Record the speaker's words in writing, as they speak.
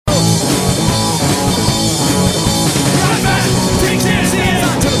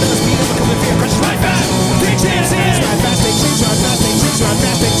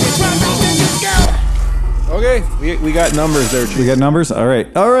We got numbers there, Chief. We got numbers? All right.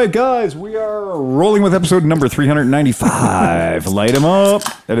 All right, guys. We are rolling with episode number 395. Light them up.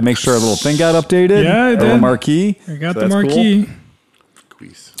 Had to make sure our little thing got updated. Yeah, I did. Little marquee. I got the marquee.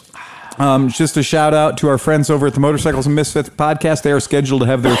 Cool. Just a shout out to our friends over at the Motorcycles and Misfits podcast. They are scheduled to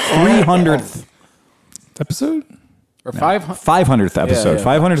have their 300th episode? Or 500? 500th episode. Yeah.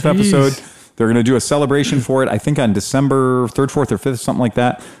 500th Jeez. episode. They're going to do a celebration for it, I think on December 3rd, 4th, or 5th, something like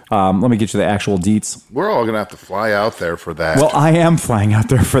that. Let me get you the actual deets. We're all going to have to fly out there for that. Well, I am flying out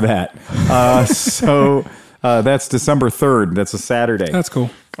there for that. So that's December 3rd. That's a Saturday. That's cool.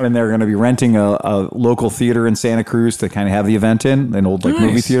 And they're going to be renting a local theater in Santa Cruz to kind of have the event in, an old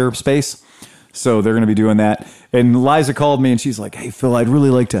movie theater space. So they're going to be doing that. And Liza called me and she's like, "Hey, Phil, I'd really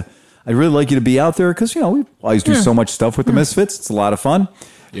like you to be out there because, we always do so much stuff with the Misfits. It's a lot of fun."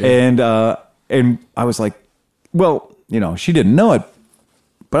 Yeah. And I was like, well, she didn't know it,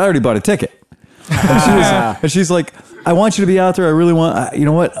 but I already bought a ticket. And she's like, "I want you to be out there. I really want, you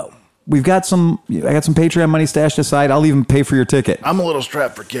know what? I got some Patreon money stashed aside. I'll even pay for your ticket." I'm a little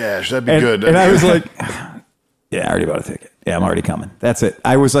strapped for cash. That'd be good. And I was like, "Yeah, I already bought a ticket. Yeah, I'm already coming. That's it."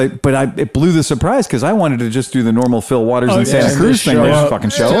 I was like, but it blew the surprise because I wanted to just do the normal Phil Waters and Santa Cruz thing. Just fucking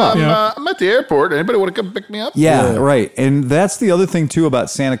show up. I'm at the airport. Anybody want to come pick me up? Yeah, right. And that's the other thing too about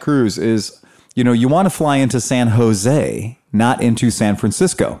Santa Cruz is, you want to fly into San Jose, not into San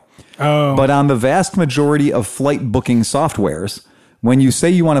Francisco. Oh. But on the vast majority of flight booking softwares, when you say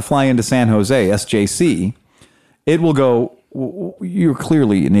you want to fly into San Jose, SJC, it will go, "You're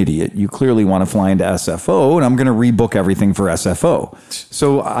clearly an idiot. You clearly want to fly into SFO, and I'm going to rebook everything for SFO."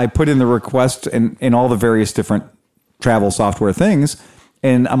 So I put in the request in all the various different travel software things,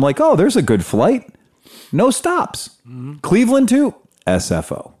 and I'm like, "Oh, there's a good flight. No stops. Cleveland to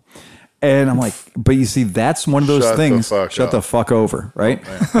SFO." And I'm like, but you see, that's one of those things. Shut the fuck over, right?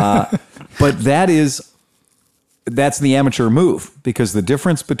 But that's the amateur move, because the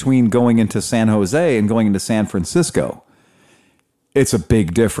difference between going into San Jose and going into San Francisco, it's a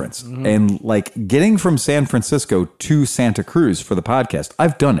big difference. And like getting from San Francisco to Santa Cruz for the podcast,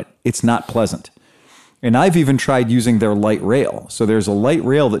 I've done it. It's not pleasant. And I've even tried using their light rail. So there's a light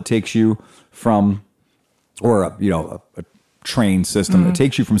rail that takes you from, or a train system that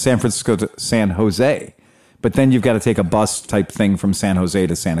takes you from San Francisco to San Jose, but then you've got to take a bus type thing from San Jose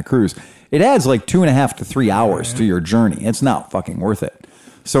to Santa Cruz. It adds like 2.5 to 3 hours to your journey. It's not fucking worth it.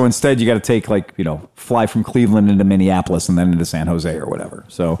 So instead you got to take fly from Cleveland into Minneapolis and then into San Jose or whatever.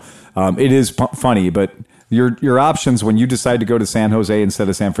 So it is funny, but your options when you decide to go to San Jose instead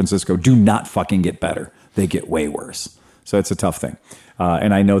of San Francisco do not fucking get better. They get way worse. So it's a tough thing.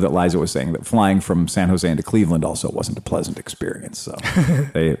 And I know that Liza was saying that flying from San Jose into Cleveland also wasn't a pleasant experience. So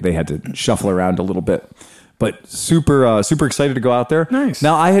they had to shuffle around a little bit. But super excited to go out there. Nice.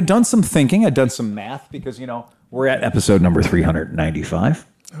 Now, I had done some thinking. I'd done some math because, we're at episode number 395.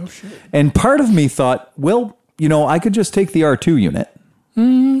 Oh, shit. And part of me thought, well, I could just take the R2 unit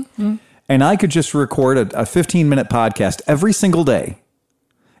and I could just record a 15-minute podcast every single day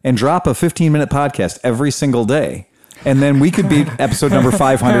and drop a 15-minute podcast every single day. And then we could be episode number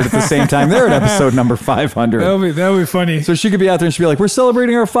 500 at the same time. They're at episode number 500. That would be funny. So she could be out there and she'd be like, "We're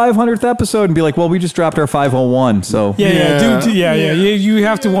celebrating our 500th episode," and be like, "Well, we just dropped our 501." So You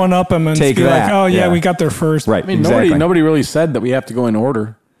have to one up them and Take be that. like, "Oh yeah, Yeah. we got there first." Right. I mean, exactly. nobody really said that we have to go in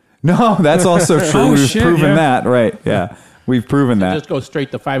order. No, that's also true. Oh, We've shit, proven yeah. that. Right. Yeah. We've proven that. Just go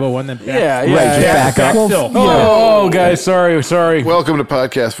straight to 501 then back. Yeah, Back up. Oh, guys, sorry. Welcome to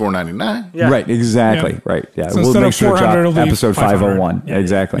podcast 499. Yeah. Right, exactly. Yeah. Right, yeah. So we'll instead make of sure to 400, it'll drop be episode 500. 501. Yeah.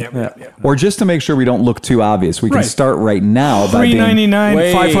 Exactly. Yeah. Or just to make sure we don't look too obvious, we can Right. start right now by being... $399,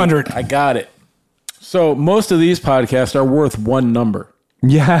 Wait, 500. I got it. So most of these podcasts are worth one number.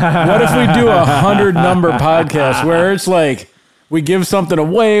 Yeah. What if we do 100 number podcast where it's like we give something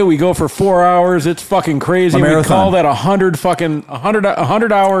away, we go for 4 hours, it's fucking crazy. A We marathon. call that 100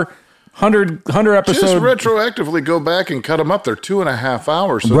 hour, 100 episode. Just retroactively go back and cut them up. They're 2.5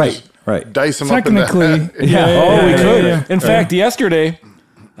 hours. So Right, just right. Dice them up in the Technically, Yeah. We could. yeah. In fact, yesterday,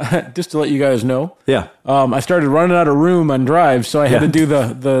 just to let you guys know, Yeah. I started running out of room on drive, so I had Yeah. to do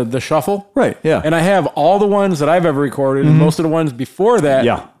the shuffle. Right, yeah. And I have all the ones that I've ever recorded, and most of the ones before that.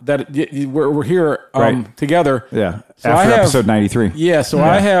 Yeah. That we're here Right. together. Yeah. So After I have- episode 93. Yeah. So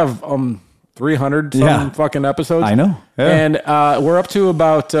I have 300 some Yeah. fucking episodes. I know. Yeah. And we're up to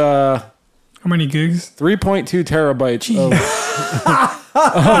about How many gigs? 3.2 terabytes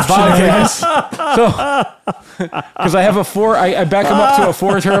podcasts. So, because I have I back them up to a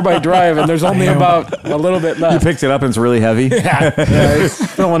 4 terabyte drive, and there's only about a little bit You left. picked it up and it's really heavy. Yeah,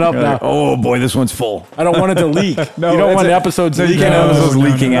 it's filling up now. Oh boy, this one's full. I don't want it to leak. No, you don't that's want it. episodes So you leaking can't out. have those No,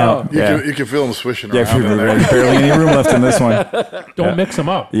 leaking no, out. Yeah, You can feel them swishing yeah. around in there. There's barely any room left in this one. Don't mix them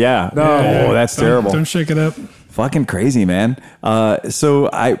up. Yeah. Oh, that's terrible. Don't shake it up. Fucking crazy, man. So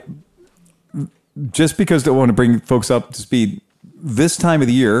I just because I want to bring folks up to speed. This time of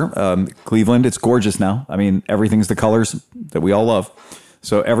the year, Cleveland, it's gorgeous now. I mean, everything's the colors that we all love.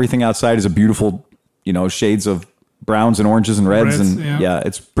 So everything outside is a beautiful, shades of browns and oranges and reds. Reds, And yeah. yeah,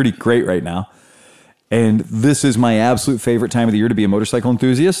 it's pretty great right now. And this is my absolute favorite time of the year to be a motorcycle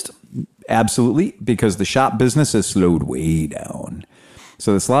enthusiast. Absolutely, because the shop business has slowed way down.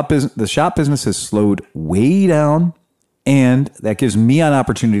 So the shop business has slowed way down, and that gives me an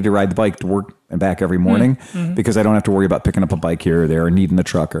opportunity to ride the bike to work and back every morning because I don't have to worry about picking up a bike here or there or needing the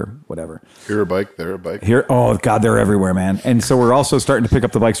truck or whatever. Here a bike, there a bike. Here, oh God, they're everywhere, man. And so we're also starting to pick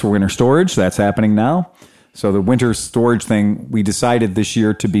up the bikes for winter storage. That's happening now. So the winter storage thing, we decided this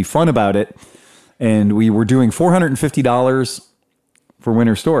year to be fun about it, and we were doing $450 for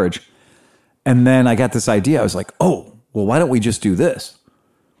winter storage. And then I got this idea. I was like, oh, well, why don't we just do this?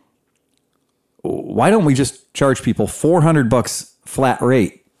 Why don't we just charge people $400 flat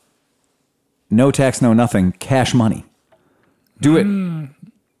rate? No tax, no nothing, cash money. Do it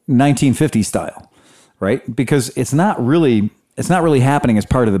 1950 style, right? Because it's not really happening as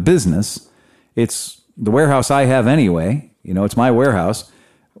part of the business. It's the warehouse I have anyway. It's my warehouse.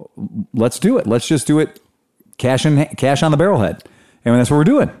 Let's do it. Let's just do it cash on the barrelhead. And that's what we're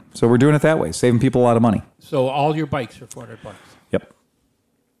doing. So we're doing it that way, saving people a lot of money. So all your bikes are $400. Yep.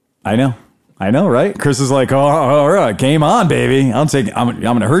 I know, right? Chris is like, oh, all right, game on, baby. I'm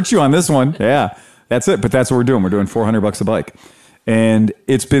going to hurt you on this one. Yeah, that's it. But that's what we're doing. We're doing $400 a bike. And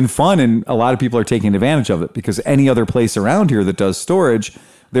it's been fun, and a lot of people are taking advantage of it because any other place around here that does storage,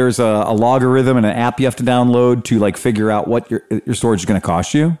 there's a logarithm and an app you have to download to like figure out what your storage is going to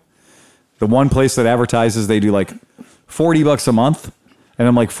cost you. The one place that advertises, they do like $40 a month. And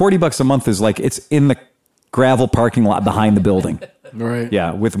I'm like, $40 a month is like, it's in the gravel parking lot behind the building. Right.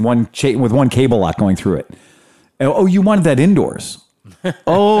 Yeah, with one cable lock going through it. Oh, you wanted that indoors.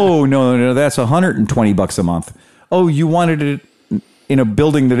 Oh, no, that's $120 a month. Oh, you wanted it in a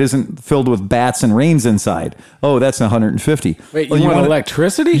building that isn't filled with bats and rains inside. Oh, that's $150. Wait, you want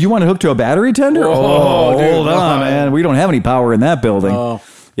electricity? You want to hook to a battery tender? Oh, dude, hold on, man. We don't have any power in that building. Oh.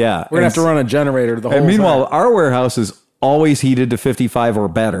 Yeah. We're going to have to run a generator the whole And meanwhile, time. our warehouse is always heated to 55 or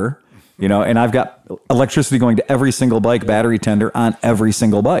better, and I've got electricity going to every single bike, battery tender on every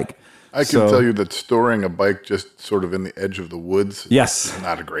single bike. I can tell you that storing a bike just sort of in the edge of the woods Yes. is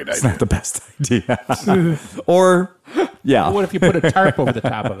not a great It's idea. not the best idea. Or, yeah. What if you put a tarp over the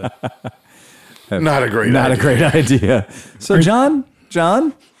top of it? Not a great Not idea. a great idea. So, John,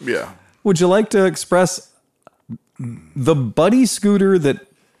 Yeah. would you like to express the buddy scooter that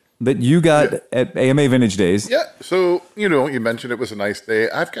you got at AMA Vintage Days? Yeah. So, you mentioned it was a nice day.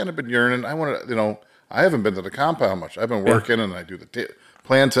 I've kind of been yearning. I want to, I haven't been to the compound much. I've been working and I do the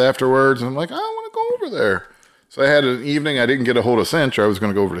plants afterwards. And I'm like, I want to go over there. So I had an evening. I didn't get a hold of Cinch. I was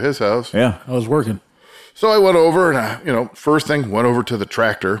going to go over to his house. Yeah. I was working. So I went over and, first thing, went over to the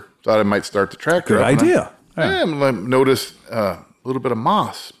tractor. Thought I might start the tractor Good up. And idea. I noticed a little bit of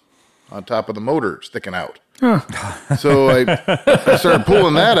moss on top of the motor sticking out. So I started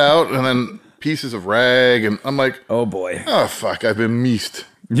pulling that out, and then pieces of rag, and I'm like, Oh, boy. oh, fuck, I've been meased.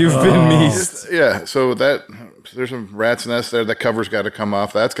 You've been meased. Yeah, so there's some rat's nest there. The cover's got to come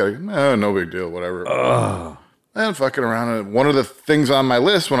off. That's got to, no big deal, whatever. And fucking around. And one of the things on my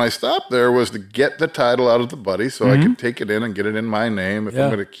list when I stopped there was to get the title out of the buddy so I could take it in and get it in my name. If I'm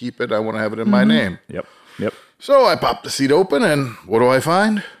going to keep it, I want to have it in my name. Yep. So I popped the seat open, and what do I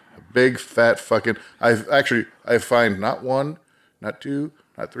find? A big, fat fucking... I find not one, not two,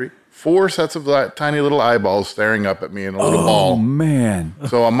 not three, 4 sets of tiny little eyeballs staring up at me in a little Oh, ball. man.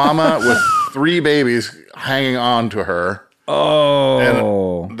 So a mama with 3 babies hanging on to her.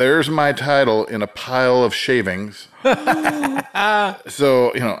 Oh. And there's my title in a pile of shavings.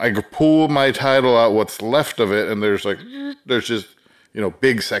 So, I could pull my title out, what's left of it, and there's just,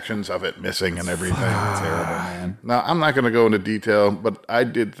 big sections of it missing and everything. Terrible, man. Now, I'm not going to go into detail, but I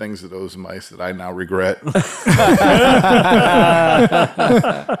did things to those mice that I now regret.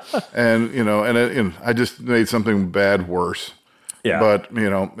 And, I just made something bad worse. Yeah. But,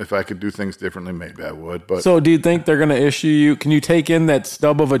 if I could do things differently, maybe I would. But So do you think they're going to issue you? Can you take in that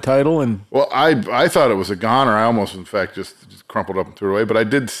stub of a title and... Well, I thought it was a goner. I almost, in fact, just crumpled up and threw it away. But I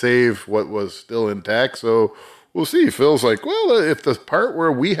did save what was still intact. So we'll see. Phil's like, well, if the part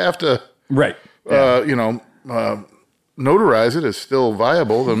where we have to, Right. notarize it is still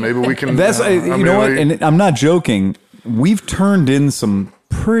viable, then maybe we can. That's you know what, and I'm not joking. We've turned in some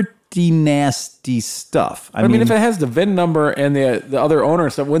pretty nasty stuff. I mean, if it has the VIN number and the other owner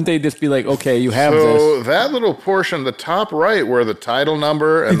stuff, wouldn't they just be like, okay, you have so this? that little portion, the top right, where the title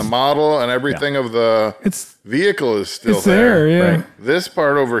number and the model and everything of the vehicle is still It's there, yeah. Right. This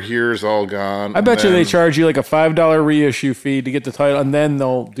part over here is all gone. I bet you they charge you like a $5 reissue fee to get the title, and then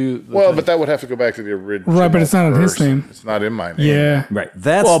they'll do. But that would have to go back to the original. Right, but it's not in his first. name. It's not in my name. Yeah. Right.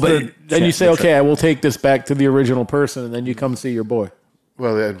 That's but then you say, okay, I will take this back to the original person, and then you come see your boy.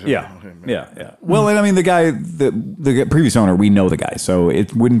 Well, Yeah. Well, and I mean, the guy, the previous owner, we know the guy, so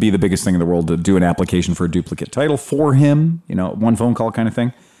it wouldn't be the biggest thing in the world to do an application for a duplicate title for him. One phone call kind of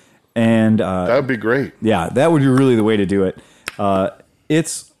thing, and that would be great. yeah, that would be really the way to do it.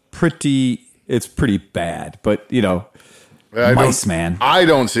 It's pretty bad, but mice, man. I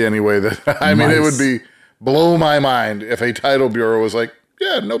don't see any way that. I mean, it would be blow my mind if a title bureau was like,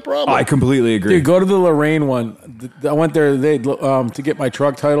 yeah, no problem. I completely agree. Dude, go to the Lorraine one. I went there to get my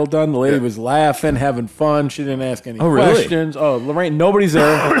truck title done. The lady was laughing, having fun. She didn't ask any questions. Oh, Lorraine, nobody's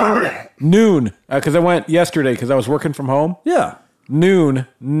there. Noon, because I went yesterday because I was working from home. Yeah. Noon,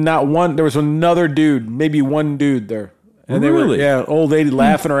 not one. There was another dude, maybe one dude there. And Really? they were, old lady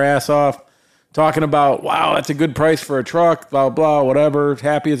laughing her ass off, talking about, wow, that's a good price for a truck, blah, blah, whatever.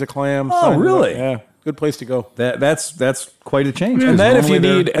 Happy as a clam. Oh, really? Yeah. Good place to go. That's quite a change. And then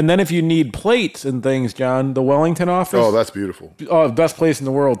if you need plates and things, John, the Wellington office. Oh, that's beautiful. Oh, best place in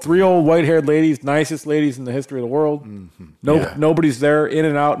the world. 3 old white-haired ladies, nicest ladies in the history of the world. Mm-hmm. Nobody's there, in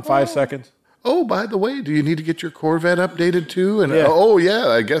and out in 5 seconds. Oh, by the way, do you need to get your Corvette updated too? And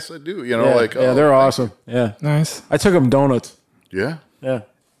I guess I do. They're awesome. Yeah, Nice. I took them donuts. Yeah. Yeah,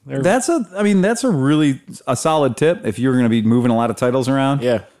 That's a really solid tip if you're going to be moving a lot of titles around.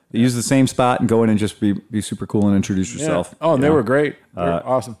 Yeah. Use the same spot and go in and just be super cool and introduce yourself. Yeah. Oh, and they were great. They're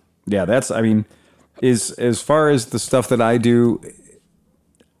awesome. Yeah, is as far as the stuff that I do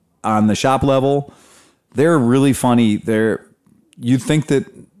on the shop level, they're really funny. You'd think that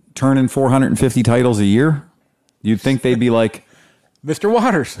turning 450 titles a year, you'd think they'd be like, Mr.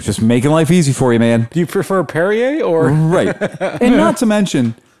 Waters, just making life easy for you, man. do you prefer Perrier or? Right. And not to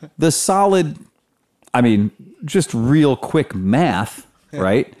mention the solid, just real quick math,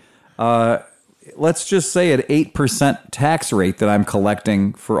 right? Let's just say at 8% tax rate that I'm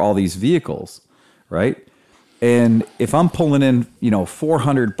collecting for all these vehicles, right? And if I'm pulling in,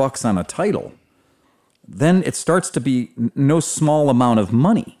 $400 on a title, then it starts to be no small amount of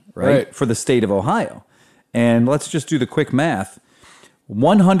money, right? For the state of Ohio. And let's just do the quick math.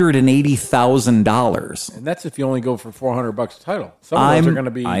 $180,000. And that's if you only go for $400 a title. Some of those are going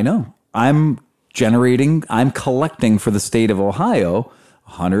to be. I know. I'm collecting for the state of Ohio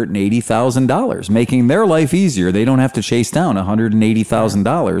 $180,000, making their life easier. They don't have to chase down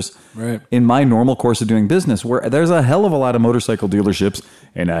 $180,000 in my normal course of doing business, where there's a hell of a lot of motorcycle dealerships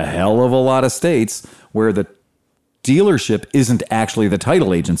in a hell of a lot of states where the dealership isn't actually the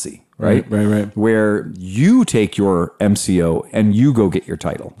title agency, right? Right. Where you take your MCO and you go get your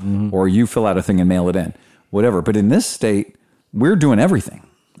title, or you fill out a thing and mail it in, whatever. But in this state, we're doing everything.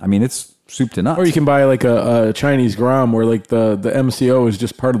 It's soup to nuts. Or you can buy like a Chinese Grom where like the MCO is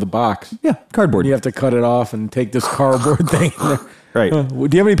just part of the box. Yeah, cardboard. You have to cut it off and take this cardboard thing. Right. Do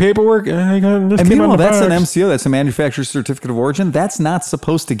you have any paperwork? And meanwhile, that's an MCO. That's a manufacturer's certificate of origin. That's not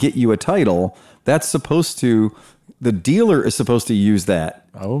supposed to get you a title. That's supposed to, the dealer is supposed to use that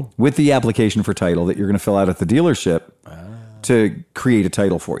with the application for title that you're going to fill out at the dealership to create a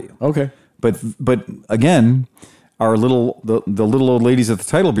title for you. Okay. But again, our the little old ladies at the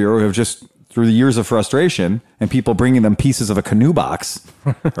title bureau have just, through the years of frustration and people bringing them pieces of a canoe box,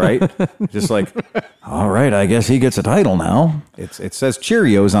 right? Just like, all right, I guess he gets a title now. It says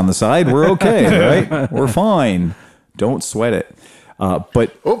Cheerios on the side. We're okay, right? We're fine. Don't sweat it.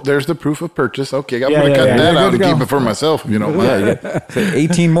 But there's the proof of purchase. Okay, I'm going to cut that out and keep it for myself. If you don't mind. you get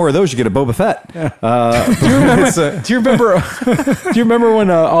 18 more of those, you get a Boba Fett. Do you remember when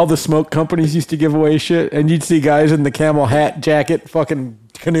all the smoke companies used to give away shit and you'd see guys in the camel hat, jacket, fucking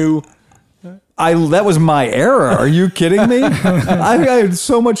canoe? That was my era. Are you kidding me? I had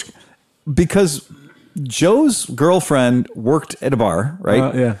so much, because Joe's girlfriend worked at a bar,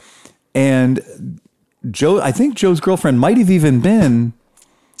 right? Yeah. And I think Joe's girlfriend might have even been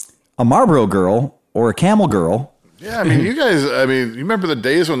a Marlboro girl or a Camel girl. Yeah, you guys, you remember the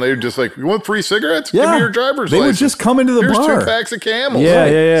days when they were just like, you want free cigarettes? Yeah. Give me your driver's license. They would just come into the bar. Here's 2 packs of Camels.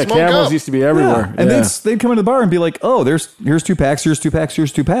 Yeah. Smoke Camels up. used to be everywhere. Yeah. And they'd come into the bar and be like, oh, here's 2 packs, here's 2 packs,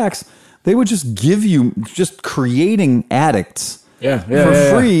 here's 2 packs. They would just give you, just creating addicts for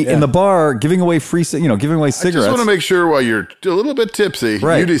free in the bar, giving away free, giving away cigarettes. I just want to make sure while you're a little bit tipsy,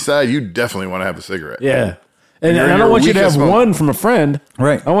 Right. you decide you definitely want to have a cigarette. Yeah. And You're I in don't your want you to have weakest moment. one from a friend.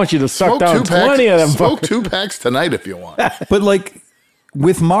 Right. I want you to suck Smoke down 20 of them. Smoke 2 packs tonight if you want. But like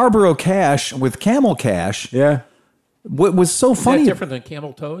with Marlboro Cash, with Camel Cash, Yeah. what was so Is that funny. different than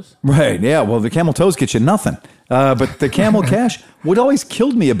camel toes? Right. Yeah. Well, the Camel Toes get you nothing. But the Camel Cash, what always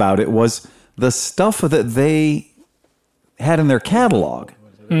killed me about it was the stuff that they had in their catalog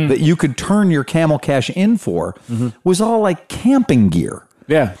that you could turn your Camel Cash in for was all like camping gear.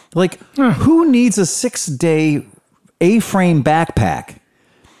 Yeah. Like, who needs a 6-day A-frame backpack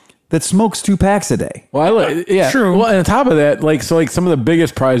that smokes 2 packs a day? Well, True. Well, and on top of that, like some of the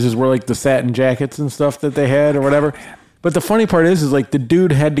biggest prizes were like the satin jackets and stuff that they had or whatever. But the funny part is like the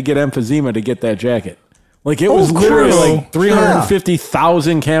dude had to get emphysema to get that jacket. Like it was literally true. like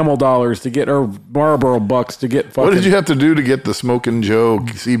 $350,000 camel dollars to get, or Marlboro bucks to get. Fucking, What did you have to do to get the Smokin' Joe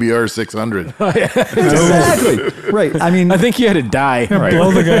CBR 600? Exactly. Right. I mean, I think you had to die.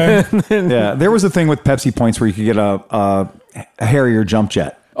 Blow the guy. yeah, there was a thing with Pepsi Points where you could get a Harrier jump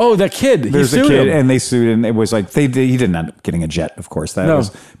jet. Oh, that kid. There's a kid, and they sued, and it was like he didn't end up getting a jet, of course.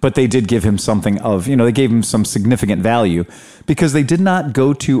 But they did give him something of, they gave him some significant value because they did not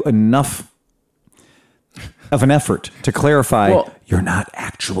go to enough of an effort to clarify you're not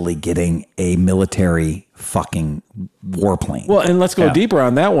actually getting a military fucking warplane. Well, and let's go deeper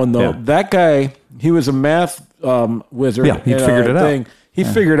on that one though. Yeah. That guy, he was a math wizard. Yeah, he figured it out. He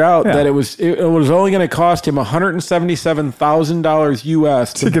figured out Yeah. that it was only going to cost him $177,000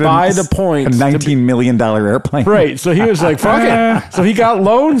 US to get buy the points. a $19 million airplane. Right. So he was like, fuck it. So he got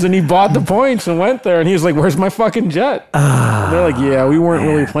loans and he bought the points and went there. And he was like, where's my fucking jet? And they're like, yeah, we weren't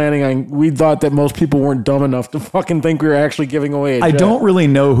really planning on, we thought that most people weren't dumb enough to fucking think we were actually giving away a jet. I don't really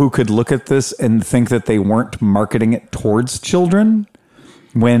know who could look at this and think that they weren't marketing it towards children.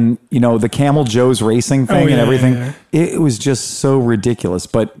 When, the Camel Joe's racing thing and everything, it was just so ridiculous.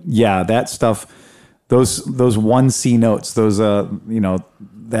 But yeah, that stuff, those 1C notes, those,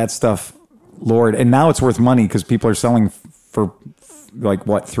 that stuff, Lord. And now it's worth money because people are selling for like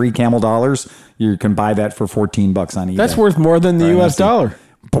what, $3 camel dollars? You can buy that for $14 on eBay. That's worth more than the US dollar.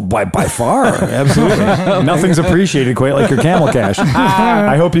 By far, absolutely. Nothing's appreciated quite like your Camel Cash.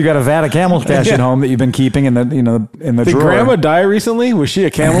 I hope you got a vat of Camel Cash at home that you've been keeping in the in the Did drawer. Grandma die recently? Was she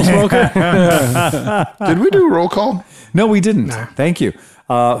a camel smoker? Did we do a roll call? No, we didn't. Thank you.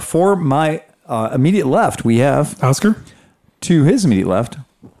 For my immediate left, we have Oscar? to his immediate left.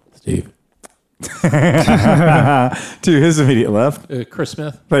 Steve. To his immediate left. Chris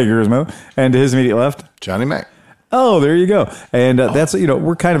Smith. Thank you, Grismo. And to his immediate left. Johnny Mac. Oh, there you go. And that's,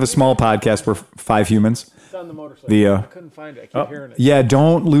 we're kind of a small podcast. We're 5 humans. It's on the motorcycle. I couldn't find it. I keep hearing it. Yeah,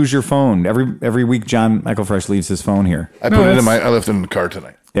 don't lose your phone. Every week, John Michael Fresh leaves his phone here. I left it in the car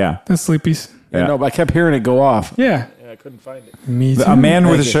tonight. Yeah. That's Sleepies. Yeah. No, but I kept hearing it go off. Yeah. I couldn't find it. Me too. A man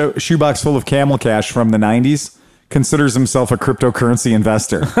with a shoebox full of Camel Cash from the 90s considers himself a cryptocurrency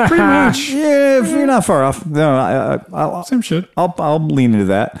investor. Pretty much. Yeah, if you're not far off. No, Same shit. I'll lean into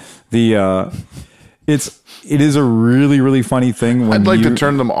that. It is a really, really funny thing when I'd like to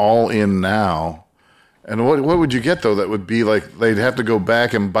turn them all in now. And what would you get, though, that would be like they'd have to go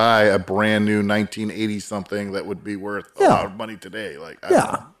back and buy a brand new 1980 something that would be worth a lot of money today? Like, I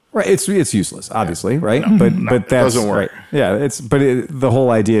don't know. Right. It's useless, obviously, right? But that doesn't work. Right. Yeah, the whole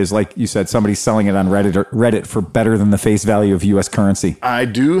idea is, like you said, somebody's selling it on Reddit for better than the face value of U.S. currency. I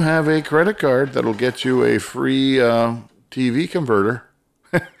do have a credit card that'll get you a free TV converter.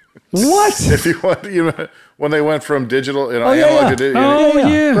 What? If you want, when they went from digital, analog to digital.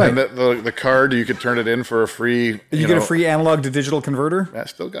 yeah. And the card, you could turn it in for a free. You get a free analog to digital converter? I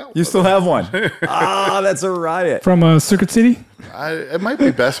still got one. You still have one? That's a riot. From Circuit City? It might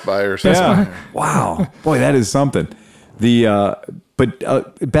be Best Buy or something. Yeah. Wow. Boy, that is something.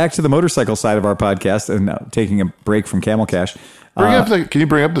 But back to the motorcycle side of our podcast and taking a break from Camel Cash. Can you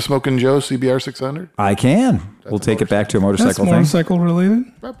bring up the Smokin' Joe CBR 600? I can. We'll take it back to a That's motorcycle thing. motorcycle related.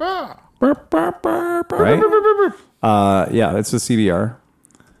 Right? Yeah, it's a CBR.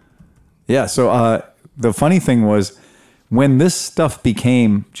 Yeah, so the funny thing was when this stuff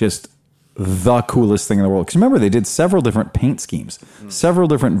became just the coolest thing in the world. Because remember, they did several different paint schemes, several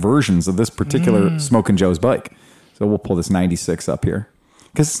different versions of this particular Smokin' Joe's bike. So we'll pull this 96 up here.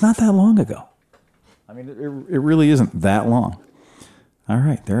 Because it's not that long ago. I mean, it really isn't that long. All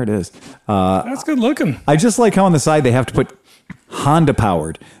right, there it is. That's good looking. I just like how on the side they have to put Honda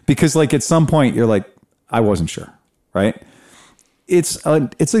powered because, like, at some point you're like, I wasn't sure, right? It's a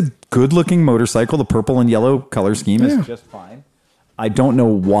good looking motorcycle. The purple and yellow color scheme is just fine. I don't know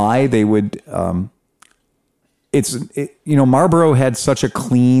why they would. Marlboro had such a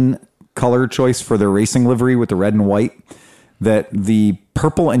clean color choice for their racing livery with the red and white that the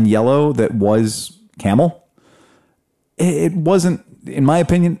purple and yellow that was Camel, it wasn't, in my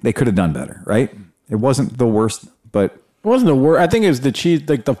opinion, they could have done better, right? It wasn't the worst, but It wasn't the word. I think it was the cheese,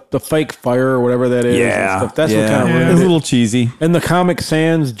 like the fake fire or whatever that is. and stuff. That's what kind of it ruined was a it. little cheesy. And the Comic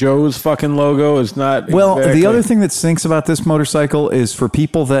Sans Joe's fucking logo is not. Well, exactly- the other thing that stinks about this motorcycle is for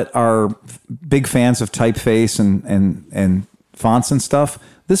people that are big fans of typeface and fonts and stuff.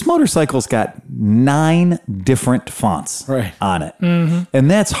 This motorcycle's got 9 different fonts on it,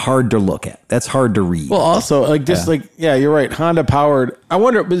 and that's hard to look at. That's hard to read. Well, also you're right. Honda powered. I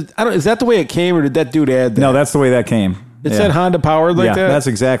wonder, is that the way it came, or did that dude add that? No, that's the way that came. It said Honda powered like that. That's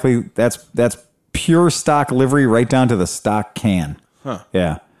exactly that's pure stock livery right down to the stock can. Huh.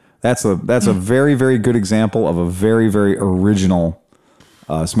 Yeah, that's a very, very good example of a very, very original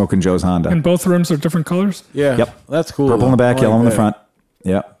Smokin' Joe's Honda. And both rims are different colors? Yeah. Yep. That's cool. Purple in the back, I yellow in the that. front.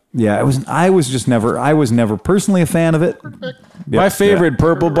 Yep. Yeah, I was never personally a fan of it. Yep. My favorite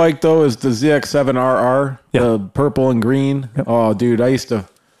purple bike though is the ZX7RR, Yeah. the purple and green. Yep. Oh, dude, I used to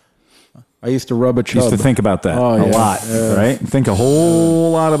rub a chub. Used to think about that Oh, a yeah. lot, Yeah. right? Think a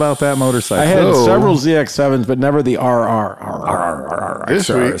whole lot about that motorcycle. I had So- several ZX7s, but never the RR. This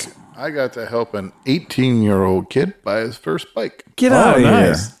week, I got to help an 18-year-old kid buy his first bike. Get out of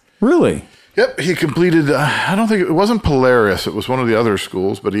nice. here! Really? Yep, he completed, I don't think, it wasn't Polaris. It was one of the other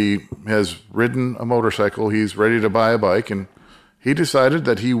schools, but he has ridden a motorcycle. He's ready to buy a bike, and he decided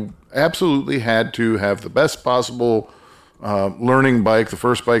that he absolutely had to have the best possible learning bike. The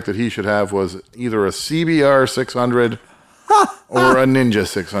first bike that he should have was either a CBR 600 or a Ninja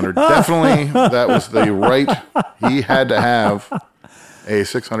 600. Definitely, that was the right. He had to have a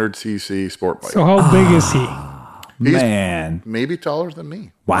 600cc sport bike. So how big is he? He's Man, maybe taller than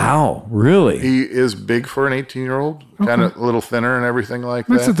me. wow, really? He is big for an 18-year-old, kind of a little thinner and everything like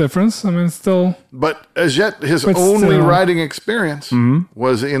Makes a that. difference. I mean, it's still... But as yet, his But only still. riding experience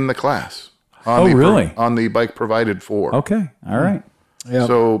was in the class. Oh, really? On the bike provided for. Okay, all right. Yeah.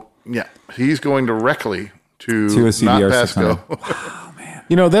 So, yeah, he's going directly to To a CBR not pass go. 600.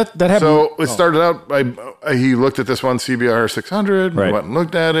 You know that happened. So it started out by he looked at this one CBR 600, Right. went and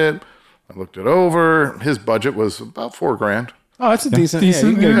looked at it. I looked it over. His budget was about $4,000. Oh, that's a decent. decent, Yeah,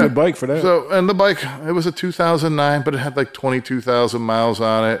 you can get yeah. a good bike for that. So, and the bike, it was a 2009, but it had like 22,000 miles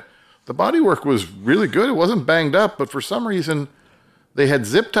on it. The bodywork was really good. It wasn't banged up, but for some reason, they had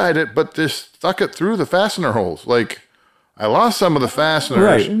zip tied it, but just stuck it through the fastener holes. Like, I lost some of the fasteners.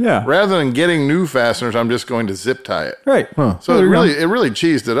 Right, yeah. Rather than getting new fasteners, I'm just going to zip tie it. Right. So it really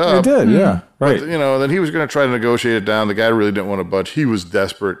cheesed it up. It did, yeah. Right. But, then he was going to try to negotiate it down. The guy really didn't want to budge. He was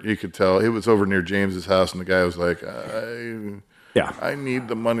desperate. You could tell. It was over near James's house, and the guy was like, Yeah. I need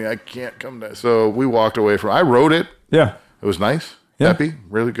the money. I can't come down. So we walked away from. I rode it. Yeah. It was nice, Yeah. happy,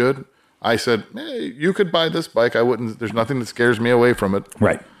 really good. I said, hey, you could buy this bike. I wouldn't. There's nothing that scares me away from it.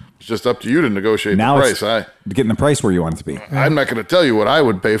 Right. It's just up to you to negotiate Now the it's price. getting the price where you want it to be. I'm not going to tell you what I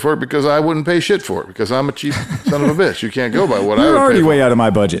would pay for it because I wouldn't pay shit for it because I'm a cheap son of a bitch. You can't go by what I You're would already pay for. way out of my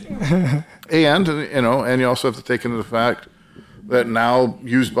budget. And you also have to take into the fact that now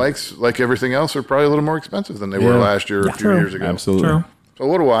used bikes, like everything else, are probably a little more expensive than they were last year or a few years ago. Absolutely. True. So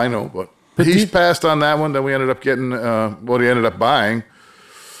what do I know? But he's passed on that one. Then we ended up getting what he ended up buying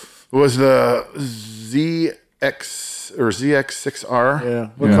was the ZX or ZX6R. yeah.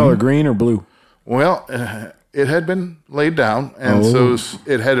 What color? Green or blue? Well, it had been laid down, and so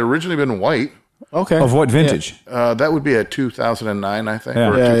it had originally been white. Okay. Of what vintage? That would be a 2009, I think, Yeah.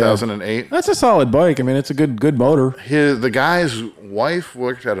 or Yeah, 2008. That's a solid bike. I mean, it's a good motor. The guy's wife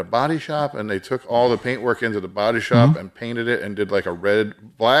worked at a body shop, and they took all the paintwork into the body shop and painted it and did like a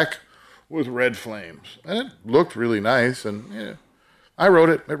black with red flames, and it looked really nice. And I rode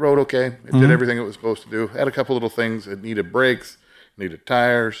it. It rode okay. It did everything it was supposed to do. Had a couple little things. It needed brakes, needed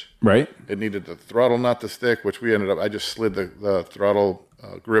tires. Right. It needed the throttle nut to stick, which we ended up. I just slid the throttle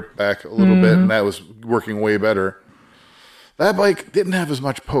grip back a little bit, and that was working way better. That bike didn't have as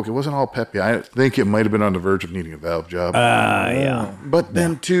much poke. It wasn't all peppy. I think it might have been on the verge of needing a valve job. Yeah. But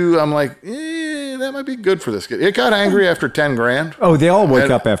then too, I'm like, that might be good for this kid. It got angry after $10,000, Oh, they all wake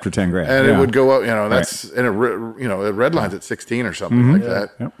And- up after 10 grand. and Yeah. it would go up. That's and it red lines at 16 or something like that.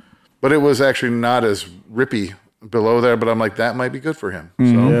 Yep. But it was actually not as rippy below there. But I'm like, that might be good for him. So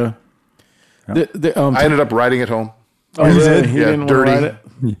Yeah. I ended up riding it home. Oh, you really? did? He Yeah, didn't want to ride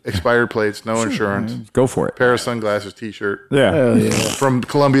dirty, it? expired plates, no insurance, Go for it. pair of sunglasses, T-shirt. Yeah. Hell yeah. From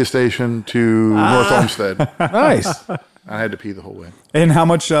Columbia Station to North Olmsted. Nice. I had to pee the whole way. And how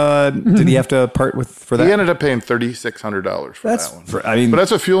much did he have to part with for that? He ended up paying $3,600 for that one. I mean, but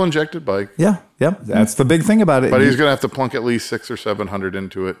that's a fuel injected bike. yeah. That's the big thing about it. But he's going to have to plunk at least $600 or $700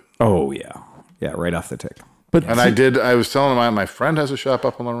 into it. Oh yeah, right off the tick. I was telling him my friend has a shop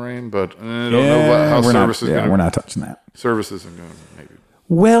up on Lorraine, but I don't know how service is going to. We're not touching that. Service isn't going to maybe.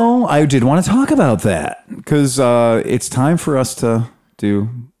 Well, I did want to talk about that because it's time for us to do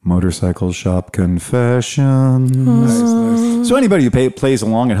Motorcycle Shop Confessions. Nice. So anybody who plays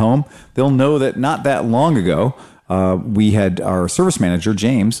along at home, they'll know that not that long ago, we had our service manager,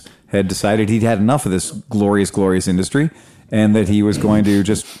 James, had decided he'd had enough of this glorious, glorious industry and that he was going to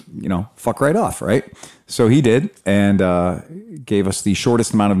just, fuck right off, right? So he did and gave us the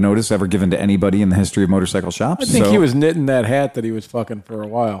shortest amount of notice ever given to anybody in the history of motorcycle shops. I think he was knitting that hat that he was fucking for a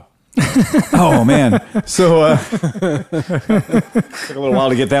while. Oh man! So took a little while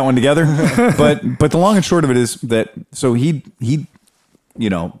to get that one together, but the long and short of it is that he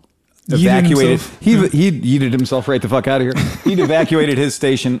evacuated. He yeeted himself right the fuck out of here. He'd evacuated his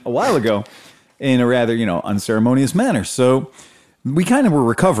station a while ago in a rather unceremonious manner. So we kind of were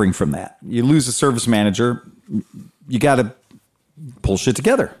recovering from that. You lose a service manager, you got to pull shit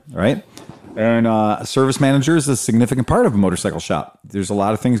together, right? And a service manager is a significant part of a motorcycle shop. There's a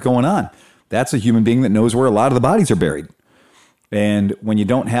lot of things going on. That's a human being that knows where a lot of the bodies are buried. And when you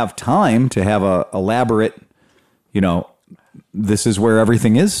don't have time to have a elaborate, this is where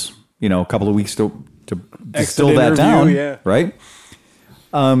everything is, a couple of weeks to distill that down, right?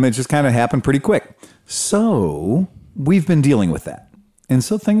 It just kind of happened pretty quick. So we've been dealing with that. And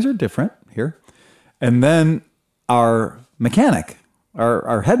so things are different here. And then our mechanic,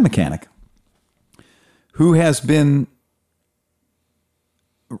 our head mechanic, who has been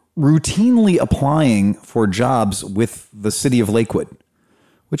routinely applying for jobs with the city of Lakewood,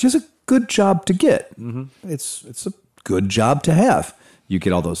 which is a good job to get. Mm-hmm. It's a good job to have. You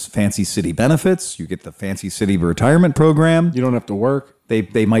get all those fancy city benefits. You get the fancy city retirement program. You don't have to work.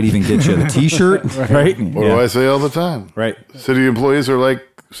 They might even get you the T-shirt, right? What do I say all the time? Right. City employees are like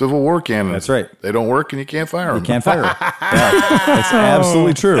Civil War cannons. That's right. They don't work and you can't fire them. You can't fire them. Yeah, that's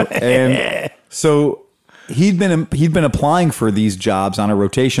absolutely true. And so he'd been applying for these jobs on a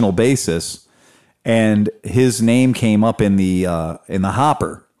rotational basis, and his name came up in the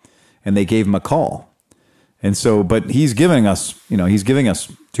hopper, and they gave him a call. And so, but he's giving us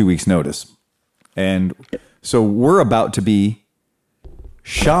 2 weeks notice. And so we're about to be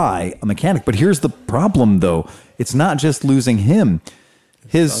shy a mechanic. But here's the problem though. It's not just losing him.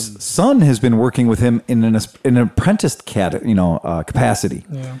 His son has been working with him in an apprentice capacity.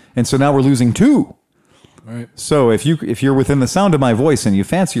 Yeah. And so now we're losing two. Right. So if you're within the sound of my voice and you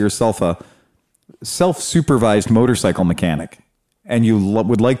fancy yourself a self-supervised motorcycle mechanic and you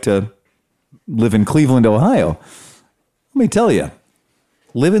would like to live in Cleveland, Ohio, let me tell you,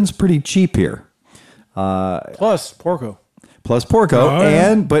 living's pretty cheap here. Plus Porco.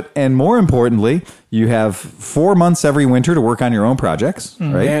 And more importantly, you have 4 months every winter to work on your own projects,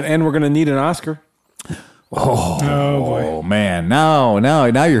 right? And we're going to need an Oscar. Oh boy, man! Now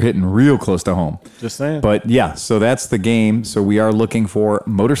you're hitting real close to home. Just saying. But yeah, so that's the game. So we are looking for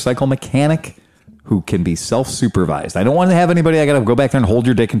motorcycle mechanic who can be self-supervised. I don't want to have anybody I got to go back there and hold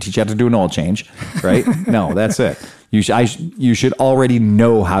your dick and teach you how to do an oil change, right? No, that's it. You should already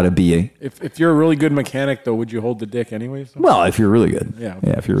know how to be. If you're a really good mechanic, though, would you hold the dick anyways? Well, if you're really good. Yeah,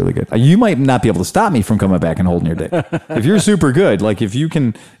 if you're really good. You might not be able to stop me from coming back and holding your dick. If you're super good, like if you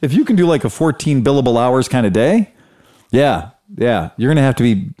can do like a 14 billable hours kind of day, yeah, you're going to have to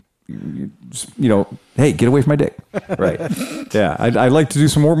be, hey, get away from my dick. Right. Yeah. I'd like to do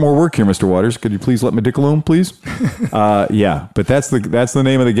some more work here, Mr. Waters. Could you please let my dick alone, please? Yeah, but that's the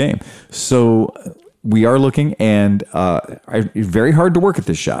name of the game. So we are looking, and it's very hard to work at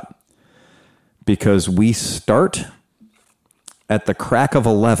this shop because we start at the crack of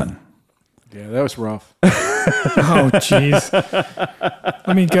 11. Yeah, that was rough. Oh, jeez.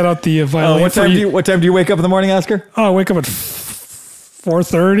 Let me get out the violin. What time do you wake up in the morning, Oscar? Oh, I wake up at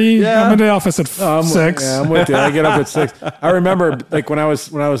 4:30. Yeah. I'm in the office at 6. Yeah, I'm with you. I get up at 6. I remember like when I was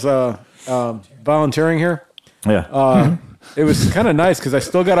volunteering here. Yeah. It was kind of nice because I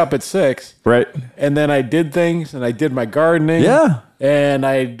still got up at 6. Right. And then I did things, and I did my gardening. Yeah. And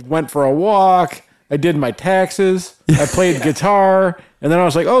I went for a walk. I did my taxes. I played guitar. And then I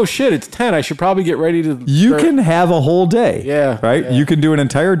was like, oh, shit, it's 10. I should probably get ready to You can have a whole day. Yeah. Right? Yeah. You can do an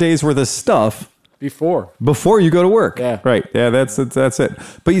entire day's worth of stuff before you go to work. Yeah. Right. Yeah, that's it.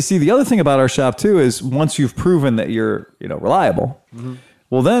 But you see, the other thing about our shop, too, is once you've proven that you're reliable,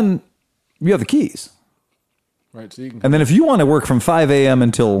 well, then you have the keys. Right. So you can. And then if you want to work from 5 a.m.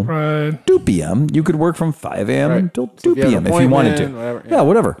 until Right. 2 p.m., you could work from 5 a.m. Right. until So 2 if you have p.m. an if you wanted to. appointment, Yeah,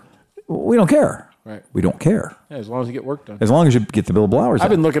 whatever. We don't care. Right. We don't care. Yeah, as long as you get work done. As long as you get the billable hours.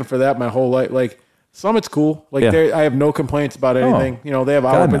 I've in. been looking for that my whole life. Like Summit's cool. Like Yeah. I have no complaints about anything. You know, they have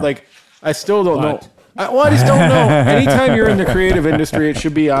hours, no. but like I still don't know. I just don't know. Anytime you're in the creative industry, it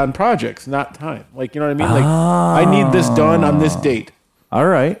should be on projects, not time. Like, you know what I mean? Like I need this done on this date. All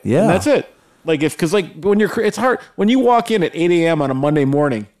right. Yeah. And that's it. Like because like when it's hard when you walk in at 8 a.m. on a Monday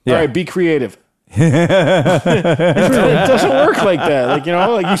morning. Yeah. All right, be creative. It doesn't work like that. Like, you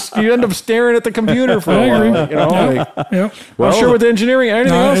know, like you end up staring at the computer for a while. You know, like, Yep. I'm sure with engineering or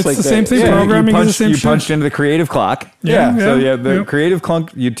anything else it's like the that. same thing. Yeah. Programming is the same you shit. punched into the creative clock. Yeah. So the Yep. creative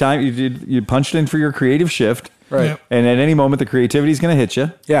clock, you punched in for your creative shift. Right. Yep. And at any moment, the creativity is going to hit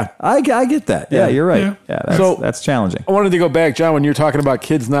you. Yeah. I get that. Yeah, you're right. Yeah. Yeah, that's challenging. I wanted to go back, John, when you're talking about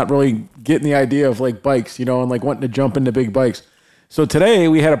kids not really getting the idea of like bikes, you know, and like wanting to jump into big bikes. So today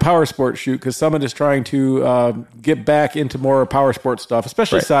we had a power sport shoot because Summit is trying to get back into more power sport stuff,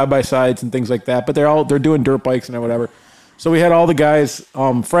 especially side by sides and things like that. But they're doing dirt bikes and whatever. So we had all the guys,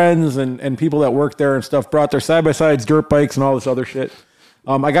 friends and people that work there and stuff, brought their side by sides, dirt bikes, and all this other shit.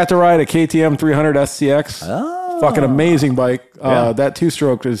 I got to ride a KTM 300 SCX. Fucking amazing bike. That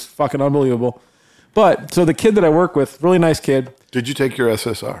 2-stroke is fucking unbelievable. But so the kid that I work with, really nice kid. Did you take your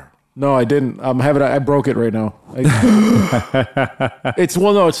SSR? No, I didn't. I broke it right now. It's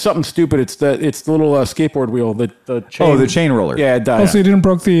something stupid. It's the little skateboard wheel. The chain. Oh, the chain roller. Yeah, it died. Also, you didn't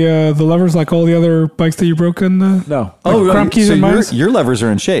broke the levers like all the other bikes that you broke in the. No. Cramp keys so and mines? your levers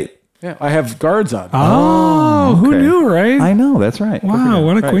are in shape. Yeah, I have guards on. Oh, who okay. knew, right? I know. That's right. Wow,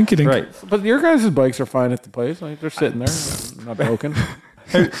 what a quinkydink. Right. But your guys' bikes are fine at the place. Like, they're sitting there, not broken.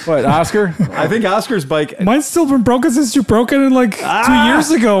 What, Oscar? I think Oscar's bike. Mine's still been broken since you broke it in like 2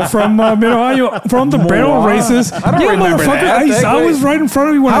 years ago from Mid-Ohio, from the Breno races. I don't remember that. I was right in front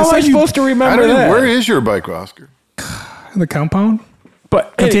of you when How I am saw I you supposed to remember that? Where is your bike, Oscar? in the compound.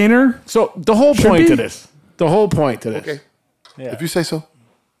 But Container? So the whole Should point be. to this. The whole point to this. Okay. Yeah. If you say so.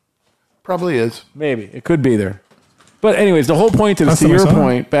 Probably is. Maybe. It could be there. But anyways, the whole point to this, Last to time I your saw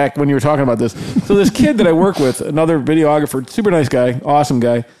point, back when you were talking about this. So this kid that I work with, another videographer, super nice guy, awesome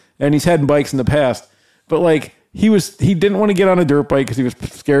guy, and he's had bikes in the past. But like he didn't want to get on a dirt bike because he was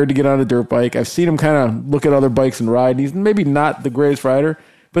scared to get on a dirt bike. I've seen him kind of look at other bikes and ride. He's maybe not the greatest rider.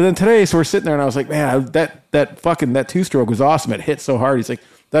 But then today, so we're sitting there and I was like, man, that 2-stroke was awesome. It hit so hard. He's like,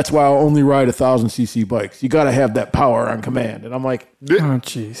 that's why I'll only ride 1,000cc bikes. You got to have that power on command. And I'm like, Oh,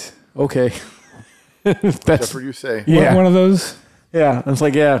 jeez. okay. That's That's what you say. yeah. One of those. Yeah, I was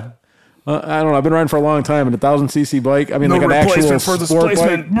like, yeah. I don't know. I've been riding for a long time, and 1,000cc bike. I mean, like an actual sport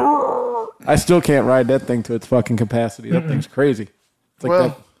bike. I still can't ride that thing to its fucking capacity. That thing's crazy. It's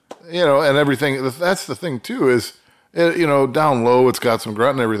like Well, and everything. That's the thing too. Is down low, it's got some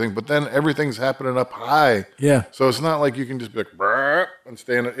grunt and everything, but then everything's happening up high. Yeah. So it's not like you can just be like "Brrr," and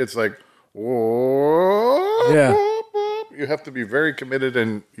stay in it. It's like, whoa. Yeah. You have to be very committed,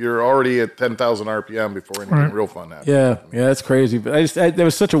 and you're already at 10,000 RPM before anything real fun happens. yeah, that's crazy. But that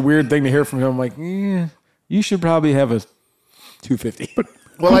was such a weird thing to hear from him. I'm like, you should probably have a 250.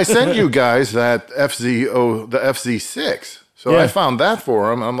 Well, I sent you guys that the FZ6. So Yeah. I found that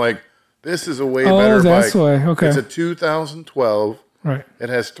for him. I'm like, this is a way Oh, better that's bike. why. Okay. It's a 2012. Right. It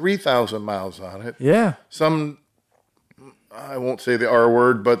has 3,000 miles on it. Yeah. Some, I won't say the R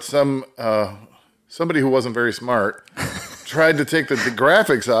word, but somebody who wasn't very smart tried to take the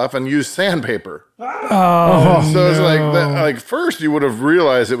graphics off and use sandpaper. So it's like first you would have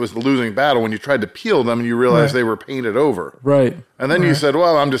realized it was the losing battle when you tried to peel them and you realized they were painted over. Right. And then you said,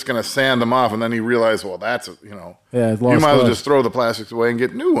 well, I'm just going to sand them off. And then you realized, well, that's, Yeah, it's you lost might as well cause. just throw the plastics away and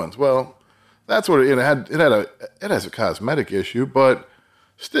get new ones. Well, that's what it had. It has a cosmetic issue, but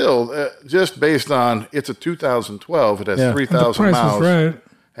still, just based on it's a 2012, it has Yeah. 3,000 Price miles, was right.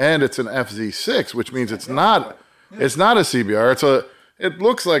 and it's an FZ6, which means it's not a CBR. It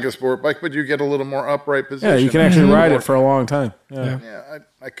looks like a sport bike, but you get a little more upright position. Yeah, you can actually ride it for a long time. Yeah. Yeah,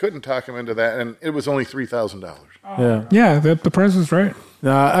 I couldn't talk him into that, and it was only $3,000. Yeah. Yeah, the price was right.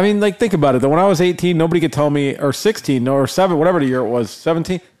 I mean, like, think about it. Though. When I was 18, nobody could tell me, or 16, or 7, whatever the year it was,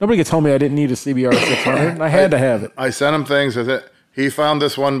 17, nobody could tell me I didn't need a CBR 600, and I had to have it. I sent him things. He found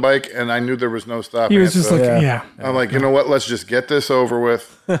this one bike, and I knew there was no stopping. He was just so like, Yeah. yeah. I'm like, you know what? Let's just get this over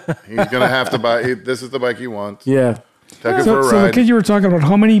with. He's gonna have to buy. This is the bike he wants. Yeah. Take it for So, a so the ride. kid you were talking about,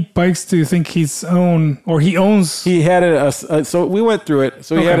 how many bikes do you think he owns? He had so we went through it.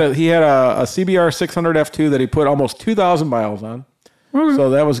 So he had a CBR 600 F2 that he put almost 2,000 miles on. So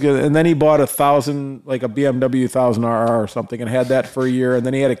that was good. And then he bought 1,000, like a BMW 1000 RR or something, and had that for a year. And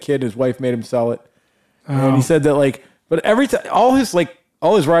then he had a kid. His wife made him sell it. And he said that like, but every time, all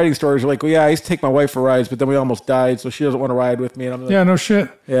his riding stories are like, well, yeah, I used to take my wife for rides, but then we almost died, so she doesn't want to ride with me. And I'm like, Yeah, no shit.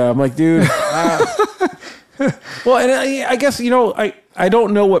 yeah, I'm like, dude. Well, and I guess, I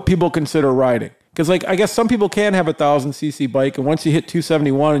don't know what people consider riding. Because, like, I guess some people can have a 1,000cc bike, and once you hit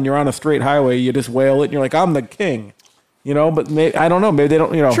 271 and you're on a straight highway, you just whale it, and you're like, I'm the king. But I don't know. Maybe they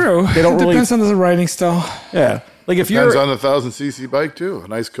don't, True. They don't really. Depends on the riding style. Yeah. Like, if Depends you're. on the 1,000cc bike, too. A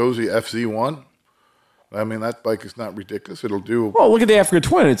nice, cozy FZ1. I mean, that bike is not ridiculous. It'll do. Well, look at the Africa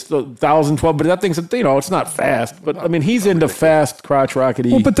Twin. It's the 1,012, but that thing's, it's not fast. But, I mean, he's into fast, crotch rockety.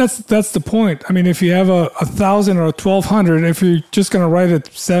 Well, but that's the point. I mean, if you have a 1,000 or a 1,200, if you're just going to ride at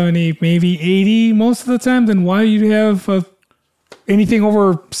 70, maybe 80 most of the time, then why do you have anything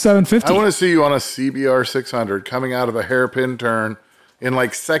over 750? I want to see you on a CBR 600 coming out of a hairpin turn in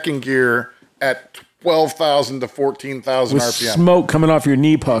like second gear at 12,000 to 14,000 with RPM. smoke coming off your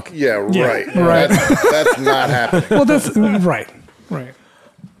knee puck. Yeah, right. Right. That's not happening. Well, that's right.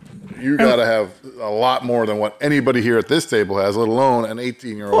 You got to have a lot more than what anybody here at this table has, let alone an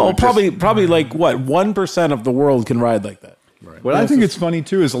 18-year-old. Well, probably like, what, 1% of the world can ride like that. Right. What I think it's funny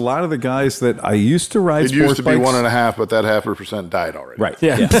too is a lot of the guys that I used to ride It sports used to be bikes, 1.5, but that 0.5% died already. right?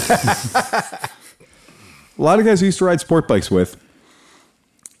 Yeah. A lot of guys I used to ride sport bikes with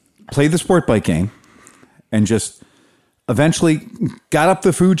played the sport bike game and just eventually got up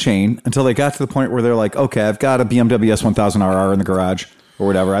the food chain until they got to the point where they're like, okay, I've got a BMW S1000RR in the garage or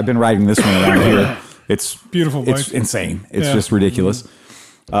whatever. I've been riding this one around here. It's Beautiful bike. It's insane. It's Yeah. just ridiculous.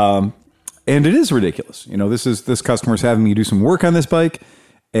 And it is ridiculous. This customer's having me do some work on this bike.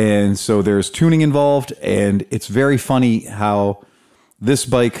 And so there's tuning involved. And it's very funny how this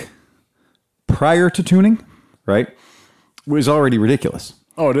bike prior to tuning, right, was already ridiculous.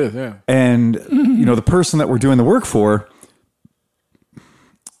 Oh, it is, yeah. And, the person that we're doing the work for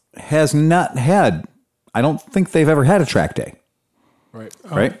has not had, I don't think they've ever had a track day. Right.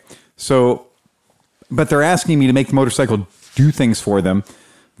 Right. So, but they're asking me to make the motorcycle do things for them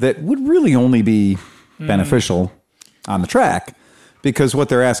that would really only be beneficial on the track, because what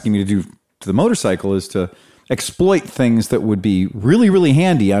they're asking me to do to the motorcycle is to exploit things that would be really, really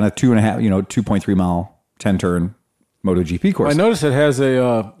handy on a 2.3 mile, 10 turn MotoGP course. I noticed it has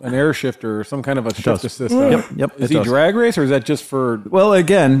an air shifter or some kind of a shift assist. Yep. Is it he does. drag race or is that just for? Well,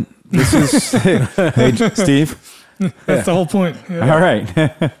 again, this is hey, Steve. That's the whole point. Yeah. All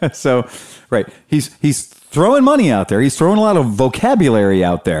right. So, right. He's throwing money out there. He's throwing a lot of vocabulary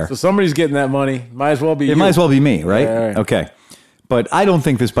out there. So somebody's getting that money. Might as well be. It might as well be me, right? Yeah, right. Okay. But I don't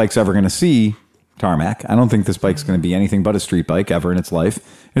think this bike's ever going to see tarmac. I don't think this bike's going to be anything but a street bike ever in its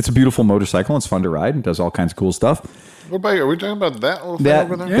life. It's a beautiful motorcycle. It's fun to ride and does all kinds of cool stuff. What bike? Are we talking about that little thing That,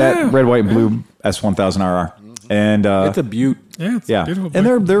 over there? that red, white, and blue S1000RR. And It's a beaut. Yeah, it's a beautiful and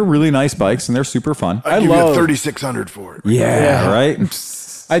bike. they're really nice bikes and they're super fun. I'd give you love- a 3,600 for it. Yeah, right.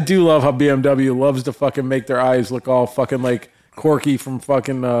 I do love how BMW loves to fucking make their eyes look all fucking like Corky from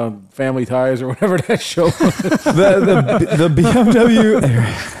fucking Family Ties or whatever that show was. the BMW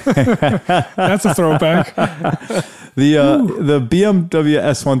That's a throwback. the BMW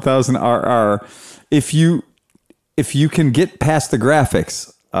S1000RR, if you can get past the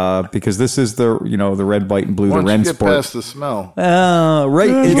graphics, because this is the the red, white, and blue, Once the Ren you get Sport. past the smell. Right,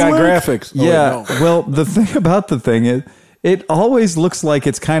 You it's got like- graphics. Oh, Yeah. no. Well, the thing about the thing is, it always looks like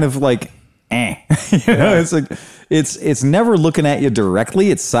it's kind of like, it's like it's never looking at you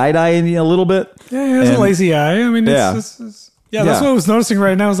directly. It's side eyeing you a little bit. Yeah, it has a And- lazy eye. I mean, Yeah. that's Yeah. what I was noticing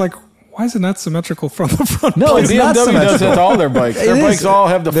right now. I was like, why is it not symmetrical from the front? No, plate? it's not BMW does symmetrical. that to all their bikes. Their It bikes is. all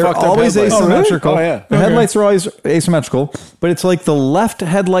have the They're fucked up always headlights. asymmetrical. Oh, yeah. The headlights are always asymmetrical, but it's like the left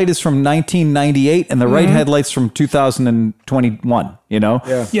headlight is from 1998 and the right headlight's from 2021. Yeah.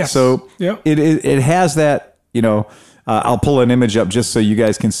 Yes. So Yep. it has that. I'll pull an image up just so you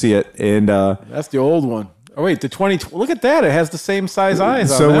guys can see it. And That's the old one. Oh wait, the 20. Look at that. It has the same size eyes.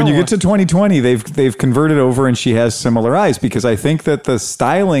 so on when that you one. get to 2020, they've converted over, and she has similar eyes, because I think that the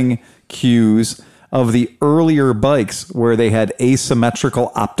styling cues of the earlier bikes where they had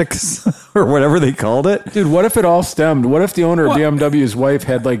asymmetrical optics or whatever they called it. Dude, what if it all stemmed? What if the owner of BMW's wife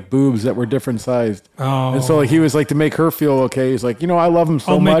had like boobs that were different sized? Oh. And so like he was like, to make her feel okay, he's like, I love them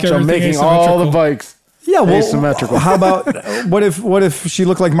so I'll make much. I'm everything making all the asymmetrical. bikes Yeah, well, asymmetrical. How about what if she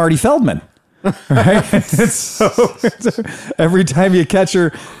looked like Marty Feldman? Right? so every time you catch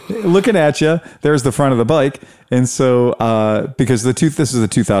her looking at you, there's the front of the bike. And so because this is the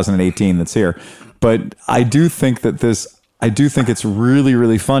 2018 that's here. But I do think it's really,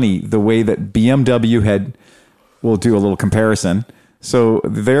 really funny the way that BMW we'll do a little comparison. So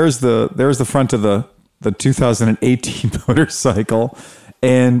there's the front of the 2018 motorcycle,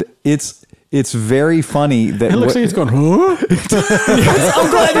 and it's It's very funny that It looks like it's going, huh? I'm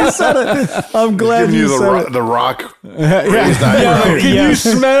glad you said it. I'm glad Giving you you said it. the rock raised eyebrow. Can you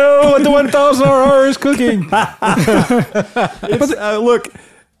smell what the 1,000 RR is cooking? Look,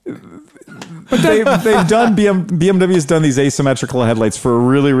 they've done BMW's done these asymmetrical headlights for a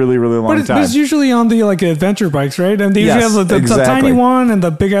really, really, really long time. It's usually on the like adventure bikes, right? And they usually Yes, have the exactly. tiny one and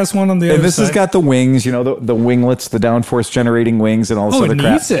the big ass one on the other And this side. has got the wings, you know, the winglets, the downforce generating wings, and all this Oh, other it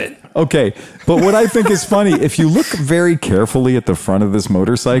crap. needs it. Okay, but what I think is funny, if you look very carefully at the front of this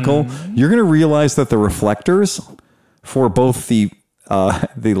motorcycle, you're going to realize that the reflectors for both the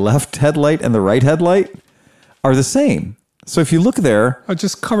left headlight and the right headlight are the same. So if you look there, Oh,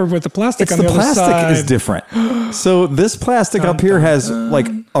 just covered with the plastic it's on the the other plastic side. is different. So this plastic up here has like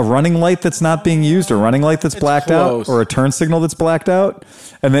a running light that's not being used, a running light that's blacked close. out, or a turn signal that's blacked out.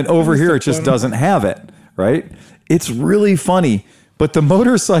 And then over here, it just doesn't have it, right? It's really funny. But the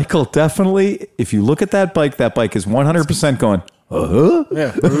motorcycle definitely, if you look at that bike is 100% going,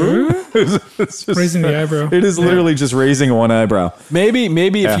 Yeah. it's just, Raising the eyebrow. It is literally just raising one eyebrow. Maybe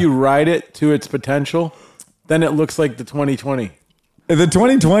Yeah. if you ride it to its potential, then it looks like the 2020. And the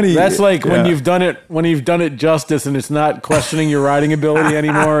 2020. That's like when yeah. you've done it justice and it's not questioning your riding ability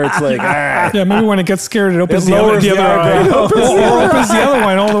anymore. It's like, Yeah, maybe when it gets scared, it opens the lowers other the eye. eyebrow. Or opens the other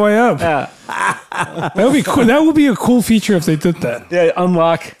one all the way up. yeah, That would be cool. That would be a cool feature if they did that. yeah,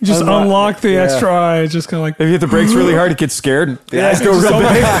 unlock. Just unlock the Yeah. extra eye. Just kind of like If you hit the brakes really hard, it gets scared. And the eyes go just real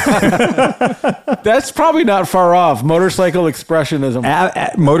big. That's probably not far off. Motorcycle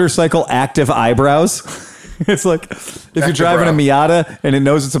expressionism. Motorcycle active eyebrows. It's like if you're driving a Miata and it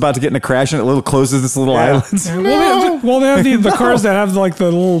knows it's about to get in a crash and it closes its little eyelids. Well, they have the cars that have like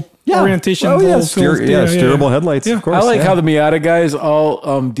the little orientation. Oh, yeah. little steerable headlights, Yeah. of course. I like yeah. how the Miata guys all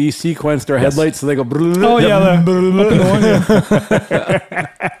desequence their headlights so they go. Oh yeah, up in the one, yeah.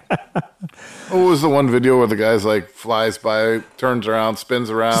 What was the one video where the guy's like flies by, turns around, spins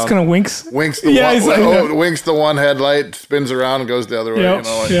around, Just kind of winks. winks the Yeah, one, he's like- winks the one headlight, spins around and goes the other way. Yeah, You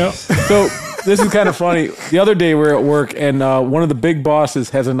know, like, yeah. So this is kind of funny. The other day we were at work and one of the big bosses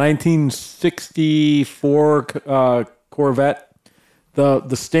has a 1964 Corvette. The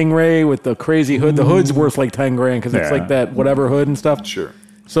Stingray with the crazy hood. The hood's worth like 10 grand because it's Yeah. like that whatever hood and stuff. Sure.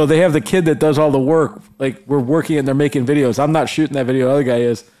 So they have the kid that does all the work. Like we're working and they're making videos. I'm not shooting that video. The other guy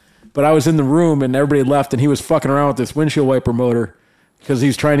is. But I was in the room and everybody had left and he was fucking around with this windshield wiper motor because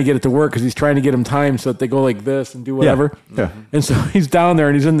he's trying to get it to work because he's trying to get them timed so that they go like this and do whatever. Yeah. And so he's down there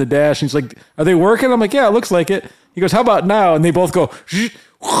and he's in the dash and he's like, "Are they working?" I'm like, "Yeah, it looks like it." He goes, "How about now?" And they both go,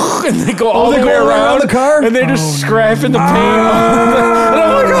 and they go all they the way go around the car? and they're just scraping the paint off. And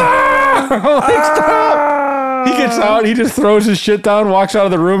I'm like, "Ah!" I'm like, "Stop." He gets out, he just throws his shit down, walks out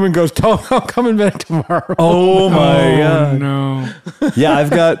of the room and goes, "Tell him I'm coming back tomorrow." Oh my God. No. Yeah, I've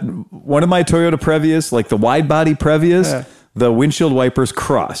got one of my Toyota Previas, like the wide body Previas, the windshield wipers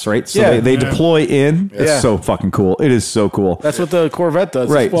cross, right? So Yeah. they deploy in. Yeah. It's so fucking cool. It is so cool. That's what the Corvette does.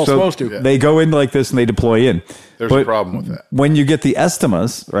 Right. Well, so supposed to. They go in like this and they deploy in. There's a problem with that. When you get the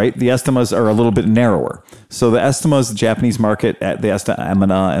Estimas, right? The Estimas are a little bit narrower. So the Estimas, the Japanese market, at the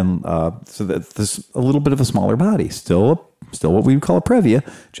Estimana, and so that there's a little bit of a smaller body. Still what we would call a Previa,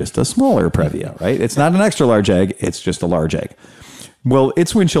 just a smaller Previa, right? It's not an extra large egg. It's just a large egg. Well,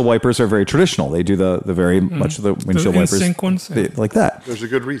 its windshield wipers are very traditional. They do the very much of the windshield wipers in-sync ones. like that. There's a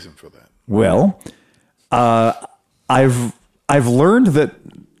good reason for that. Well, I've learned that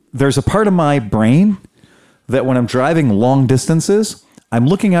there's a part of my brain that when I'm driving long distances, I'm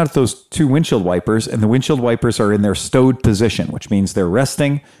looking out at those two windshield wipers, and the windshield wipers are in their stowed position, which means they're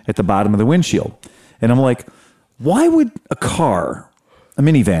resting at the bottom of the windshield. And I'm like, why would a car, a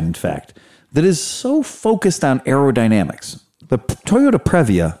minivan, in fact, that is so focused on aerodynamics, the Toyota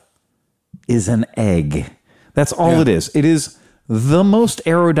Previa is an egg. That's all it is. It is the most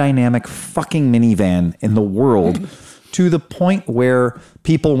aerodynamic fucking minivan in the world to the point where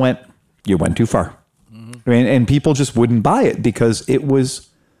people went, "You went too far." And people just wouldn't buy it because it was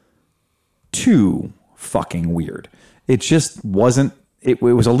too fucking weird. It just wasn't, it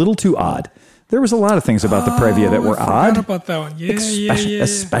was a little too odd. There was a lot of things about the Previa that were I forgot odd. about that one. Yeah,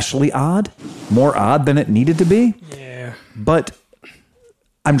 Especially odd. More odd than it needed to be. Yeah. But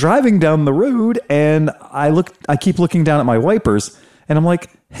I'm driving down the road and I keep looking down at my wipers and I'm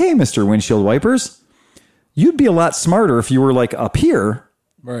like, "Hey, Mr. Windshield Wipers, you'd be a lot smarter if you were like up here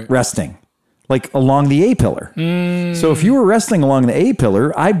resting, like along the A-pillar. So if you were resting along the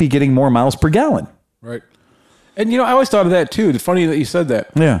A-pillar, I'd be getting more miles per gallon." Right. And, I always thought of that, too. It's funny that you said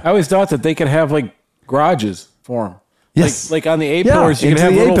that. Yeah. I always thought that they could have, like, garages for them. Yes. Like on the A Yeah, pillars, you can into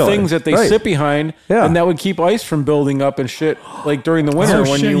have the little A-pillar. things that they Right. sit behind, Yeah. and that would keep ice from building up and shit. Like during the winter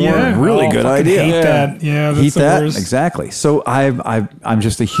when you yeah. weren't. Really good fucking idea. Hate Yeah. that. Yeah, that's Heat the that worst. exactly. So I'm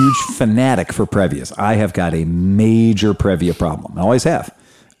just a huge fanatic for Previas. I have got a major Previa problem. I always have.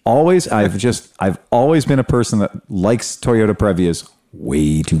 I've always been a person that likes Toyota Previas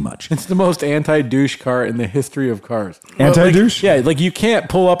way too much. It's the most anti-douche car in the history of cars. Anti-douche? Yeah, like you can't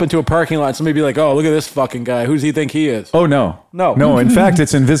pull up into a parking lot and somebody be like, "Oh, look at this fucking guy. Who does he think he is?" Oh no, No. In fact,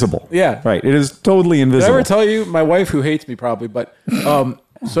 it's invisible. Yeah. right. It is totally Did I invisible. ever tell you, my wife, who hates me probably, but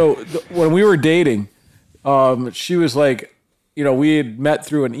when we were dating, she was like, we had met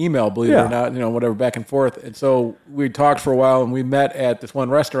through an email, believe it Yeah. or not, whatever, back and forth. And so we talked for a while, and we met at this one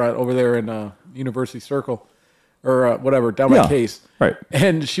restaurant over there in University Circle or whatever, down Yeah. by Case. Right.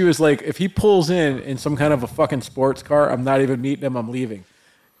 And she was like, if he pulls in some kind of a fucking sports car, I'm not even meeting him, I'm leaving.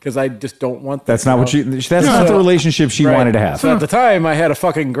 Because I just don't want that. That's not what she. That's not the relationship she Right. wanted to have. So at the time, I had a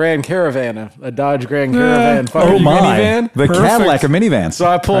fucking Grand Caravan, a Dodge Grand Caravan, Oh fucking my! minivan. The Perfect. Cadillac of minivans. So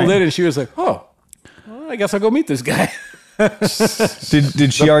I pulled Right. in, and she was like, "Oh, well, I guess I'll go meet this guy."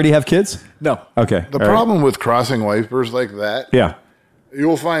 Did she already have kids? No, Okay. The all right. problem with crossing wipers like that, Yeah.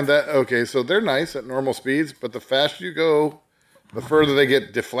 you'll find that, okay, so they're nice at normal speeds, but the faster you go, the further they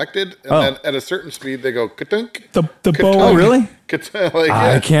get deflected. And then at a certain speed, they go ka-tunk. The ka-tunk, bow. Oh, really? ka-tunk,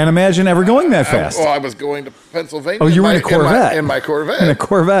 I can't imagine ever going that fast. Well, I was going to Pennsylvania. Oh, you were in a my- Corvette. In my Corvette. In a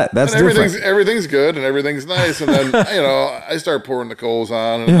Corvette. That's And different. everything's good and everything's nice. And then, I start pouring the coals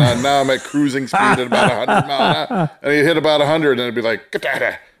on. And now I'm at cruising speed at about 100 miles an hour. And you hit about 100 and it'd be like,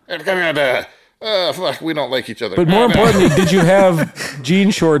 fuck, we don't like each other. but more importantly, did you have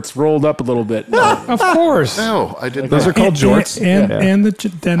jean shorts rolled up a little bit? Of course. No, I didn't. Those are called jorts. And the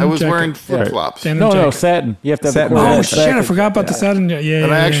denim I was jacket. wearing flip flops. Denim No, jacket. satin. You have to have Satin. the Corvette Oh satin. shit! I forgot about the satin. Yeah,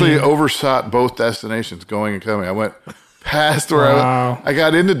 And I actually yeah. overshot both destinations, going and coming. I went past where Wow. I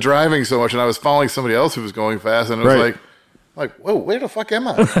got into driving so much, and I was following somebody else who was going fast, and it was Right. like, whoa, where the fuck am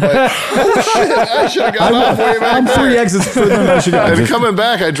I? Like, oh shit, I should have got off way back I'm there. 3 exits further than I should go. And Just- coming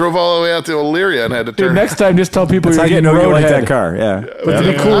back, I drove all the way out to Elyria and had to Dude, turn. next time, just tell people That's how you're you getting know you like that roadhead. car. Yeah. But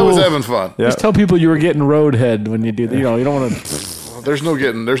to be I cool, was having fun. Yeah. just tell people you were getting roadhead when you do that. You don't want to There's no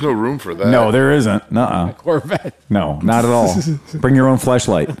room for that. No, there isn't. Nuh-uh. Corvette. No, not at all. Bring your own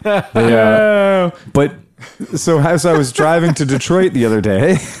flashlight. But so as I was driving to Detroit the other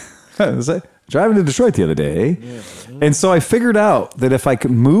day, and so I figured out that if I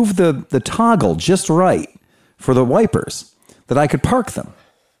could move the toggle just right for the wipers, that I could park them.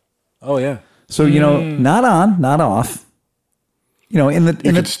 Oh yeah. So not on, not off. In You the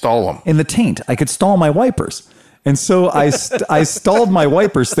could stall them. in the taint, I could stall my wipers. And so I stalled my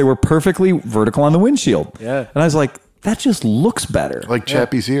wipers. They were perfectly vertical on the windshield. Yeah. And I was like, that just looks better. Like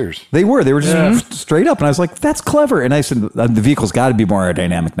Chappie's ears. They were just straight up. And I was like, that's clever. And I said, the vehicle's got to be more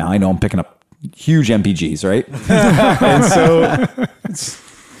aerodynamic now. I know I'm picking up huge MPGs, right?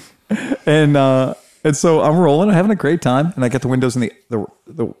 and so I'm rolling, I'm having a great time. And I get the windows in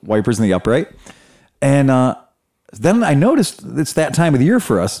the wipers in the upright. And then I noticed it's that time of the year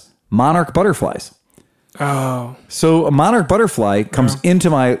for us, monarch butterflies. Oh, So a monarch butterfly comes into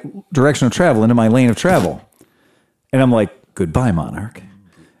my direction of travel, into my lane of travel. And I'm like, goodbye, monarch.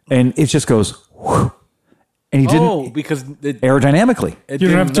 And it just goes, whew. And he didn't Oh, because it aerodynamically. you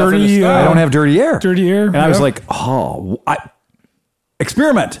don't have did nothing to dirty. stop. I don't have dirty air. dirty air. And I was yeah. like,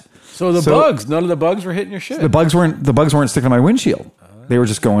 experiment. So the bugs, none of the bugs were hitting your shit. The bugs weren't sticking to my windshield. They were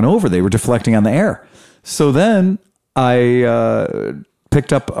just going over. They were deflecting on the air. So then I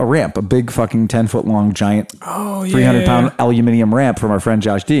picked up a ramp, a big fucking 10-foot long giant 300-pound aluminium ramp from our friend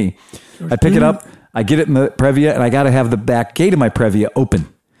Josh D. I pick it up, I get it in the Previa, and I got to have the back gate of my Previa open,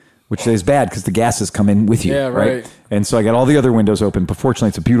 which is bad because the gases come in with you. Yeah, right. And so I got all the other windows open. But fortunately,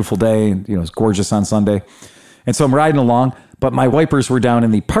 it's a beautiful day. And, it's gorgeous on Sunday. And so I'm riding along, but my wipers were down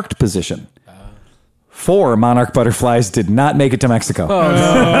in the parked position. 4 monarch butterflies did not make it to Mexico.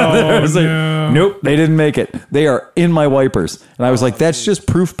 I was like, nope, they didn't make it. They are in my wipers. And I was like, that's just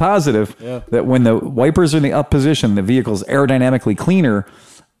proof positive that when the wipers are in the up position, the vehicle's aerodynamically cleaner,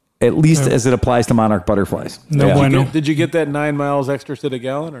 at least as it applies to monarch butterflies. No bueno. Did you get that 9 miles extra to the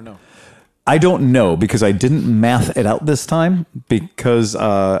gallon or no? I don't know because I didn't math it out this time because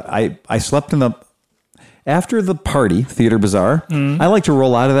I slept in the... After the party, Theater Bazaar, I like to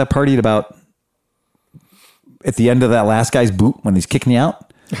roll out of that party at the end of that last guy's boot when he's kicking you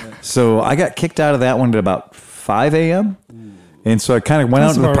out. So I got kicked out of that one at about 5 a.m. And so I kind of went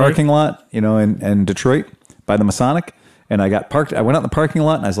out in the parking lot, in Detroit by the Masonic, and I got parked. I went out in the parking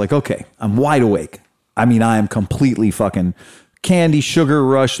lot and I was like, okay, I'm wide awake. I mean, I am completely fucking candy, sugar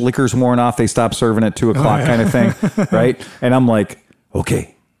rush, liquor's worn off. They stop serving at 2 o'clock kind of thing. Right. And I'm like,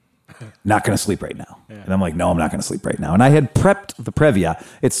 okay, not going to sleep right now. Yeah. And I'm like, no, I'm not going to sleep right now. And I had prepped the Previa.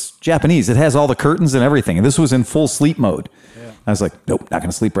 It's Japanese. It has all the curtains and everything. And this was in full sleep mode. Yeah. I was like, nope, not going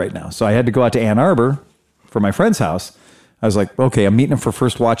to sleep right now. So I had to go out to Ann Arbor for my friend's house. I was like, okay, I'm meeting him for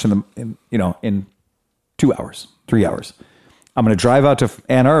first watch in 2 hours, 3 hours. I'm going to drive out to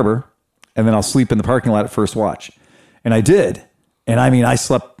Ann Arbor and then I'll sleep in the parking lot at first watch. And I did. And I mean, I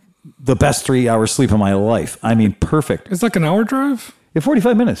slept the best 3 hours sleep of my life. I mean, perfect. It's like an hour drive? Yeah,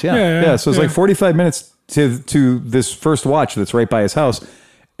 45 minutes. Yeah. So it's like 45 minutes to this first watch that's right by his house.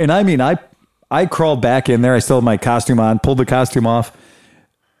 And I mean, I crawled back in there. I still had my costume on, pulled the costume off.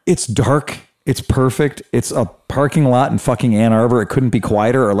 It's dark. It's perfect. It's a parking lot in fucking Ann Arbor. It couldn't be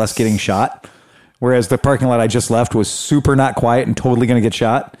quieter or less getting shot. Whereas the parking lot I just left was super not quiet and totally going to get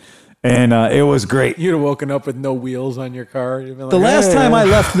shot. And it was great. You'd have woken up with no wheels on your car. You'd been like, the last time I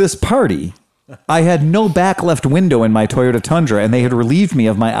left this party, I had no back left window in my Toyota Tundra, and they had relieved me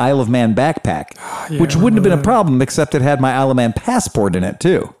of my Isle of Man backpack, which wouldn't have been a problem, except it had my Isle of Man passport in it,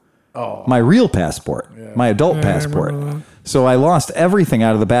 too. Oh. My real passport, my adult passport. So I lost everything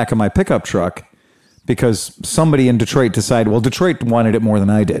out of the back of my pickup truck because somebody in Detroit decided, well, Detroit wanted it more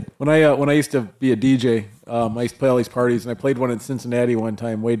than I did. When I used to be a DJ, I used to play all these parties, and I played one in Cincinnati one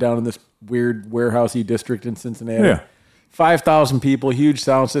time, way down in this weird warehousey district in Cincinnati. Yeah. 5,000 people, huge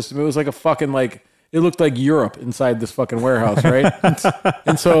sound system. It was like a fucking it looked like Europe inside this fucking warehouse, right?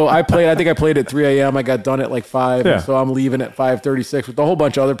 And so I think I played at 3 a.m. I got done at like 5. Yeah. And so I'm leaving at 5:36 with a whole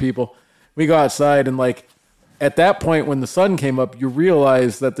bunch of other people. We go outside and at that point when the sun came up, you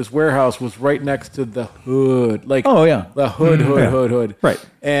realize that this warehouse was right next to the hood. The hood. Right.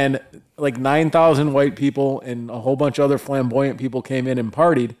 And 9,000 white people and a whole bunch of other flamboyant people came in and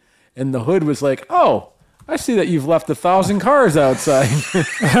partied. And the hood was like, oh, I see that you've left 1,000 cars outside.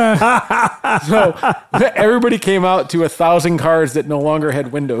 So everybody came out to 1,000 cars that no longer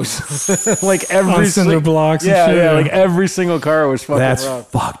had windows. Every cinder blocks. Every single car was fucking That's wrong.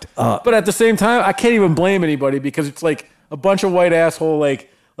 fucked up. But at the same time, I can't even blame anybody because it's like a bunch of white asshole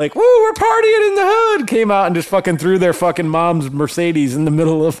woo, we're partying in the hood, came out and just fucking threw their fucking mom's Mercedes in the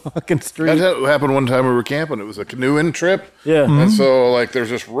middle of the fucking street. That happened one time we were camping. It was a canoeing trip. Yeah. Mm-hmm. And so, there's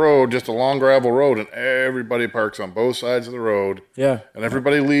this road, just a long gravel road, and everybody parks on both sides of the road. Yeah. And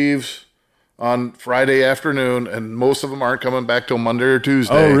everybody leaves on Friday afternoon, and most of them aren't coming back till Monday or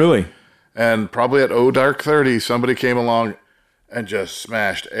Tuesday. Oh, really? And probably at dark 30, somebody came along and just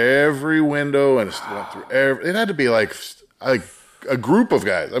smashed every window and went through it had to be like a group of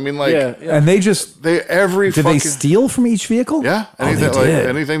guys. I mean, and they they steal from each vehicle? Yeah,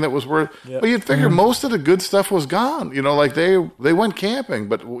 anything that was worth. But you'd figure most of the good stuff was gone. They went camping,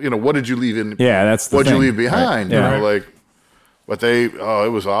 but what did you leave in? Yeah, that's the what'd thing. you leave behind? Right. But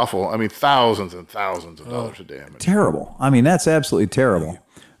it was awful. I mean, thousands and thousands of dollars of damage. Terrible. I mean, that's absolutely terrible.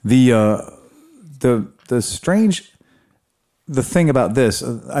 The strange. The thing about this,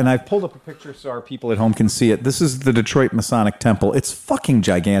 and I've pulled up a picture so our people at home can see it. This is the Detroit Masonic Temple. It's fucking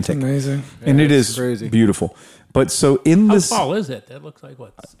gigantic. Amazing. And it is crazy. Beautiful. But so in How this... How tall is it? That looks like,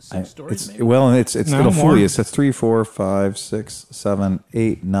 6 stories maybe? Well, it's it'll fool you. That's 3, 4, 5, 6, 7,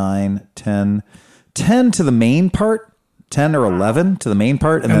 8, 9, 10. 10 to the main part. 10 or 11 to the main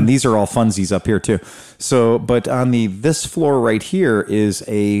part. And then these are all funsies up here too. So, but on this floor right here is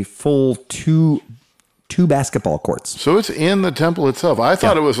a full two basketball courts. So it's in the temple itself. I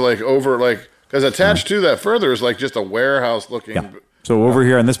thought it was because attached to that further is just a warehouse looking. Yeah. So over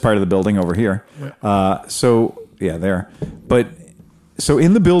here in this part of the building over here. There. But so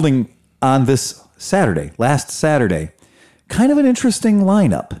in the building on this last Saturday, kind of an interesting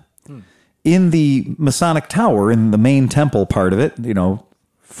lineup. In the Masonic Tower, in the main temple part of it,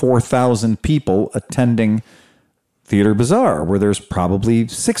 4,000 people attending Theater Bazaar, where there's probably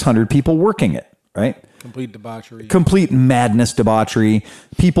 600 people working it, right? Complete debauchery. Complete madness, debauchery.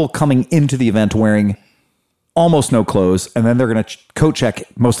 People coming into the event wearing almost no clothes, and then they're going to coat check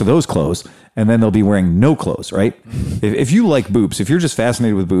most of those clothes, and then they'll be wearing no clothes, right? If you like boobs, if you're just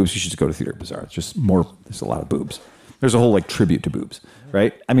fascinated with boobs, you should just go to Theater Bazaar. It's just there's a lot of boobs. There's a whole tribute to boobs,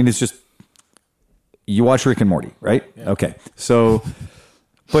 right? I mean, it's just, you watch Rick and Morty, right? Yeah. Okay. So,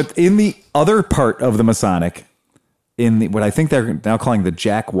 but in the other part of the Masonic, in what I think they're now calling the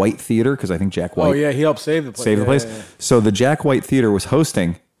Jack White Theater, because I think Jack White... Oh, yeah, he helped save the place. Yeah. So the Jack White Theater was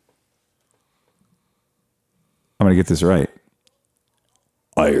hosting... I'm going to get this right.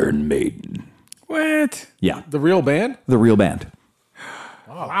 Iron Maiden. What? Yeah. The real band? The real band.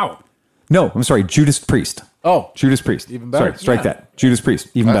 Oh, wow. No, I'm sorry. Judas Priest. Oh. Judas Priest. Even better. Sorry, strike that. Judas Priest.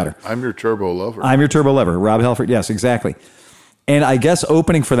 Even better. I'm your turbo lover. I'm your turbo lover. Rob Halford. Yes, exactly. And I guess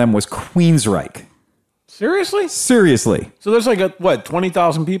opening for them was Queensryche. Seriously? Seriously. So there's like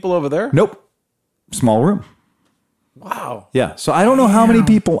 20,000 people over there? Nope. Small room. Wow. Yeah. So I don't know how many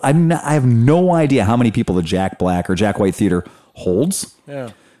people. I have no idea how many people the Jack Black or Jack White Theater holds.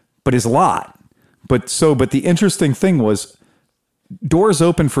 Yeah. But it's a lot. But the interesting thing was doors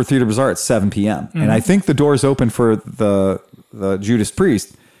open for Theater Bazaar at 7 p.m. Mm-hmm. And I think the doors open for the Judas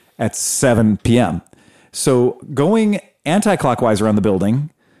Priest at 7 p.m. So going anti-clockwise around the building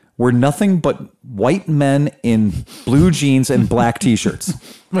were nothing but white men in blue jeans and black t-shirts.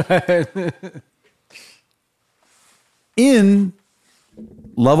 In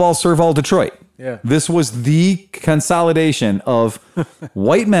Love All, Serve All, Detroit. Yeah. This was the consolidation of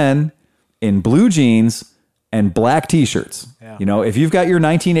white men in blue jeans and black t-shirts. Yeah. You know, if you've got your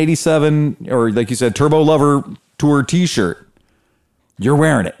 1987 or like you said, Turbo Lover Tour t-shirt, you're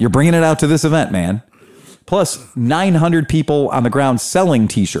wearing it. You're bringing it out to this event, man. Plus 900 people on the ground selling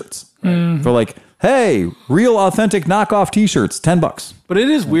t-shirts. Mm-hmm. For like, hey, real authentic knockoff t-shirts, $10. But it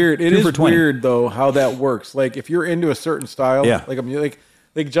is weird. It is weird though how that works. Like if you're into a certain style, like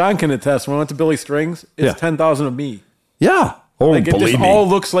John can attest. When I went to Billy Strings, it's 10,000 of me. Yeah. Oh, like it just all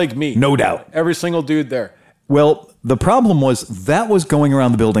looks like me. No doubt. Every single dude there. Well, the problem was that was going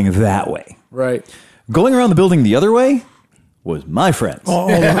around the building that way. Right. Going around the building the other way was my friends. All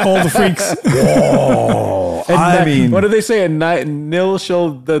the freaks. Whoa. I mean, what do they say? Nil shall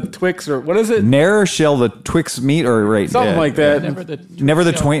the Twix, or what is it? Ne'er shall the Twix meet, or right? Something like that. Never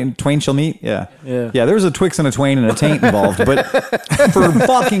the twain shall meet. Yeah. There was a Twix and a Twain and a taint involved, but for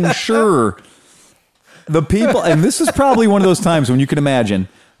fucking sure, the people, and this is probably one of those times when you can imagine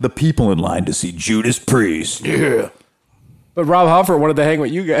the people in line to see Judas Priest. Yeah. But Rob Halford wanted to hang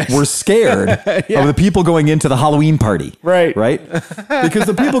with you guys. We're scared of the people going into the Halloween party. Right. Because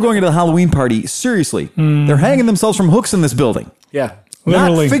the people going into the Halloween party, seriously, they're hanging themselves from hooks in this building. Yeah.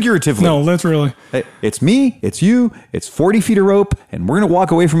 Literally. Not figuratively. No, literally. It's me, it's you, it's 40 feet of rope, and we're going to walk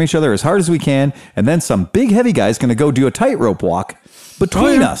away from each other as hard as we can, and then some big heavy guy's going to go do a tightrope walk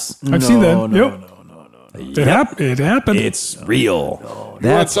between us. I've seen that. No. It happened. It's real. No.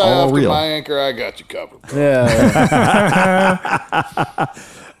 That's all real. My anchor, I got you covered. Yeah.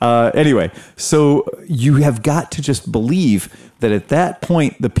 Anyway, so you have got to just believe that at that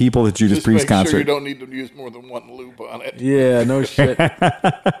point, the people at Judas Priest concert. Sure you don't need to use more than one loop on it. Yeah, no shit.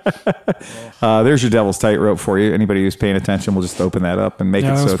 There's your Devil's Tightrope for you. Anybody who's paying attention, we'll just open that up and make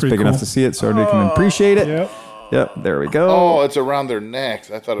it so it's big enough to see it so everybody can appreciate it. Yep, there we go. Oh, it's around their necks.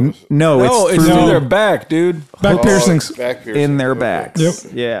 I thought it was. No, it's through their back, dude. Back piercings. Back piercings. In their backs.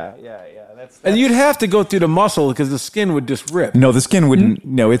 Yep. Yeah. And you'd have to go through the muscle because the skin would just rip. No, the skin wouldn't.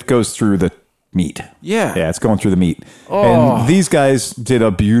 No, it goes through the meat. Yeah. Yeah, it's going through the meat. Oh. And these guys did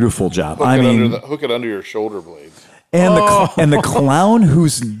a beautiful job. Hook it under your shoulder blades. And the clown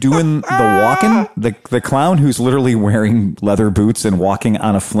who's doing the walking, the clown who's literally wearing leather boots and walking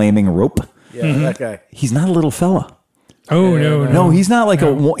on a flaming rope. Yeah, that guy. He's not a little fella. Oh, no. No, he's not like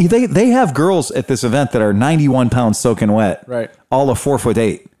they have girls at this event that are 91 pounds soaking wet. Right. All of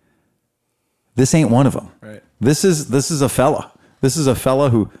 4'8". This ain't one of them. Right. This is a fella. This is a fella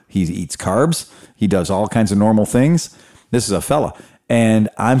who he eats carbs. He does all kinds of normal things. This is a fella. And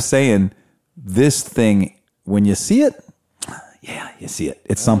I'm saying this thing, when you see it, yeah, you see it.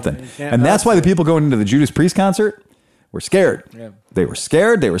 It's something. And that's why the people going into the Judas Priest concert were scared. Yeah. They were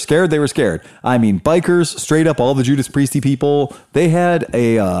scared. I mean, bikers, straight up, all the Judas Priesty people. They had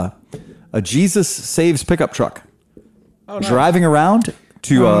a Jesus Saves pickup truck driving around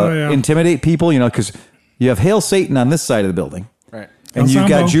to intimidate people, because you have Hail Satan on this side of the building. Right. And you've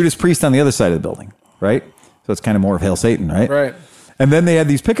got Judas Priest on the other side of the building, right? So it's kind of more of Hail Satan, right? Right. And then they had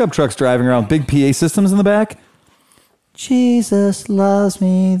these pickup trucks driving around, big PA systems in the back. Jesus loves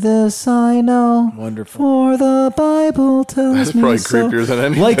me, this I know. Wonderful. For the Bible tells That's me probably so. creepier than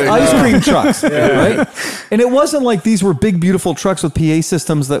anything. Like ice cream trucks, right? And it wasn't like these were big, beautiful trucks with PA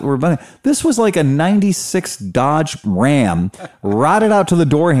systems that were... This was like a 96 Dodge Ram, rotted out to the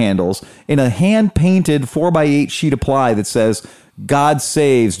door handles in a hand-painted 4x8 sheet of ply that says, God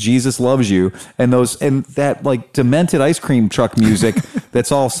saves, Jesus loves you, and that like demented ice cream truck music that's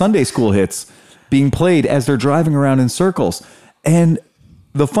all Sunday school hits being played as they're driving around in circles. And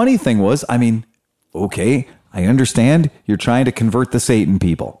the funny thing was, I mean, okay, I understand you're trying to convert the Satan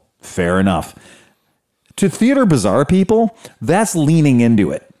people. Fair enough. To Theater Bazaar people, that's leaning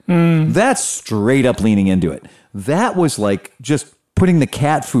into it. That's straight up leaning into it. That was like just putting the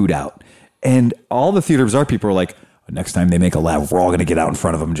cat food out. And all the Theater Bazaar people were like, But next time they make a lap, we're all going to get out in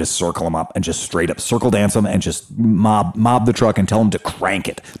front of them and just circle them up and just straight up circle dance them and just mob the truck and tell them to crank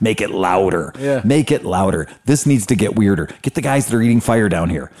it. Make it louder. Yeah. Make it louder. This needs to get weirder. Get the guys that are eating fire down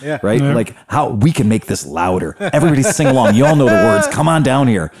here. Yeah. Right? Yeah. Like how we can make this louder. Everybody sing along. You all know the words. Come on down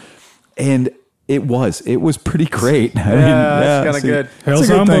here. And it was pretty great. I mean, that's kinda see, good. Hail it's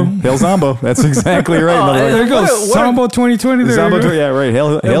a good Zombo. thing. Hail Zombo. That's exactly right. Oh, motherfucker. There you go. What a- Sambo 2020. There Zombo, you go. yeah, right.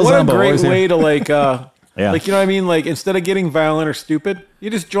 Hail And what Zombo. a great always here. way to like, Yeah. like, you know what I mean? Like, instead of getting violent or stupid, you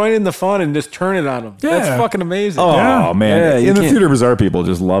just join in the fun and just turn it on them. Yeah. That's fucking amazing. Oh, Yeah. man. Yeah, you In the can't- Theater Bazaar, people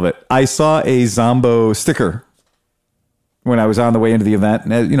just love it. I saw a Zombo sticker when I was on the way into the event.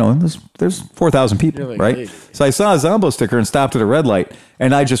 And, there's 4,000 people, You're like, right? hey. So I saw a Zombo sticker and stopped at a red light,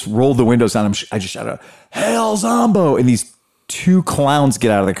 and I just rolled the windows down. I just shouted, "Hail Zombo!" And these two clowns get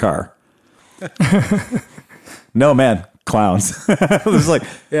out of the car. No, man. Clowns. It was like,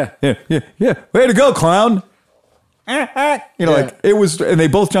 Yeah. yeah. Way to go, clown. Like it was, and they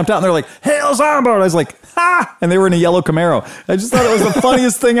both jumped out and they're like, "Hail Zombo!" And I was like, "Ha!" And they were in a yellow Camaro. I just thought it was the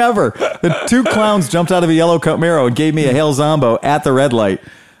funniest thing ever. The two clowns jumped out of a yellow Camaro and gave me a Hail Zombo at the red light.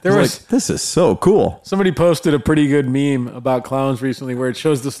 There was- like, this is so cool. Somebody posted a pretty good meme about clowns recently where it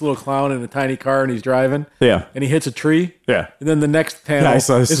shows this little clown in a tiny car and he's driving. Yeah. And he hits a tree. Yeah. And then the next panel I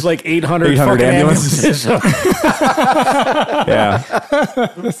saw this. is like 800 800 fucking ambulances. ambulances.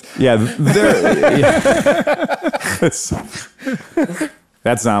 Yeah.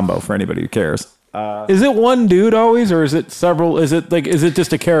 That's Zombo for anybody who cares. Is it one dude always, or is it several? Is it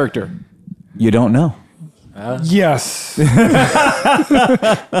just a character? You don't know. Yes.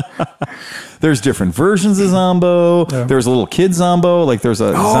 There's different versions of Zombo. Yeah. There's a little kid Zombo. Like there's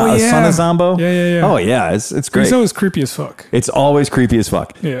a son of Zombo. Yeah. Oh yeah, it's great. He's always creepy as fuck. It's always creepy as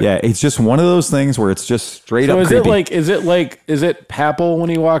fuck. Yeah. It's just one of those things where it's just straight So up is creepy. is it Papal when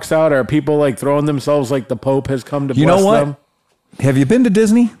he walks out? Are people like throwing themselves like the Pope has come to You bless know what? them? Have you been to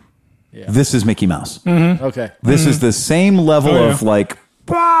Disney? Yeah. This is Mickey Mouse. Okay. This is the same level Oh, yeah. of like,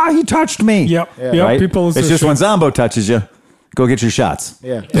 he touched me. Yep. Yeah. Yep. Right? People. It's just when Zombo touches you, go get your shots.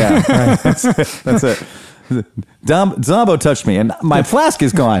 Yeah. Yeah, right. That's it. Zombo touched me, and my flask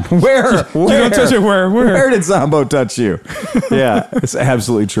is gone. Where? You don't touch it. Where? Where did Zombo touch you? Yeah, it's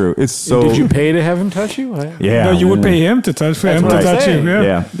absolutely true. It's so. Did you pay to have him touch you? Yeah, No, you would pay him to touch what to I'm touch saying. you. Yeah.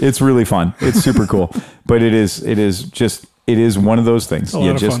 Yeah, it's really fun. It's super cool, but it is one of those things. a lot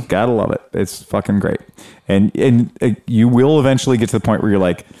You of just fun. gotta love it. It's fucking great, and you will eventually get to the point where you're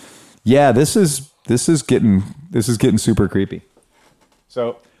like, yeah, this is getting super creepy.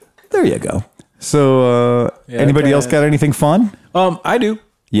 So there you go. So anybody kinda- else got anything fun? I do.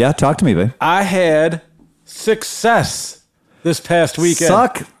 Yeah, talk to me, babe. I had success this past weekend.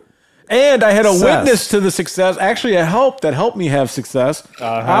 Suck. And I had a Success. witness to the success. Actually, a help that helped me have success.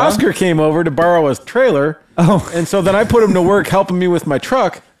 Oscar came over to borrow his trailer. Oh. And so then I put him to work helping me with my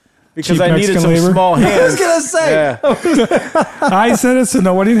truck because Cheap I needed Mexican some labor. small hands. gonna say. Yeah. I said it, so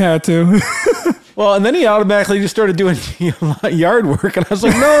nobody had to. Well, and then he automatically just started doing yard work. And I was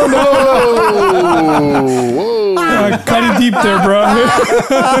like, no. Cutting deep there, bro.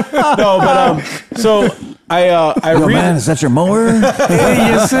 No, but so I Yo, man, is that your mower?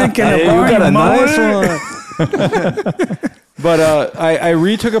 Hey, you're thinking Hey, about you got a your nice mower? one. But I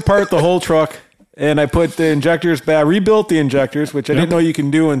retook apart the whole truck and I put the injectors back. I rebuilt the injectors, which I didn't know you can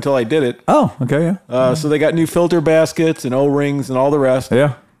do until I did it. Oh, okay, yeah. So they got new filter baskets and O-rings and all the rest.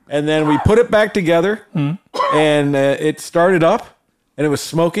 Yeah. And then we put it back together and it started up and it was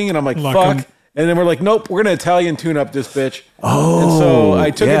smoking and I'm like, Lock fuck. 'em. And then we're like, nope, we're going to Italian tune up this bitch. Oh. And so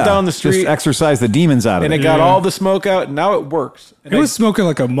I took it down the street Just exercise the demons out of and it. it got Yeah. all the smoke out and now it works. And It was smoking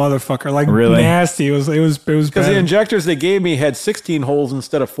like a motherfucker, like Really? nasty. It was because the bad. injectors they gave me had 16 holes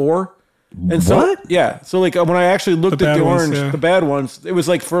instead of 4. And so, What? yeah. So like when I actually looked The at the bad ones, orange, yeah. the bad ones, it was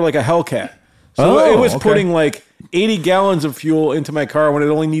like for like a Hellcat. So Oh, it was okay. putting like 80 gallons of fuel into my car when it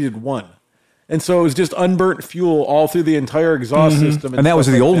only needed 1. And so it was just unburnt fuel all through the entire exhaust system. And that was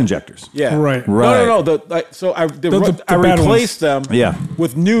stuff the like old that. injectors. Yeah. Right. Right. No. So I the bad replaced them Yeah.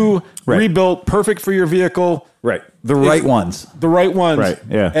 with new, Right. rebuilt, perfect for your vehicle, Right. The right ones. the right ones. Right,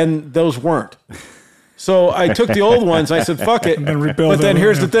 yeah. And those weren't. So I took the old ones. I said, "Fuck it." then rebuild But then them,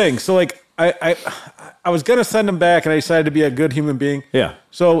 here's yeah. the thing. So like I was gonna send them back, and I decided to be a good human being. Yeah.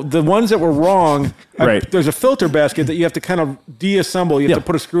 So the ones that were wrong, Right. there's a filter basket that you have to kind of deassemble. You have Yeah. to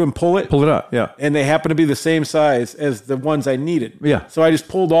put a screw and pull it. Pull it up. Yeah. And they happen to be the same size as the ones I needed. Yeah. So I just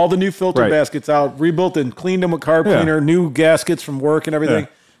pulled all the new filter Right. baskets out, rebuilt and cleaned them with carb Yeah. cleaner, new gaskets from work and everything.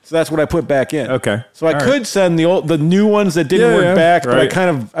 So that's what I put back in. Okay. So I could send the new ones that didn't work back, but right.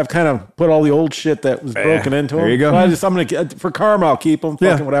 I've kind of put all the old shit that was broken into them. There you go. So I'm gonna for karma, I'll keep them.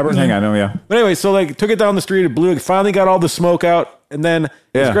 Fucking whatever. Hang on, yeah. But anyway, so like took it down the street, it blew. Finally got all the smoke out, and then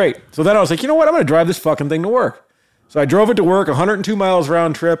it was great. So then I was like, you know what? I'm gonna drive this fucking thing to work. So I drove it to work, 102 miles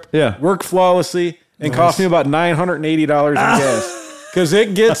round trip. Yeah. Worked flawlessly, and cost me about $980 in gas. Because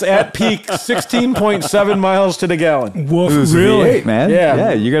it gets at peak 16.7 miles to the gallon. Woof, It was a really? V8, man.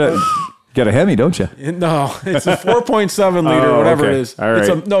 Yeah. You got a Hemi, don't you? No, it's a 4.7 liter, whatever okay. it is. All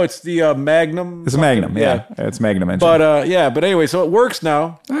right. It's the Magnum. It's a Magnum, yeah. It's Magnum engine. But but anyway, so it works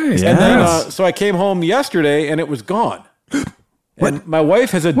now. Nice. And then Yes. so I came home yesterday and it was gone. And my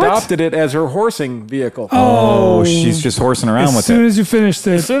wife has adopted it as her horsing vehicle. oh, she's just horsing around As with soon it. as you finished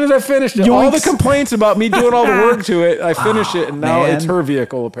it, As soon as I finished it, all the Yoinks. complaints about me doing all the work to it, I finished it, and now man. it's her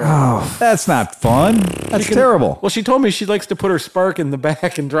vehicle apparently. That's not fun. That's terrible. Well, she told me she likes to put her Spark in the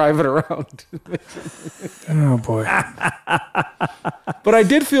back and drive it around. oh boy. But I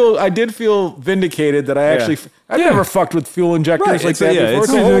did feel vindicated that I actually I've never fucked with fuel injectors Right, like it's a- that yeah, before.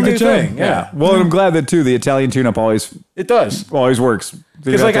 it's It's a a whole good new job. thing. Yeah, Well, I'm glad that too. The Italian tune-up always it does. works.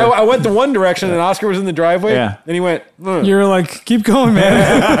 Because like I went the one direction and Oscar was in the driveway. Yeah. And he went. You're like, keep going,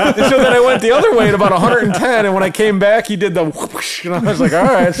 man. And so then I went the other way at about 110, and when I came back, he did the whoosh, and I was like, all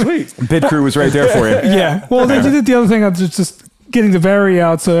right, sweet. Pit crew was right there for you. yeah. Well, then you did the other thing of just getting the battery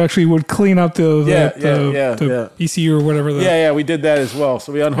out, so it actually would clean up the ECU or whatever. Yeah, we did that as well.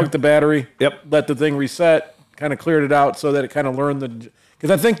 So we unhooked the battery. Yep. Let the thing reset. Kind of cleared it out so that it kind of learned the.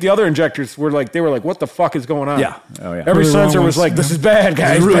 Because I think the other injectors were like, what the fuck is going on? Yeah. Oh, yeah. Every Really sensor wrong was ones. like, this is bad,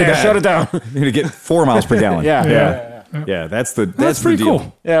 guys. It's really bad. bad. Shut it down. You're going to get 4 miles per gallon. Yeah. Yeah, that's the pretty deal.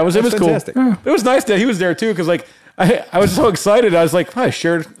 cool. Yeah, it was That's cool. fantastic. It was nice that he was there too, because like I was so excited. I was like, I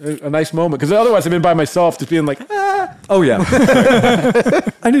shared a nice moment, because otherwise I've been by myself, just being like, Oh, yeah.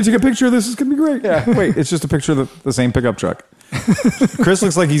 I need to take a picture of this. It's going to be great. Yeah. Wait, it's just a picture of the same pickup truck. Chris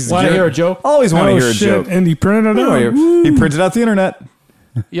looks like he's... Want to hear a joke? Always want to hear a shit. joke. And he printed it out. He printed out the internet.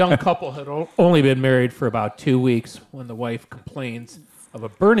 Young couple had only been married for about 2 weeks when the wife complains of a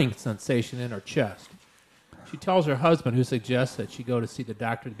burning sensation in her chest. She tells her husband, who suggests that she go to see the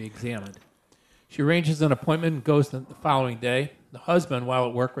doctor to be examined. She arranges an appointment and goes the following day. The husband, while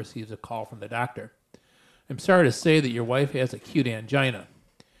at work, receives a call from the doctor. I'm sorry to say that your wife has acute angina.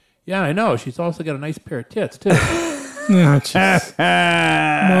 Yeah, I know. She's also got a nice pair of tits, too. Oh, jeez.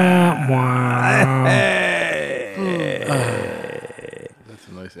 Wah, wah. That's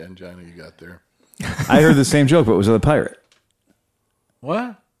a nice angina you got there. I heard the same joke, but it was of the pirate.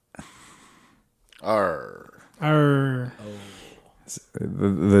 what? Arr. Arr.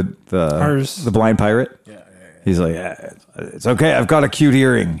 The blind pirate. He's like, it's okay. I've got acute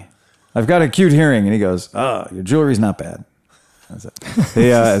hearing. And he goes, your jewelry's not bad. That's it.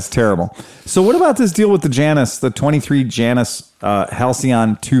 Yeah, it's terrible. So what about this deal with the Janus, the 23 Janus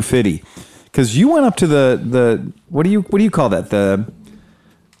Halcyon 250? Because you went up to the what do you call that? The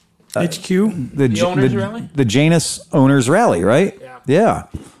HQ? The owners' rally? The Janus owners rally, right? Yeah.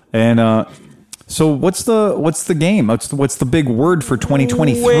 And so what's the game? What's the big word for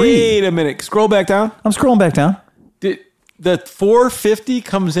 2023? Wait a minute. Scroll back down. I'm scrolling back down. The 450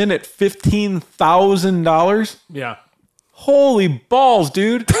 comes in at $15,000. Yeah. Holy balls,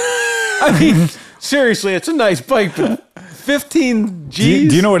 dude! I mean, seriously, it's a nice bike, but 15 G's.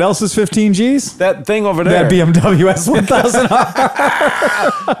 Do you know what else is 15 G's? that thing over there? That BMW S1000.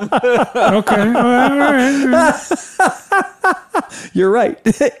 Okay. All right. You're right.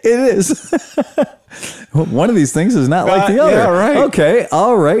 It is. One of these things is not like the other. yeah, right. Okay.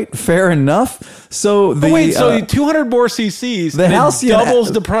 All right. Fair enough. So the Wait, so 200 more CCs, the and Halcyon it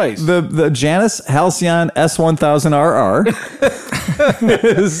doubles the price. The Janus Halcyon S1000RR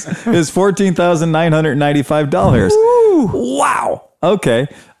is $14,995. Wow. Okay.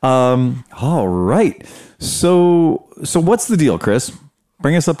 All right. So what's the deal, Chris?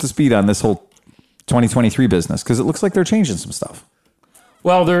 Bring us up to speed on this whole 2023 business, because it looks like they're changing some stuff.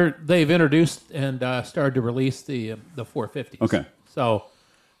 Well, they've introduced and started to release the 450s. Okay. So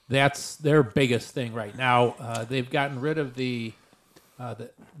that's their biggest thing right now. They've gotten rid of the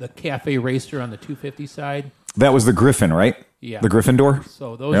Cafe Racer on the 250 side. That was the Griffin, right? Yeah. The Gryffindor?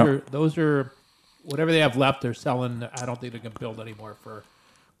 So those are whatever they have left. They're selling. I don't think they can build anymore for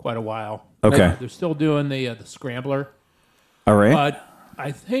quite a while. Okay. They're still doing the Scrambler, All right. but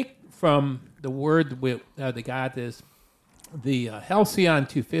I think from the word they got is the Halcyon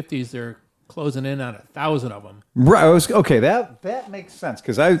 250s. They're closing in on 1,000 of them. Right. Okay, that makes sense,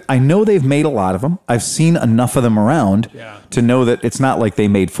 because I know they've made a lot of them. I've seen enough of them around Yeah. to know that it's not like they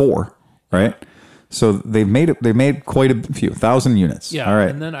made 4, right? So they made quite a few, 1,000 units. Yeah. All right.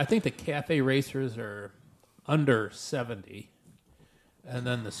 And then I think the cafe racers are under 70. And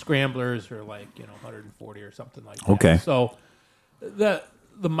then the scramblers are like, 140 or something like that. Okay. So the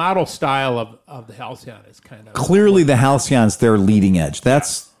model style of the Halcyon is kind of Clearly the Halcyon's their leading edge.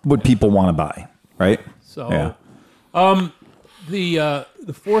 That's what people want to buy, right? So Yeah. the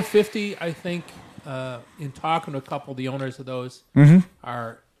 450, I think, in talking to a couple of the owners of those,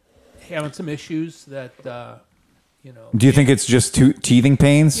 are having some issues that Do you think it's just teething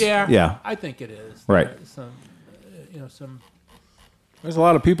pains? Yeah, Yeah. I think it is. Right. Some. There's a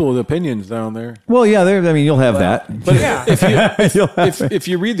lot of people with opinions down there. Well, yeah, you'll have that. But Yeah. if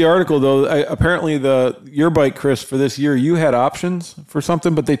you read the article, though, apparently your bike, Chris, for this year, you had options for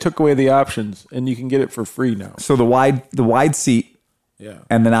something, but they took away the options, and you can get it for free now. So the wide seat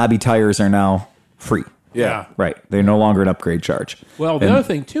and the knobby tires are now free. Yeah. Right. They're no longer an upgrade charge. Well, the other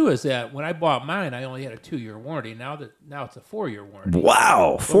thing too is that when I bought mine, I only had a 2-year warranty. Now it's a 4-year warranty.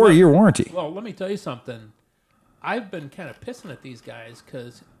 Wow. 4-year warranty. Well, let me tell you something. I've been kind of pissing at these guys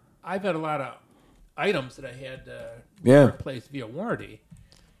because I've had a lot of items that I had to replace via warranty,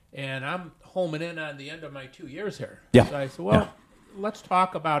 and I'm homing in on the end of my 2 years here. Yeah. So I said, let's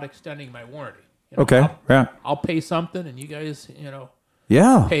talk about extending my warranty. Okay. I'll pay something, and you guys,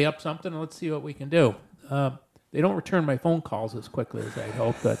 Yeah. pay up something, and let's see what we can do. They don't return my phone calls as quickly as I'd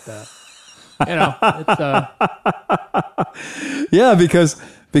hoped, but it's Yeah,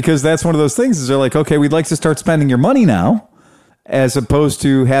 because that's one of those things is they're like, okay, we'd like to start spending your money now, as opposed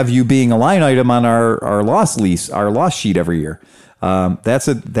to have you being a line item on our loss lease, our loss sheet every year. That's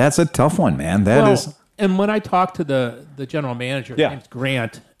a tough one, man. That is. And when I talked to the general manager, his Yeah. name's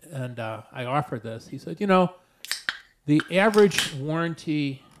Grant, and I offered this, he said, the average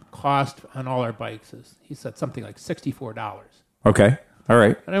warranty cost on all our bikes is, he said, something like $64. Okay. All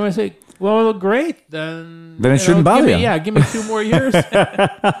right. And I would say, well, great, then Then it shouldn't bother you. Yeah, give me 2 more years.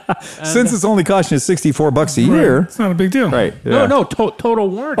 Since it's only costing you $64 a year. It's not a big deal. Right. Yeah. No, total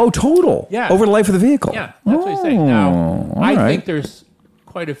warranty. Oh, total. Yeah. Over the life of the vehicle. Yeah, that's what he's saying. Now, all I right. think there's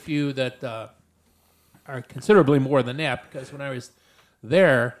quite a few that are considerably more than that, because when I was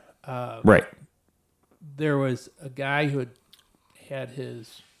there, Right. there was a guy who had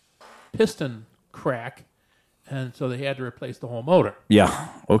his piston crack, and so they had to replace the whole motor. Yeah.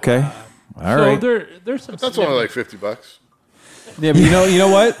 Okay. All So right. there's some. That's only like $50. Yeah, but you know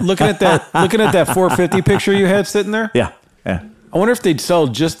what? Looking at that 450 picture you had sitting there, Yeah. Yeah. I wonder if they'd sell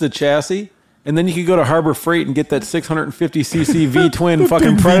just the chassis, and then you could go to Harbor Freight and get that 650cc V-twin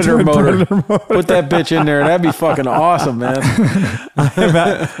fucking Predator motor. Put that bitch in there. That'd be fucking awesome, man.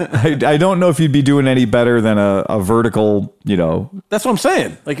 I don't know if you'd be doing any better than a vertical, That's what I'm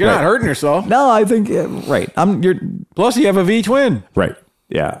saying. Like, you're not hurting yourself. No, I think right. Plus, you have a V-twin. Right.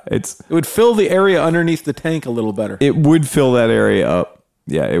 Yeah, It would fill the area underneath the tank a little better. it would fill that area up.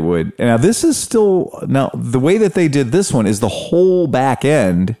 Yeah, it would. Now this is now the way that they did this one is the whole back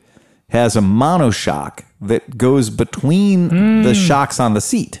end has a monoshock that goes between the shocks on the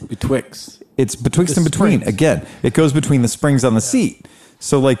seat. Betwixt. It's betwixt and The between. springs. Again, it goes between the springs on the seat.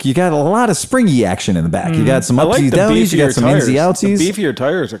 So like you got a lot of springy action in the back. You got some I like upsies, the downies, you got beefier some tires. insy outsies. The beefier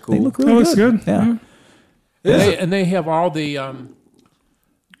tires are cool. They look That really looks good. Yeah. And they have all the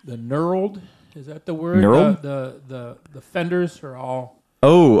knurled. Is that the word? Knurled? The fenders are all.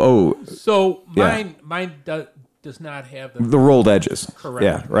 Oh, So Yeah. mine does not have the rolled edges. Correct.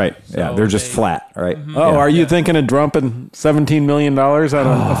 Yeah, right. Yeah, So they're just they- flat, right? Oh, Yeah. are you thinking of dumping $17 million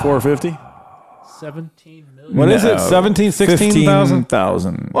on a 450? 17 million. What is it? 17, 16,000?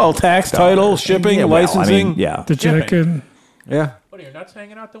 15,000. Well, tax, title, shipping, Yeah, well, I licensing. mean, yeah. The jacket. Yeah. What are your nuts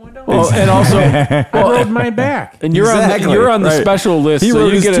hanging out the window? Well, and also, I rode mine back. and you're Exactly, on the right. special list, He so wrote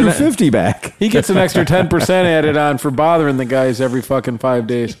you his get 250 back. he gets an extra 10% added on for bothering the guys every fucking 5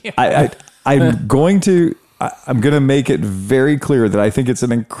 days. I'm going to make it very clear that I think it's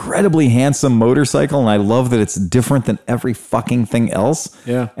an incredibly handsome motorcycle, and I love that it's different than every fucking thing else.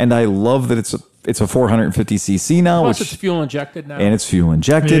 Yeah. And I love that it's a 450cc now, Plus, which it's fuel injected now. and it's fuel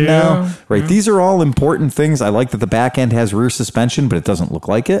injected Yeah, now. Right. These are all important things. I like that the back end has rear suspension, but it doesn't look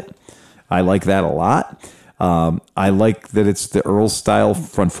like it. I like that a lot. I like that it's the Earl style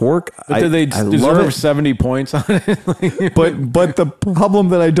front fork. But do they I love deserve it. 70 points on it? But the problem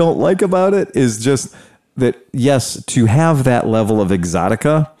that I don't like about it is just that, yes, to have that level of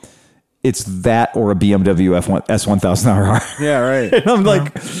exotica, it's that or a BMW S1000RR. Yeah, right. And I'm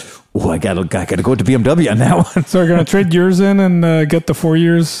like, oh, I gotta go to BMW on that one. So we're going to trade yours in and get the 4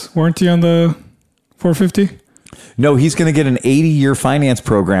 years warranty on the 450? No, he's going to get an 80-year finance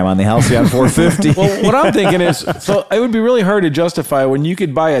program on the Halcyon 450. Well, what I'm thinking is, so it would be really hard to justify when you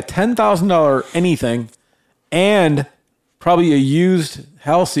could buy a $10,000 anything and probably a used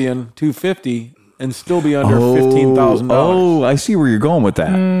Halcyon 250 and still be under $15,000. Oh, I see where you're going with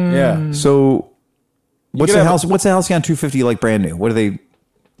that. Yeah. So what's could the have what's the Halcyon 250 like brand new? What are they?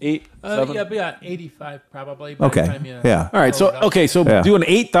 8, 7? Yeah, about 85 probably. By the Okay. time you Yeah. All right. So, load it up. okay. So Yeah. do an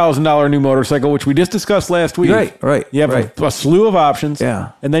 $8,000 new motorcycle, which we just discussed last week. Right. You have a slew of options. Yeah.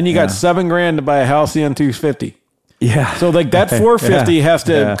 And then you got Yeah. $7,000 to buy a Halcyon 250. Yeah. So like that 450 Yeah. has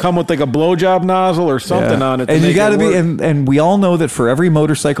to Yeah. come with like a blowjob nozzle or something on it. To And you make got to it be, work. and we all know that for every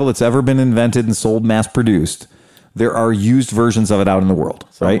motorcycle that's ever been invented and sold mass produced, there are used versions of it out in the world,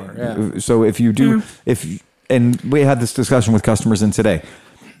 right? yeah. So if you do, and we had this discussion with customers in today,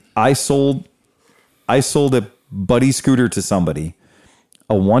 I sold a buddy scooter to somebody,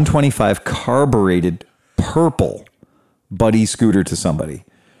 a 125 carbureted purple buddy scooter to somebody.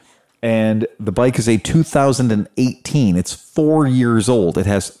 And the bike is a 2018. It's 4 years old. It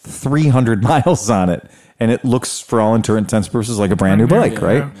has 300 miles on it. And it looks, for all intents and purposes, like a brand new bike,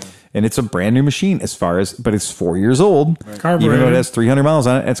 right? And it's a brand new machine but it's 4 years old. Carbureted. Even though it has 300 miles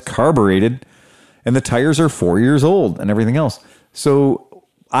on it, it's carbureted. And the tires are 4 years old and everything else. So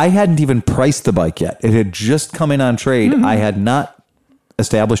I hadn't even priced the bike yet. It had just come in on trade. I had not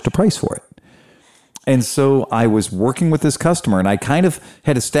established a price for it. And so I was working with this customer, and I kind of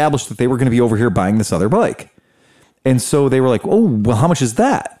had established that they were going to be over here buying this other bike. And so they were like, "Oh, well, how much is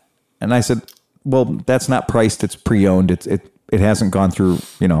that?" And I said, "Well, that's not priced. It's pre-owned. It hasn't gone through,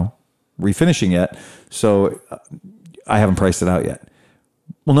 refinishing yet. So I haven't priced it out yet."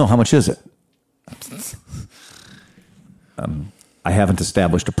 "Well, no, how much is it?" I haven't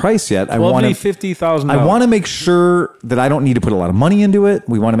established a price yet. I want to $50,000. I want to make sure that I don't need to put a lot of money into it.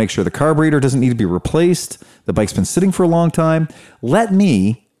 We want to make sure the carburetor doesn't need to be replaced. The bike's been sitting for a long time. Let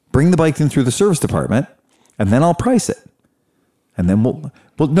me bring the bike in through the service department, and then I'll price it. And then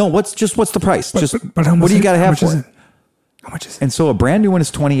what's the price? But how much what do you got to have how for much it? is it? How much is it? And so a brand new one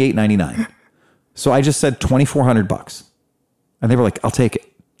is $2,899. So I just said $2,400, and they were like, "I'll take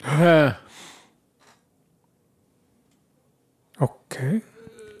it." Okay.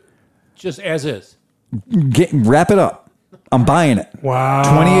 Just as is. Wrap it up. I'm buying it. Wow.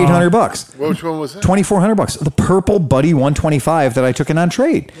 $2,800. Which one was that? $2,400. The purple Buddy 125 that I took in on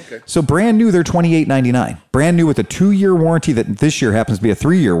trade. Okay. So brand new, they're $2,899. Brand new with a 2-year warranty that this year happens to be a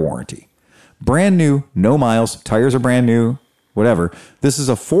 3-year warranty. Brand new, no miles, tires are brand new, whatever. This is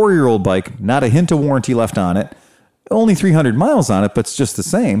a 4-year-old bike, not a hint of warranty left on it. Only 300 miles on it, but it's just the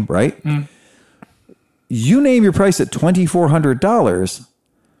same, right? You name your price at $2,400.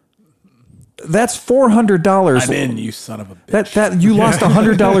 That's $400. I'm in, you son of a bitch. That you lost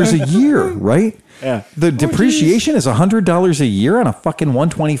 $100 a year, right? Yeah. The depreciation is $100 a year on a fucking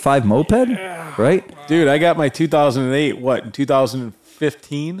 125 moped, right? Dude, I got my 2008, in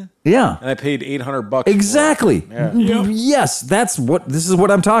 2015? Yeah. And I paid $800. Exactly. Yes, this is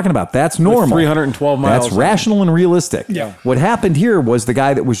what I'm talking about. That's normal. 312 miles. That's rational and realistic. Yeah. What happened here was the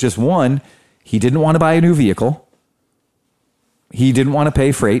guy that was just one, he didn't want to buy a new vehicle. He didn't want to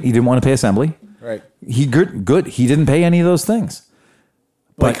pay freight. He didn't want to pay assembly. Right. He good. He didn't pay any of those things.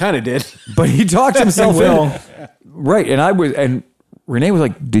 Well, I kind of did. But he talked himself Will. in. Right. And Renee was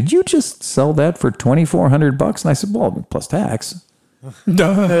like, "Did you just sell that for $2,400?" And I said, "Well, plus tax."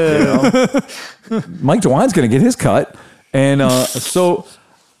 Mike DeWine's going to get his cut. And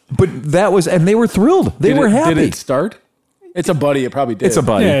but that was, and they were thrilled. They were happy. Did it start? It's a buddy. It probably did. It's a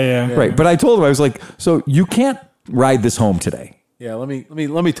buddy. Yeah. Right. But I told him, I was like, "So you can't ride this home today. Yeah, let me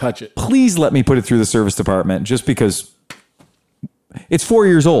touch it. Please let me put it through the service department just because it's 4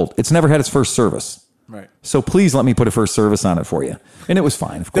 years old. It's never had its first service. Right. So please let me put a first service on it for you." And it was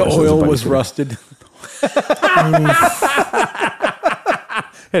fine. Of The course, it a oil buddy was scooter. rusted. Had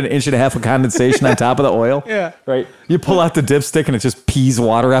 1.5 inches of condensation on top of the oil. Yeah. Right. You pull out the dipstick and it just pees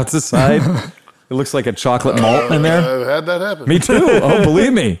water out the side. It looks like a chocolate malt in there. I've had that happen. Me too. Oh,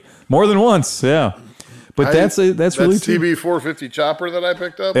 believe me. More than once. Yeah. But that's really true. TB450 chopper that I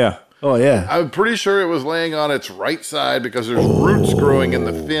picked up. Yeah. Oh, yeah. I'm pretty sure it was laying on its right side because there's roots growing in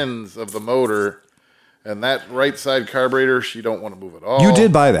the fins of the motor. And that right side carburetor, she don't want to move at all. You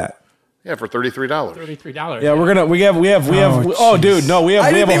did buy that. Yeah, for $33. $33. Yeah, we have. Oh, dude, no, we have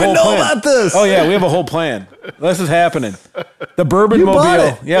a whole plan. about this. Oh yeah, we have a whole plan. This is happening. The Bourbon You bought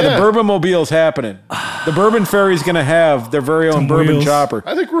Mobile. it. Yeah, the Bourbon Mobile's happening. The Bourbon Ferry's going to have their very own bourbon wheels. chopper.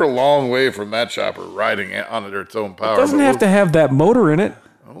 I think we're a long way from that chopper riding it on its own power. It doesn't have to have that motor in it.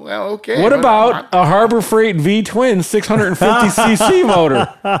 Well, okay. What about a Harbor Freight V-twin 650cc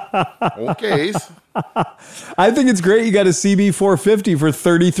motor? Okay. I think it's great you got a CB450 for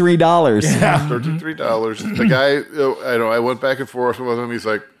 $33. Yeah, $33. The guy, I went back and forth with him. He's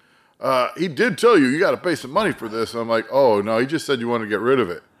like, he did tell you got to pay some money for this. I'm like, oh, no, he just said you want to get rid of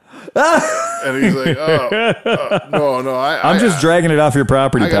it. And he's like, no, I'm just dragging it off your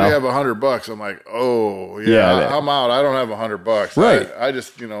property, I got to pal. have $100. I'm like, oh, yeah, I'm out. I don't have $100. Right. I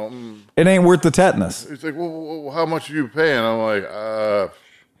just, It ain't worth the tetanus. He's like, well, how much are you paying? I'm like,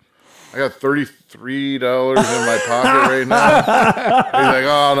 I got $33 in my pocket right now. He's like,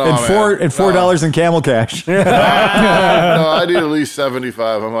 oh, no, And $4 in camel cash. No, I need at least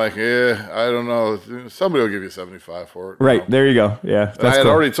 75. I'm like, yeah, I don't know. Somebody will give you 75 for it. Right. There you go. Yeah. And I had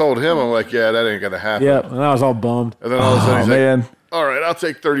already told him, I'm like, yeah, that ain't going to happen. Yeah, and I was all bummed. And then all of a sudden he's man. like, all right, I'll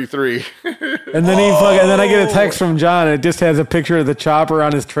take 33. And then and then I get a text from John, and it just has a picture of the chopper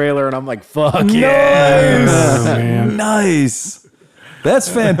on his trailer, and I'm like, fuck yeah. Oh, man. Nice. That's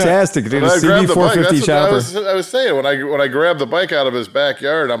fantastic, dude. A When I grabbed the bike, CB450 that's what chopper. I was saying. When I grabbed the bike out of his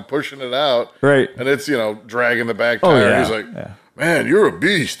backyard, I'm pushing it out. Right. And it's, dragging the back tire. yeah. He's like, man, you're a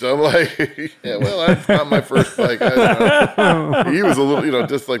beast. I'm like, yeah, well, that's not my first bike. He was a little,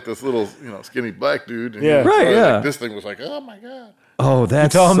 just like this little, skinny black dude. And Yeah. Right, yeah. Like, this thing was like, oh, my God. Oh,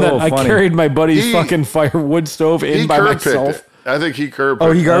 that's Tell him so that funny. I carried my buddy's He- fucking firewood stove in He by curb picked myself. it. I think he curb picked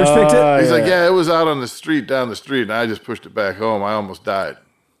Oh, he it. garbage picked it? He's like, yeah, it was out on the street, down the street, and I just pushed it back home. I almost died.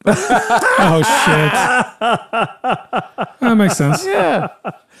 Oh shit. That makes sense. Yeah.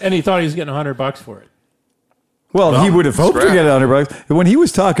 And he thought he was getting $100 for it. Well, he would have hoped to scrap. get $100. When he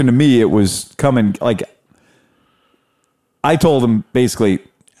was talking to me, it was coming like I told him basically,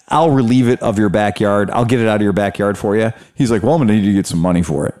 I'll relieve it of your backyard. I'll get it out of your backyard for you. He's like, well, I'm gonna need you to get some money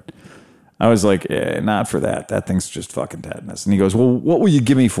for it. I was like, not for that. That thing's just fucking tetanus. And he goes, well, what will you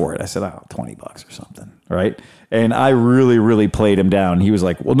give me for it? I said, $20 or something, right? And I really, really played him down. He was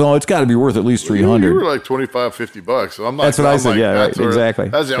like, well, no, it's got to be worth at least $300. You were like $25-$50. So I'm like, That's what I said. Yeah, right, exactly.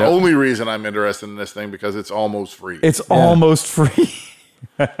 That's the Yep. only reason I'm interested in this thing, because it's almost free. It's almost free.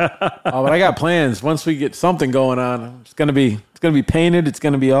 Oh, but I got plans. Once we get something going on, it's gonna be painted. It's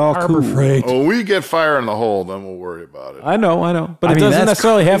gonna be all Harbor cool. Freight. When we get fire in the hole, then we'll worry about it. I know. But I it mean, doesn't that's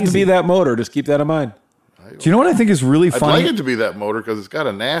necessarily have to crazy. be that motor. Just keep that in mind. Do you know what I think is really I'd funny? like it to be that motor because it's got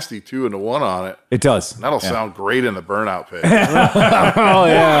a nasty 2 and a 1 on it. It does. That'll sound great in the burnout pit. Oh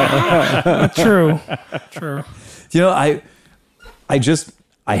yeah. True. True. You know, I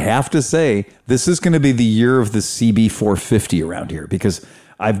have to say, this is going to be the year of the CB450 around here, because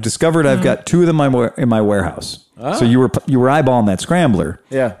I've discovered I've got 2 of them in my warehouse. So you were eyeballing that scrambler.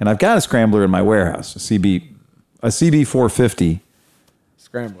 Yeah. And I've got a scrambler in my warehouse, a CB450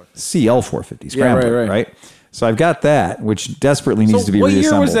 Scrambler. CL450 scrambler, right. So I've got that, which desperately needs to be what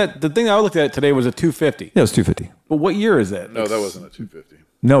reassembled. year was that? The thing I looked at today was a 250. Yeah, it was 250. But what year is that? No, that wasn't a 250.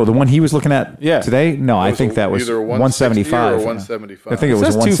 No, the one he was looking at Yeah. today? No, I was think that was either 160 175. or 175. I think it It was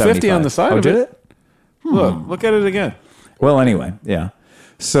says 250 175. on the side Oh, of did it. it? Look at it again. Well, anyway, yeah.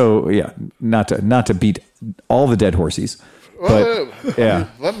 So, yeah, not to beat all the dead horses, but yeah.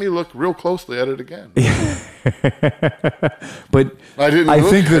 Let me look real closely at it again. But I didn't I look.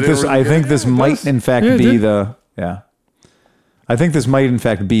 think I that didn't this really I get think it. this It might does. in fact Yeah, it be did. the I think this might in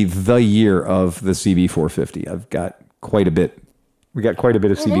fact be the year of the CB450. I've got quite a bit. We got quite a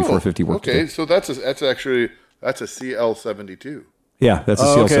bit of CB450 work to Okay, do. so that's a CL72. Yeah, that's a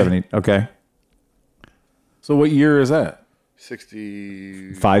Oh, okay. CL70. Okay. So what year is that?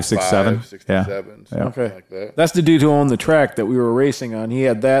 65, 67. 67, something Okay. like that. That's the dude who owned the track that we were racing on. He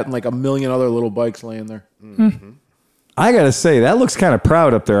had that and like a million other little bikes laying there. I got to say, that looks kind of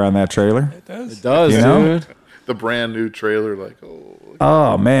proud up there on that trailer. It does, You know? dude. The brand new trailer, like,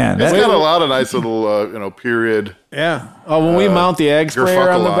 Oh, man. it's That- got a lot of nice little, period, Yeah. Oh, when we mount the ag sprayer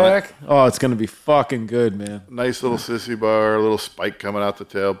on the Gerfuckle on back, oh, it's gonna be fucking good, man. nice little sissy bar, a little spike coming out the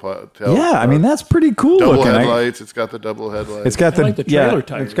tail. yeah, I mean, that's pretty cool double looking. headlights. It's got the double headlights. It's got I the, like the yeah, trailer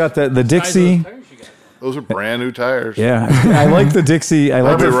tires. it's got the Dixie. Those are brand new tires. Yeah, I like the Dixie. I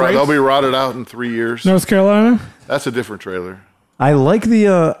like They'll be rotted out in 3 years. North Carolina? That's a different trailer. I like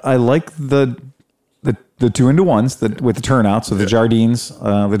the 2-into-1s with the turnouts, so the Jardines,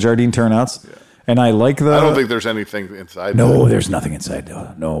 the Jardine turnouts, and I like the. I don't think there's anything inside. No, that. there's nothing inside.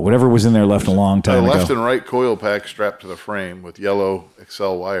 No, whatever was in there left a long A time left ago. and right coil pack strapped to the frame with yellow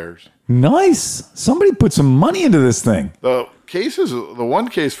Excel wires. Nice. Somebody put some money into this thing. The one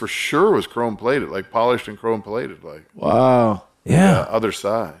case for sure was chrome plated, like polished and chrome plated, like Wow. Yeah. other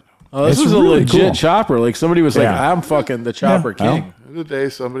side. Oh, this It's is a really legit cool. chopper. Like somebody was like, Yeah. "I'm fucking the chopper Yeah. king." The day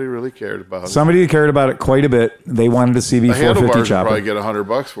somebody really cared about it. Somebody cared about it quite a bit. They wanted a CB450 The handlebars would chopper. probably get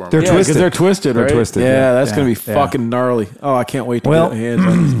 $100 for them. They're Yeah, twisted. because they're twisted, right? They're twisted, Yeah, yeah. that's going to be Yeah. fucking gnarly. Oh, I can't wait to Well- get hands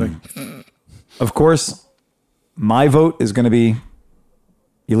on this thing. Of course, my vote is going to be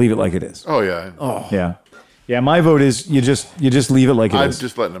you leave it like it is. Oh yeah. Yeah. Yeah, my vote is you just leave it like it I'm is.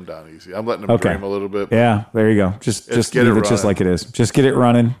 just letting them down easy. I'm letting them Okay. dream a little bit. Yeah, there you go. Just get leave it it just running. like it is. Just get it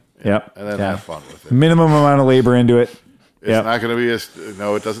running. Yep. And then Yeah. have fun with it. Minimum amount of labor into it. It's Yep. not going to be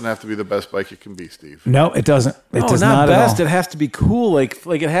no. It doesn't have to be the best bike it can be, Steve. No, it doesn't. It No, does not not best. at all. It has to be cool. Like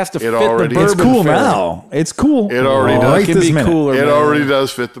it has to fit the already- bourbon. It's cool fairy. now. It's cool. It already does. Right It can this be minute. cooler. It man. already does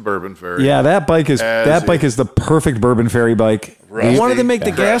fit the Bourbon Fairy. Yeah, that bike is As the perfect Bourbon Fairy bike. Rusty. I wanted to make the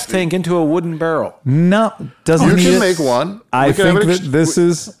Yeah. gas tank into a wooden barrel. No, doesn't You need can it. make one. I We can have think an that this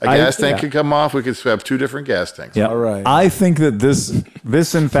is a gas tank yeah. can come off. We could have 2 different gas tanks. Yeah. All right. I think that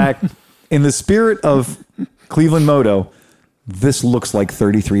this in fact, in the spirit of Cleveland Moto, this looks like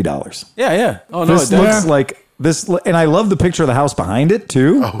 $33. Yeah, yeah. Oh no, This it does. looks like this, and I love the picture of the house behind it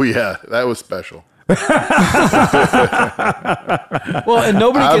too. Oh yeah, that was special. Well, and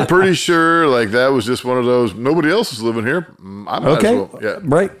nobody I'm can. pretty sure like that was just one of those. Nobody else is living here. I might Okay, as well. Yeah.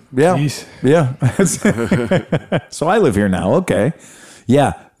 right? Yeah, Jeez. yeah. So I live here now. Okay,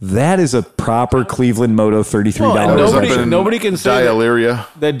 yeah. That is a proper Cleveland Moto $33. Well, and I was Nobody- up in nobody can say that. Dialyria.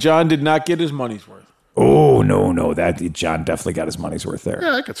 that John did not get his money's worth. Oh no, that John definitely got his money's worth there.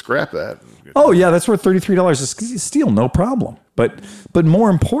 Yeah, I could scrap that. Oh yeah, that's worth $33 a steal, no problem. But more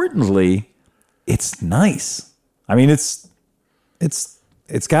importantly, it's nice. I mean, it's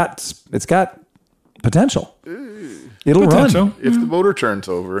got potential. It'll Potential. run. If the motor turns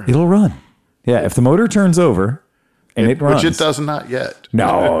over, It'll run. Yeah, if the motor turns over and it runs, which it does not yet.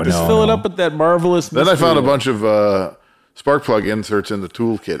 No, Just no. fill it no. up with that marvelous. Then I found a mystery. bunch of spark plug inserts in the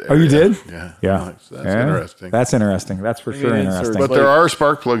toolkit area. Oh, you did? Yeah. Yeah, Nice. That's Yeah. interesting. That's interesting. That's for sure insert. interesting. But there are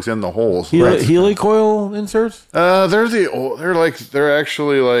spark plugs in the holes. Healy coil inserts. They're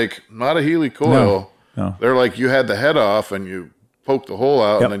actually like not a Healy coil. No. They're like you had the head off and you poke the hole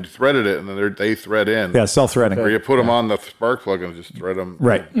out Yep. and then you threaded it and then they thread in. Yeah, self-threading. Or you put them on the spark plug and just thread them.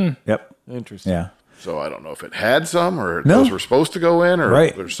 Right. Yep. Interesting. Yeah. So I don't know if it had some or No. those were supposed to go in or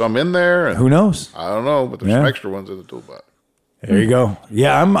Right. there's some in there. And Who knows? I don't know, but there's Yeah. some extra ones in the toolbox. There you go.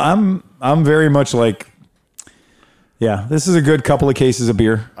 Yeah, I'm very much like, yeah, this is a good couple of cases of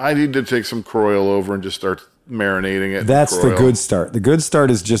beer. I need to take some Croyle over and just start marinating it. in That's the Croyle. good start. The good start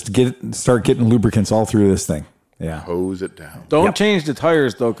is just start getting lubricants all through this thing. Yeah. Hose it down. Don't Yep. change the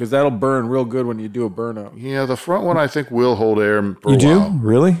tires though, because that'll burn real good when you do a burnout. Yeah, the front one I think will hold air for You a do? while.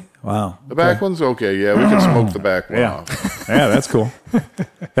 Really? Wow. The back one's okay. Yeah, we can smoke the back one Yeah. off. Yeah, that's cool.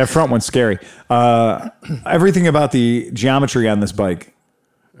 That front one's scary. Everything about the geometry on this bike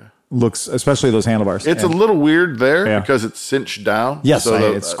looks, especially those handlebars. It's a little weird there Yeah. because it's cinched down. Yes, So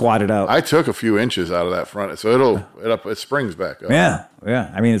it's squatted out. I took a few inches out of that front, so it springs back up. yeah, yeah.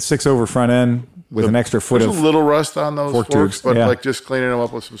 I mean, it's 6 over front end with an extra foot There's of. a little rust on those fork forks, tubes, but yeah. like just cleaning them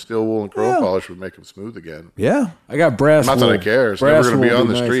up with some steel wool and chrome Yeah. polish would make them smooth again. Yeah, I got brass. Not that wool. I care. It's Brass never gonna be wool on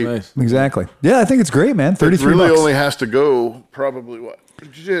would the street. Nice. exactly. Yeah, I think it's great, man. It 33 really bucks. only has to go probably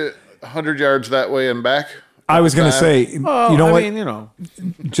 100 yards that way and back. I was going to say, Well, you know I what? mean, you know,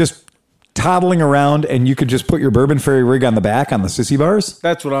 Just toddling around, and you could just put your Bourbon Fairy rig on the back on the sissy bars.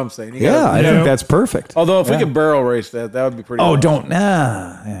 that's what I'm saying. You Yeah, gotta- I Yeah. think that's perfect. Although if we Yeah. could barrel race that would be pretty. Oh, awesome. don't.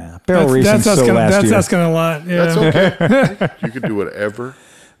 Yeah. Barrel racing's that's so asking, last that's year. asking a lot. Yeah. That's okay. You could do whatever.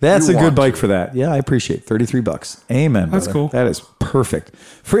 That's you a good want bike to. for that. Yeah, I appreciate 33 bucks. Amen. That's brother. cool. That is perfect.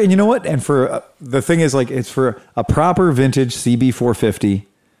 And you know what? And for the thing is, like, it's for a proper vintage CB450.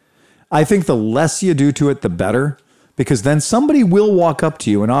 I think the less you do to it, the better, because then somebody will walk up to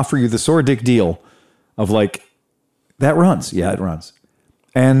you and offer you the sore dick deal of like, that runs. Yeah, it runs.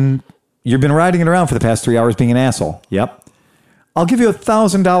 And you've been riding it around for the past 3 hours being an asshole. Yep. I'll give you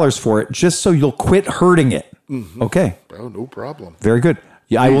 $1,000 for it just so you'll quit hurting it. Okay. Oh, no problem. Very good.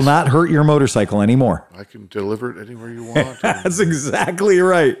 Yeah, I will not hurt your motorcycle anymore. I can deliver it anywhere you want. That's exactly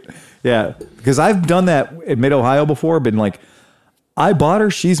right. Yeah, because I've done that at Mid-Ohio before, been like, I bought her,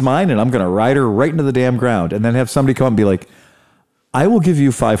 she's mine, and I'm going to ride her right into the damn ground. And then have somebody come and be like, I will give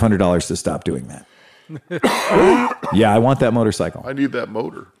you $500 to stop doing that. Yeah, I want that motorcycle. I need that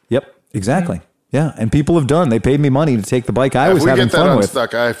motor. Yep, exactly. Yeah, and people have done. They paid me money to take the bike I If was we having get that fun with.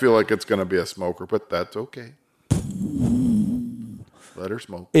 unstuck, I feel like it's going to be a smoker, but that's okay. Let her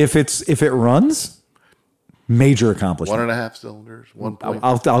smoke. If it runs, major accomplishment. 1.5 cylinders, 1.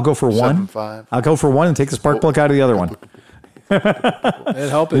 I'll go for one. 7.5. I'll go for one and take the spark plug out of the other one. It'd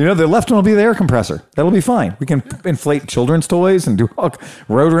help it. You know, the left one will be the air compressor. That'll be fine. We can inflate children's toys and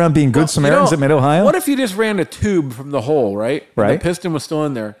road around being good Samaritans at Mid-Ohio. What if you just ran a tube from the hole, right? And Right. the piston was still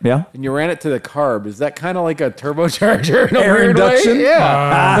in there. Yeah. And you ran it to the carb. Is that kind of like a turbocharger in a Air weird induction? way?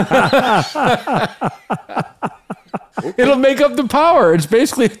 Yeah. It'll make up the power. It's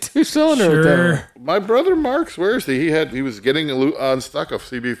basically a 2-cylinder. Sure. My brother Mark swears that he was getting unstuck a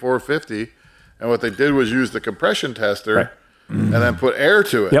CB450, and what they did was use the compression tester Right. and then put air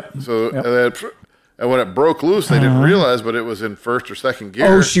to it. Yep. So Yep. and when it broke loose, they didn't realize, but it was in first or second gear.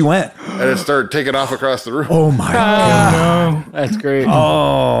 Oh, she went. and it started taking off across the room. Oh, my God. That's great.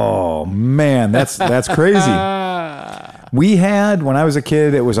 Oh, man. That's crazy. We had, when I was a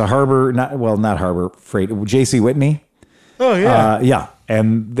kid, it was a Harbor, not Harbor Freight, J.C. Whitney. Oh, yeah. Yeah.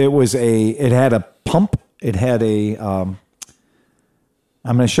 And it had a pump. It had I'm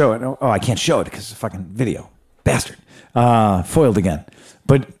going to show it. Oh, I can't show it because it's a fucking video. Bastard. Foiled again.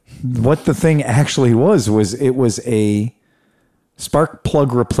 But what the thing actually was it was a spark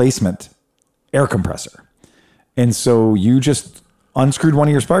plug replacement air compressor. And so you just unscrewed one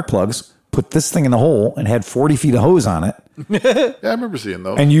of your spark plugs, put this thing in the hole, and had 40 feet of hose on it. Yeah, I remember seeing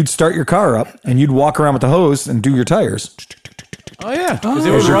those. And you'd start your car up, and you'd walk around with the hose and do your tires. Oh, yeah. 'Cause it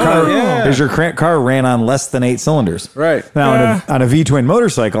There's was your car. running. Yeah. There's your car ran on less than 8 cylinders. Right. Now on a V-twin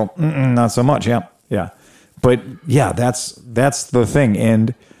motorcycle, not so much. Yeah. But yeah, that's the thing.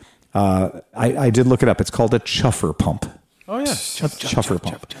 And I did look it up. It's called a chuffer pump. Oh, yeah. Chuffer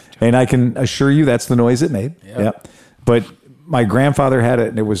pump. And I can assure you that's the noise it made. Yeah. But my grandfather had it,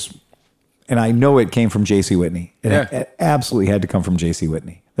 and it was, and I know it came from J.C. Whitney. It absolutely had to come from J.C.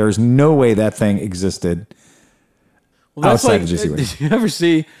 Whitney. There's no way that thing existed outside of J.C. Whitney. Did you ever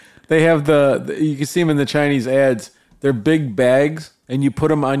see, they have you can see them in the Chinese ads. They're big bags, and you put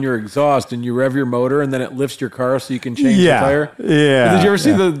them on your exhaust, and you rev your motor, and then it lifts your car so you can change the tire. Yeah. Did you ever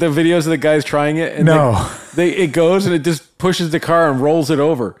see the videos of the guys trying it? And No. it goes, and it just pushes the car and rolls it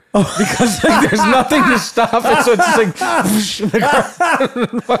over. Because there's nothing to stop it, so it's just like, whoosh, the car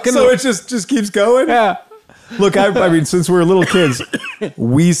fucking... So it just keeps going? yeah. Look, I mean, since we were little kids,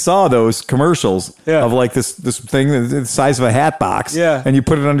 we saw those commercials Yeah. of like this thing the size of a hat box. Yeah. And you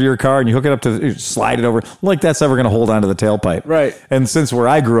put it under your car and you hook it up you slide it over. Like that's ever going to hold onto the tailpipe. Right. And since where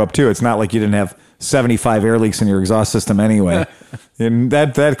I grew up too, it's not like you didn't have 75 air leaks in your exhaust system anyway. And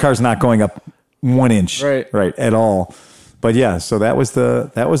that car's not going up 1 inch. Right. Right. At all. But yeah, so that was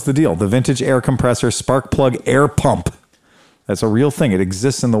the deal. The vintage air compressor spark plug air pump. That's a real thing. It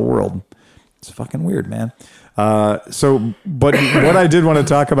exists in the world. It's fucking weird, man. But what I did want to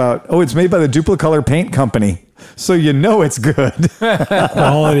talk about, it's made by the Duplicolor Paint Company. So you know it's good.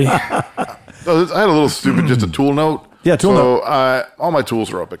 Quality. So I had a little stupid, just a tool note. Yeah, tool note. All my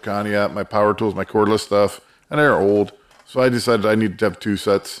tools are up at Connie, my power tools, my cordless stuff, and they're old. So I decided I needed to have 2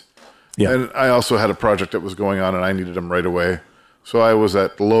 sets. Yeah. And I also had a project that was going on, and I needed them right away. So I was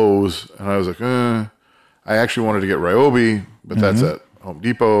at Lowe's, and I was like, I actually wanted to get Ryobi, but that's at Home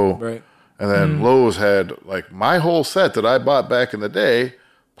Depot. Right. And then Lowe's had like my whole set that I bought back in the day,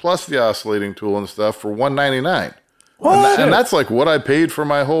 plus the oscillating tool and stuff for $199. And that's like what I paid for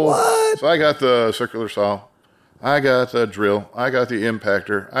my whole. So I got the circular saw, I got the drill, I got the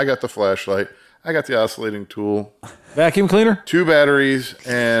impactor, I got the flashlight, I got the oscillating tool, Vacuum cleaner? 2 batteries,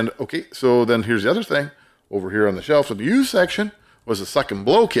 and okay. So then here's the other thing over here on the shelf. So the used section was a suck and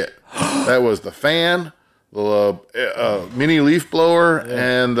blow kit. That was the fan, the mini leaf blower,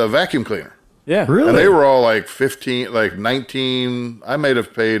 and the vacuum cleaner. Yeah. Really? And they were all like 15, like 19. I might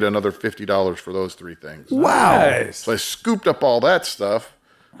have paid another $50 for those 3 things. Wow. So I scooped up all that stuff,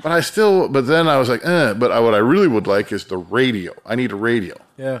 but then I was like, but what I really would like is the radio. I need a radio.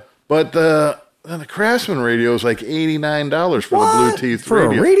 Yeah. But then the Craftsman radio is like $89 for the Bluetooth For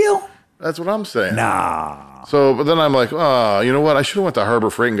radio. a radio? That's what I'm saying. Nah. So, but then I'm like, you know what? I should have went to Harbor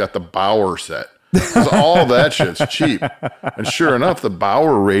Freight and got the Bauer set. Because all that shit's cheap. And sure enough, the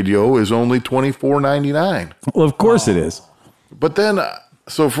Bauer radio is only $24.99. Well, of course it is. But then,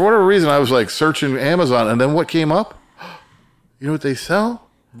 so for whatever reason, I was like searching Amazon, and then what came up? You know what they sell?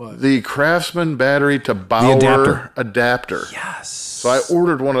 What? The Craftsman battery to Bauer adapter. Yes. So I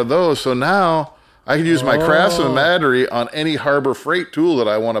ordered one of those. So now I can use my Craftsman battery on any Harbor Freight tool that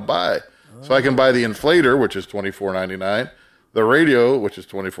I want to buy. So I can buy the inflator, which is $24.99. The radio, which is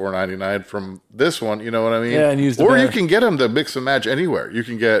 $24.99 from this one, you know what I mean? Yeah, and use the or battery. you can get them to mix and match anywhere. You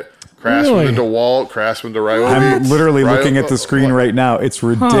can get Craftsman to DeWalt, Craftsman to Ryobi. I'm literally looking at the screen right now. It's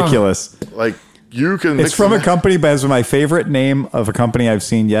ridiculous. Like you can. It's from a company, but it's my favorite name of a company I've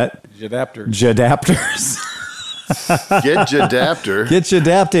seen yet. Adapter. Jadapters. Get Jadapter. Get your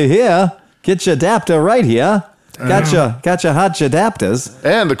adapter here. Get your adapter right here. Gotcha hotcha adapters.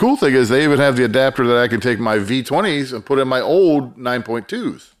 And the cool thing is they even have the adapter that I can take my V20s and put in my old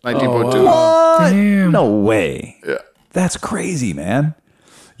 19.2s. What? Damn. No way. Yeah. That's crazy, man.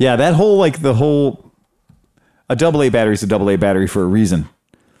 Yeah, that whole a AA battery is a AA battery for a reason,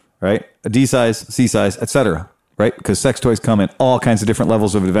 right? A D size, C size, etc. Right? Because sex toys come in all kinds of different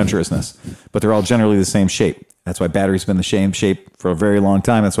levels of adventurousness, but they're all generally the same shape. That's why batteries have been the same shape for a very long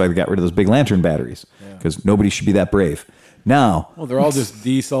time. That's why they got rid of those big lantern batteries, because nobody should be that brave. Now, Well, they're all just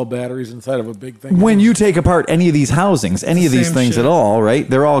D-cell batteries inside of a big thing. when you take apart any of these housings, any of these same things shit. at all, right?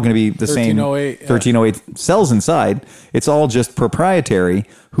 They're all going to be the same 1308, yeah. 1308 cells inside. It's all just proprietary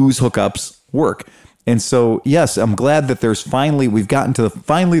whose hookups work. And so, yes, I'm glad that we've gotten to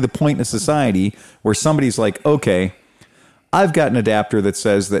the point in society where somebody's like, okay, I've got an adapter that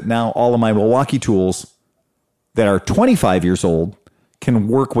says that now all of my Milwaukee tools that are 25 years old can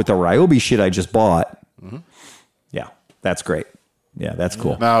work with the Ryobi shit I just bought. Mm-hmm. Yeah, that's great. Yeah, that's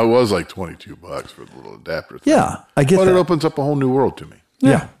cool. Now, it was like $22 for the little adapter thing. Yeah, I get But that. it opens up a whole new world to me.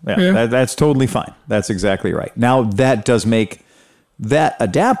 Yeah. Yeah. That's totally fine. That's exactly right. Now, that does make that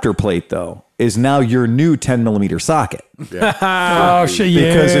adapter plate, though, is now your new 10 millimeter socket. Oh, shit, yeah.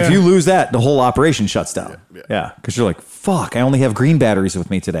 Because if you lose that, the whole operation shuts down. Yeah. Yeah. Because you're like, fuck, I only have green batteries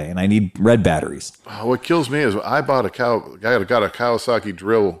with me today, and I need red batteries. What kills me is I got a Kawasaki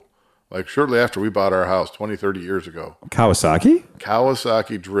drill like shortly after we bought our house 20, 30 years ago. Kawasaki?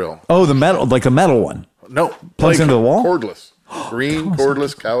 Kawasaki drill. Oh, the metal, like the metal one. No. Plugs into the wall? Cordless. Green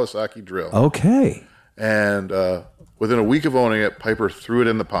cordless Kawasaki drill. Okay. And within a week of owning it, Piper threw it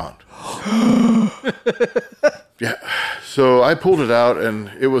in the pond. Yeah. So I pulled it out and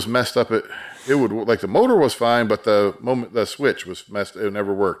it was messed up. It would, like, the motor was fine, but the switch was messed. It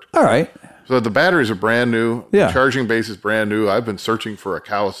never worked. All right. So the batteries are brand new. Yeah. The charging base is brand new. I've been searching for a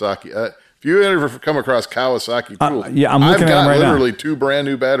Kawasaki. If you ever come across Kawasaki tools, yeah, I'm looking I've at them got right now. literally 2 brand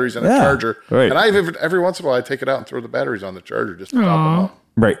new batteries and a Yeah, charger. right. And every once in a while I take it out and throw the batteries on the charger just to top them up.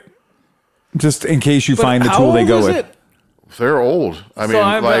 Right. Just in case you find the how tool they old go is with. it? They're old. I mean,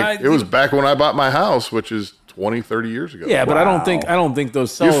 I- it was back when I bought my house, which is 20, 30 years ago. Yeah, but I don't think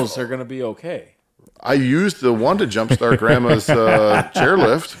those cells are going to be okay. I used the one to jumpstart Grandma's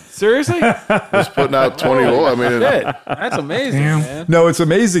chairlift. Seriously? Just putting out 20 volt. I mean, Shit, that's amazing, Damn. man. No, it's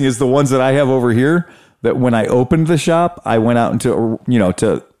amazing is the ones that I have over here that when I opened the shop, I went out to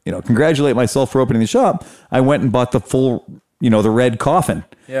congratulate myself for opening the shop. I went and bought the full, the red coffin.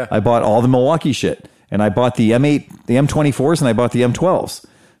 Yeah. I bought all the Milwaukee shit, and I bought the M8, the M24s, and I bought the M12s.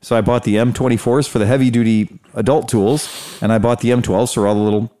 So I bought the M24s for the heavy duty adult tools, and I bought the M12s for all the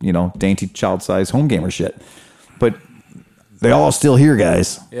little, dainty child size home gamer shit. But they're all still here,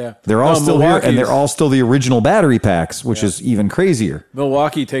 guys. Yeah. They're all No, still here, and Milwaukee's- they're all still the original battery packs, which is even crazier.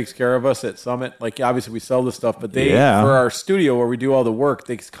 Milwaukee takes care of us at Summit. Like, obviously, we sell this stuff, but Yeah. for our studio where we do all the work,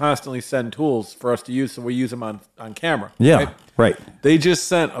 they constantly send tools for us to use, so we use them on camera. Yeah, right. They just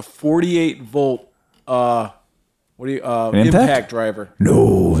sent a 48 volt impact? impact driver.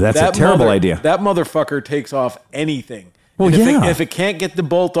 No, that's a terrible idea. That motherfucker takes off anything. Well, And yeah. if it can't get the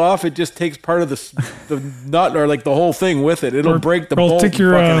bolt off, it just takes part of the nut or like the whole thing with it. It'll break the Or bolt take in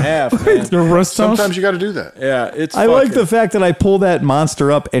your, fucking half. Man. your wrist off. sometimes you got to do that. Yeah, it's. I like fucking- the fact that I pull that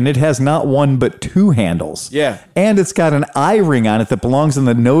monster up and it has not one but 2 handles. Yeah. And it's got an eye ring on it that belongs in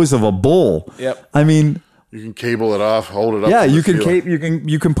the nose of a bull. Yep. I mean, You can cable it off, hold it up. yeah, to the you can ceiling.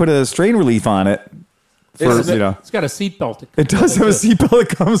 you can put a strain relief on it. For, Isn't it- It's got a seatbelt. it does have a seatbelt that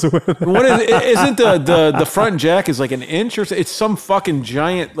comes with it. What isn't the front jack is like an inch or so? It's some fucking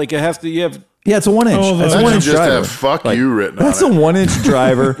giant. Like it has to. You have. Yeah, it's a 1 inch. Oh, That's a That 1 should inch just driver. have "fuck Like, you" written That's on a it. 1 inch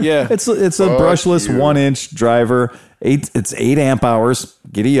driver. Yeah. It's a Fuck brushless you. 1 inch driver. It's 8 amp hours.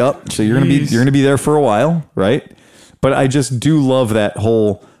 Giddy up. So you're Jeez. gonna be there for a while, right? But I just do love that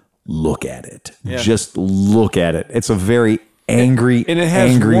whole look at it. Yeah. Just look at it. It's a very angry, And it has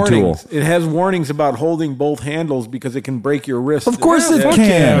angry warnings. tool. It has warnings about holding both handles because it can break your wrist. Of course it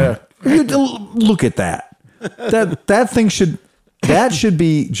Yeah. can. Look at that. That thing should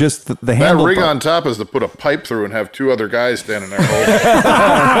be just the That handle. ring part. on top is to put a pipe through and have 2 other guys standing there holding it.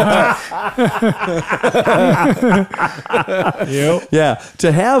 Yep. Yeah,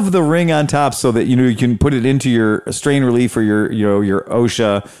 to have the ring on top so that you can put it into your strain relief or your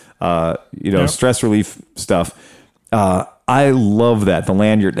OSHA stress relief stuff. I love that, the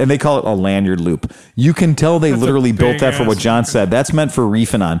lanyard, and they call it a lanyard loop. You can tell they literally built that for what big-ass John said. That's meant for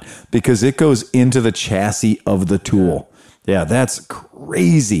reefing on because it goes into the chassis of the tool. Yeah, that's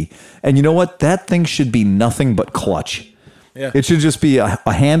crazy. And you know what? That thing should be nothing but clutch. Yeah. It should just be a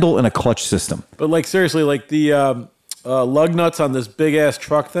handle and a clutch system. But like seriously, like the lug nuts on this big ass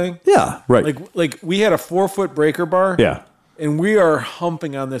truck thing. Yeah, right. Like we had a 4-foot breaker bar. Yeah. And we are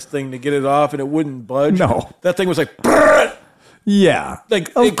humping on this thing to get it off, and it wouldn't budge. No. That thing was like, brrr! Yeah. Like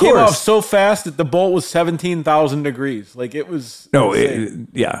of it came off so fast that the bolt was 17,000 degrees. Like it was. No, insane.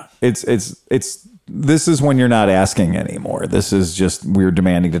 it's. This is when you're not asking anymore. This is just we're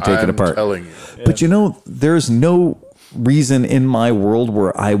demanding to take it apart. I'm telling you. But there's no reason in my world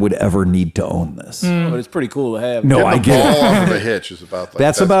where I would ever need to own this. But it's pretty cool to have. No, I Getting get the it. ball off of a hitch is about. Like,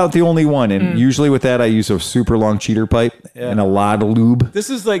 That's about the only one, and usually with that, I use a super long cheater pipe and a lot of lube.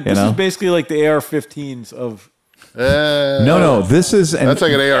 This is basically like the AR-15s of. No, this is That's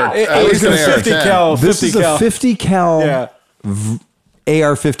like an AR. At It's least an a 50 AR-10. cal. This 50 is cal. a 50 cal Yeah.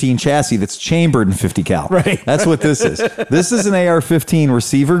 AR-15 chassis that's chambered in 50 cal. Right. That's what this is. This is an AR-15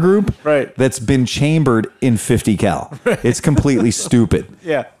 receiver group. Right. That's been chambered in 50 cal. Right. It's completely stupid.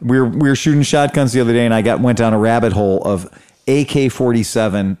 Yeah. We were shooting shotguns the other day, and I went down a rabbit hole of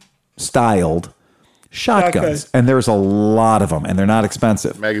AK-47 styled shotguns, and there's a lot of them, and they're not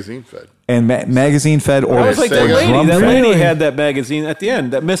expensive. Magazine fed. And magazine fed or I was like Say that again. lady. That drum-fed. lady had that magazine at the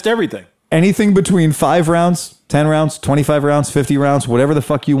end that missed everything. Anything between 5 rounds, 10 rounds, 25 rounds, 50 rounds, whatever the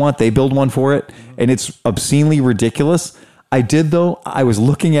fuck you want, they build one for it. And it's obscenely ridiculous. I was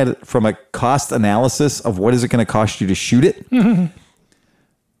looking at it from a cost analysis of what is it going to cost you to shoot it.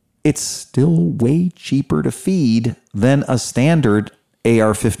 It's still way cheaper to feed than a standard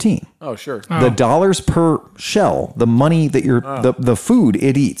AR-15. Oh, sure. The dollars per shell, the money that the food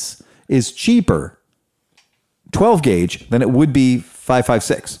it eats is cheaper 12 gauge than it would be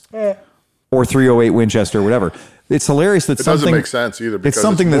 5.56 or 308 Winchester or whatever. It's hilarious that It doesn't make sense either. Because it's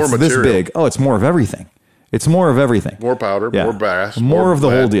something more that's material. this big. Oh, it's more of everything. It's more of everything. More powder, more brass, more of the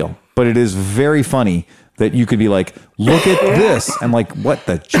lead. whole deal. But it is very funny that you could be like, look at this. I'm like, what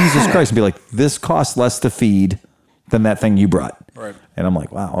the Jesus Christ? And be like, this costs less to feed than that thing you brought. Right. And I'm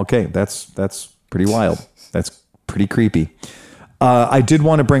like, wow, okay, that's pretty wild. That's pretty creepy. I did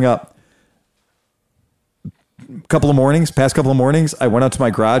want to bring up past couple of mornings, I went out to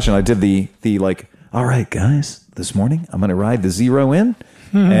my garage and I did the like, all right, guys, this morning I'm going to ride the Zero in.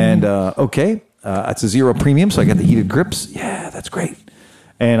 And it's a Zero premium, so I got the heated grips. Yeah, that's great.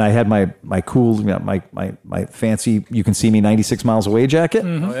 And I had my cool, my fancy, you can see me 96 miles away jacket.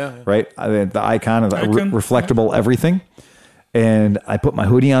 Oh, yeah. Right? The icon of the Icon. reflectable everything. And I put my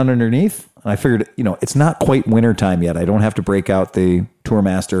hoodie on underneath. And I figured, it's not quite wintertime yet. I don't have to break out the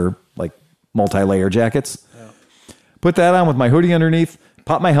Tourmaster, like, multi-layer jackets. Yeah. Put that on with my hoodie underneath,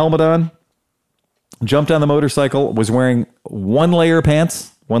 popped my helmet on, jumped on the motorcycle, was wearing one-layer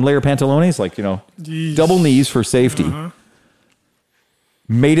pantalones, like, double knees for safety.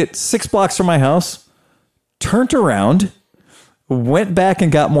 Made it 6 blocks from my house, turned around, went back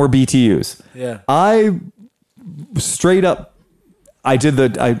and got more BTUs. Yeah. I straight up, I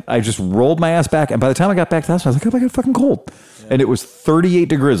just rolled my ass back. And by the time I got back to the house, I was like, oh, I got fucking cold. Yeah. And it was 38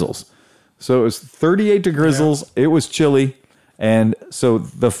 degrizzles. So it was 38 degrizzles. Yeah. It was chilly. And so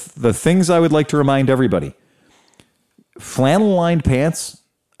the things I would like to remind everybody, flannel lined pants,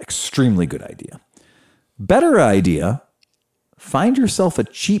 extremely good idea. Better idea, find yourself a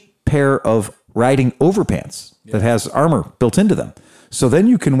cheap pair of riding overpants that has armor built into them. So then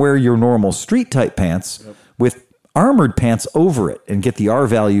you can wear your normal street type pants with armored pants over it and get the R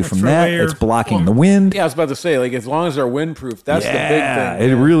value from that. layer. It's blocking the wind. Yeah, I was about to say, like, as long as they're windproof, that's the big thing.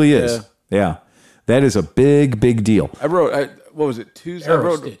 It really is. Yeah. That is a big, big deal. I wrote, what was it, Tuesday?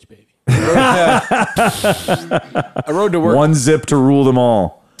 Arrow stitch, baby. I rode to work One zip to rule them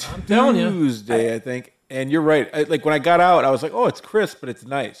all. I'm telling you. Tuesday, I think. And you're right. Like, when I got out, I was like, oh, it's crisp, but it's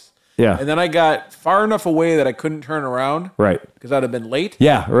nice. Yeah. And then I got far enough away that I couldn't turn around. Right. Because I'd have been late.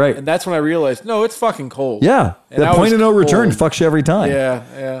 Yeah, right. And that's when I realized, no, it's fucking cold. Yeah. And The I point was of no return cold. fucks you every time. Yeah,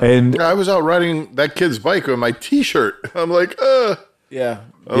 yeah. And I was out riding that kid's bike with my T-shirt. I'm like, Yeah.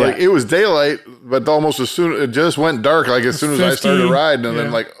 Like it was daylight, but almost as soon it just went dark. Like as soon as I started 50, riding, and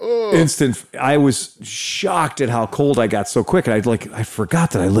then like, instant. I was shocked at how cold I got so quick. And I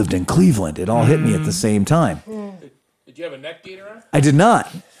forgot that I lived in Cleveland. It all hit me at the same time. Did you have a neck gaiter on? I did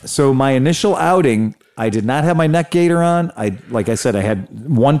not. So my initial outing, I did not have my neck gaiter on. Like I said, I had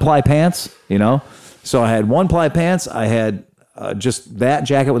 1-ply pants, So I had 1-ply pants. I had just that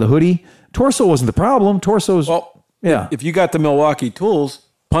jacket with a hoodie. Torso wasn't the problem. Torso's, yeah. If you got the Milwaukee tools,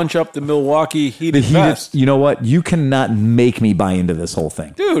 punch up the Milwaukee heated vest. You know what? You cannot make me buy into this whole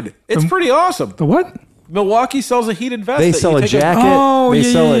thing. Dude, it's pretty awesome. The what? Milwaukee sells a heated vest. They that sell you a take jacket. Oh, They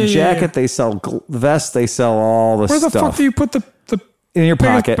yeah, sell yeah, a yeah, jacket. yeah. They sell vests. They sell all the Where the stuff. fuck do you put the In your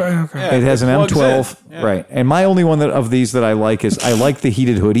pocket. Okay. Yeah, It has it an plugs M12. in. Yeah. Right. And my only one of these that I like is I like the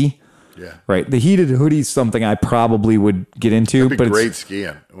heated hoodie. Yeah. Right. The heated hoodie's something I probably would get into, It'd be but great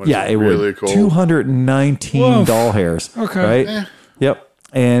skiing. yeah, it really would. cold. 219 Woof. doll hairs. Okay. Right. Yep.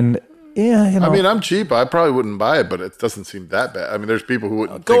 And yeah, you know, I mean, I'm cheap. I probably wouldn't buy it, but it doesn't seem that bad. I mean, there's people who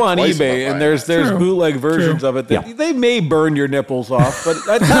wouldn't Go think on twice about eBay, buying and there's True. bootleg versions of it that Yeah. they may burn your nipples off, but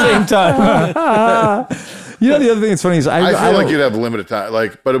at the same time, you know, the other thing that's funny is I feel like don't- you'd have limited time.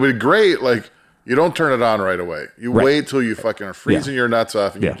 Like, but it would be great. Like, you don't turn it on right away. You Right. wait till you fucking are freezing your nuts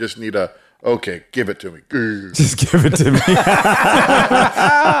off, and Yeah. you just need okay, give it to me. just give it to me.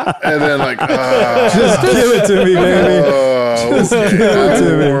 And then like, Just give it to me, baby.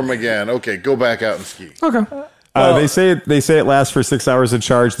 okay, I'm warm again. Okay, go back out and ski. Okay. They say it lasts for 6 hours of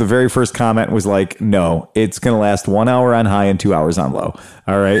charge. The very first comment was like, "No, it's going to last 1 hour on high and 2 hours on low."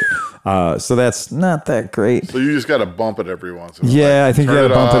 All right, so that's not that great. So you just got to bump it every once in a while. Yeah, I think you Turn got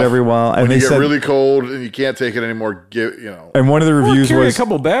to bump off. it every while. And When they you get said, really cold and you can't take it anymore, and one of the reviews carry was a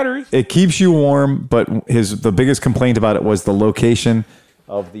couple batteries. it keeps you warm, but the biggest complaint about it was the location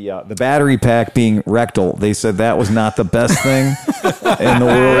of the battery pack being rectal. They said that was not the best thing in the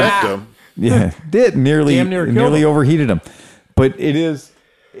world. rectum. Yeah, did nearly Damn near killed him. overheated them, but it is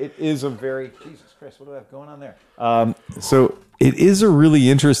a very Jesus Christ. What do I have going on there? So it is a really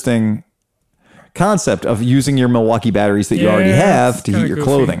interesting concept of using your Milwaukee batteries that you already Yeah, have it's to kinda heat your goofy.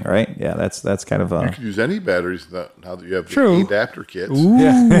 clothing, right? Yeah, that's kind of You could use any batteries now that you have True. the adapter kits.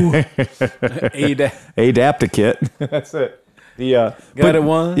 Adapta kit. That's it. The Got but- it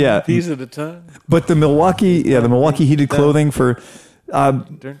one yeah. piece at a time. But the Milwaukee heated clothing for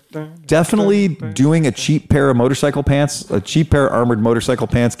definitely doing a cheap pair of motorcycle pants, a cheap pair of armored motorcycle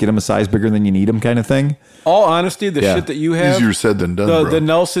pants, get them a size bigger than you need them kind of thing. All honesty, the Yeah. shit that you have, Easier said than done, the bro. the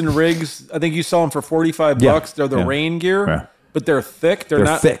Nelson rigs, I think you sell them for $45. Yeah. They're the Yeah. rain gear, Yeah. but they're thick. They're They're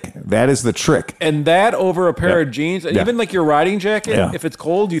not thick. That is the trick. And that over a pair Yeah. of jeans, and Yeah. even like your riding jacket, Yeah. if it's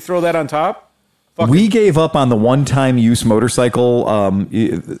cold, you throw that on top. We gave up on the one-time use motorcycle.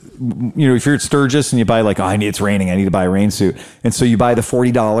 You know, if you're at Sturgis and you buy it's raining, I need to buy a rain suit, and so you buy the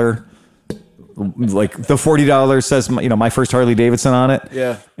 $40. Like the $40 says, my first Harley Davidson on it.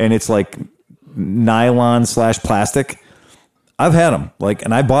 Yeah. And it's like nylon / plastic. I've had them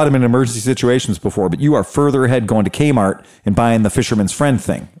and I bought them in emergency situations before, but you are further ahead going to Kmart and buying the Fisherman's Friend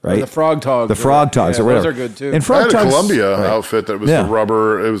thing, right? the Frog Togs. The Frog Togs or whatever. Those are good too. And I Frog had a Togs, Columbia right. outfit that was Yeah. the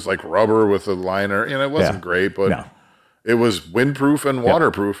rubber. It was like rubber with a liner. It wasn't Yeah. great, but No. it was windproof and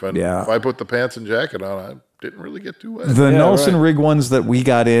waterproof. And Yeah. if I put the pants and jacket on, I didn't really get too wet. The Nelson right. rig ones that we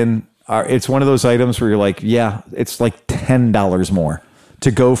got in it's one of those items where you're like, yeah, it's like $10 more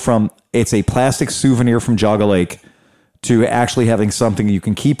to go from it's a plastic souvenir from Jogga Lake to actually having something you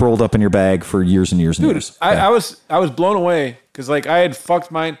can keep rolled up in your bag for years and years and years. I was blown away because I had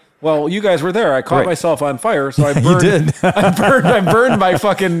fucked mine. Well, you guys were there. I caught Right. myself on fire, so I You burned. did. I burned my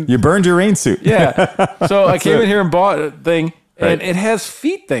fucking You burned your rain suit. yeah. So I came it. in here and bought a thing, and Right. it has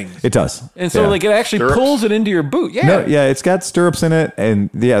feet things, It does. and so Yeah. like it actually Stirrups? pulls it into your boot. Yeah, No, yeah, it's got stirrups in it,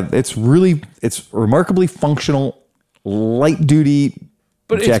 and yeah, it's remarkably functional, light duty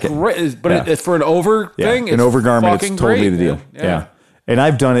but jacket. it's great. But Yeah. it's for an over thing. an It's overgarment. It's fucking totally great, the deal. man. Yeah. And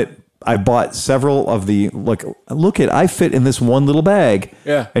I've done it. I bought several of the look at I fit in this one little bag.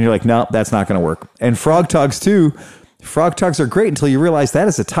 Yeah. And you're like, no, that's not going to work. And Frog Togs too. Frog Togs are great until you realize that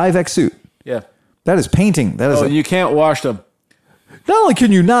is a Tyvek suit. Yeah. That is painting. That is Oh, you can't wash them. not only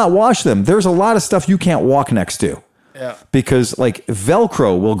can you not wash them, there's a lot of stuff you can't walk next to. Yeah. Because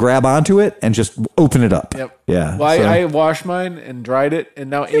Velcro will grab onto it and just open it up. Yep. Yeah. Well, so- I washed mine and dried it, and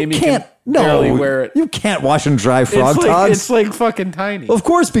now you Amy can't can barely no, wear it. You can't wash and dry Frog it's Togs. it's like fucking tiny. Of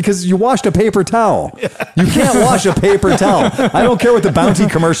course, because you washed a paper towel. You can't wash a paper towel. I don't care what the Bounty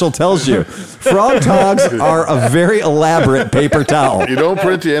commercial tells you. Frog Togs are a very elaborate paper towel. You don't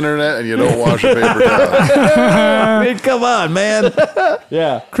print the internet and you don't wash a paper towel. I mean, come on, man.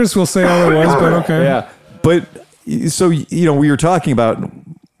 Yeah. Chris will say otherwise, but okay. Yeah. But so, we were talking about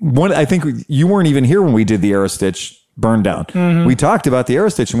one, I think you weren't even here when we did the Aerostitch burn down. Mm-hmm. We talked about the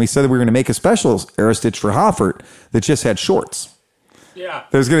Aerostitch and we said that we were going to make a special Aerostitch for Hoffert that just had shorts. Yeah.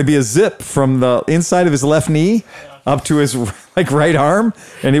 There's going to be a zip from the inside of his left knee up to his right arm,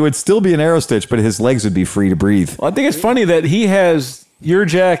 and it would still be an Aerostitch, but his legs would be free to breathe. Well, I think it's funny that he has your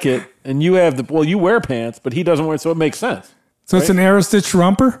jacket and you have you wear pants, but he doesn't wear it, so it makes sense. So it's an Aerostitch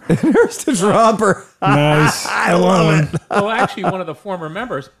romper? Aerostitch romper. Nice. I love it. Well, actually, one of the former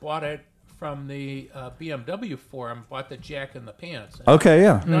members bought it from the BMW forum, bought the jacket and the pants. And Okay,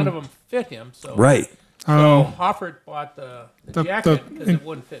 yeah. none of them fit him. So Right. So Oh. Hoffert bought the The- jacket because it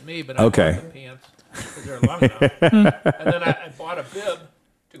wouldn't fit me, but I Okay. bought the pants because they're long enough. And then I bought a bib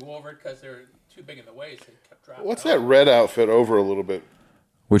to go over it because they're too big in the waist. They kept dropping. What's off. that red outfit over a little bit?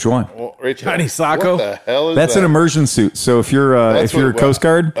 Which one? Well, right there. Johnny Sacco? What the hell is That's that? an immersion suit. So if you're Coast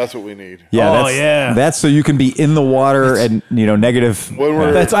Guard, That's what we need. yeah, that's so you can be in the water and negative. When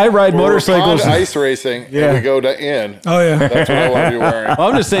we're, I ride when motorcycles. We're pond ice racing and we go to in. Oh yeah. That's what I want to be wearing.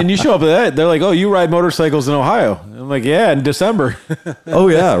 I'm just saying, you show up at that, they're like, oh, you ride motorcycles in Ohio. I'm like, yeah, in December. Oh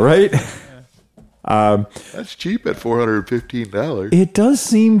yeah, right. That's cheap at $415. It does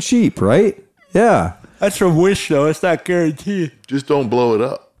seem cheap, right? Yeah. That's from Wish, though. It's not guaranteed. Just don't blow it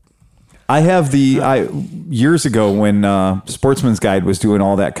up. I have years ago when Sportsman's Guide was doing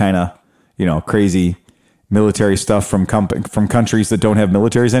all that kind of, crazy military stuff from countries that don't have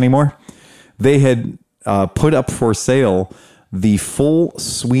militaries anymore. They had put up for sale the full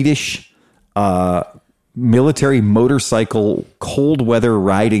Swedish military motorcycle cold weather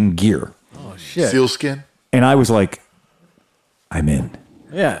riding gear. Oh, shit. Sealskin? And I was like, I'm in.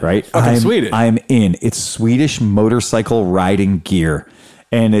 Yeah. Right? Fucking Swedish. I'm in. It's Swedish motorcycle riding gear.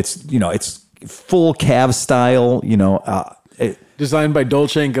 And it's full cav style, Designed by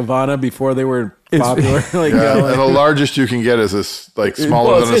Dolce & Gabbana before they were popular. And the largest you can get is this,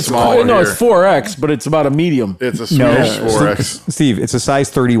 smaller than a small one. No, here. it's 4X, but it's about a medium. It's a Swedish 4X. Steve, it's a size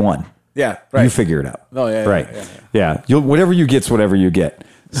 31. Yeah, right. You figure it out. Oh, yeah. Right. Yeah. Whatever you get's whatever you get.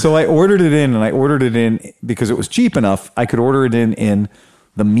 So I ordered it in, because it was cheap enough. I could order it in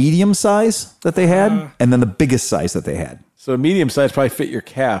the medium size that they had and then the biggest size that they had. So a medium size probably fit your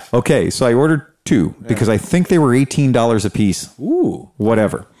calf. Okay, so I ordered 2 because I think they were $18 a piece. Ooh.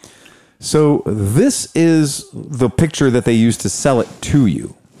 Whatever. So this is the picture that they use to sell it to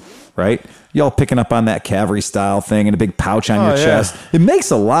you, right? Y'all picking up on that cavalry style thing and a big pouch on your chest. It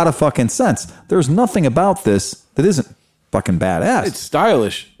makes a lot of fucking sense. There's nothing about this that isn't fucking badass. It's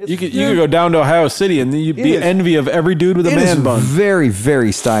stylish. You could go down to Ohio City and you'd be is. envy of every dude with a It is man bun. very,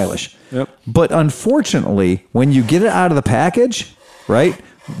 very stylish. Yep. But unfortunately, when you get it out of the package, right,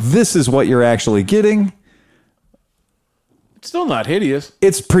 this is what you're actually getting. It's still not hideous.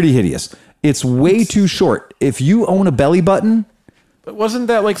 It's pretty hideous. It's way too short. If you own a belly button, But wasn't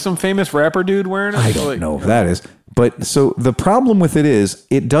that like some famous rapper dude wearing it? I don't know if that is. But so the problem with it is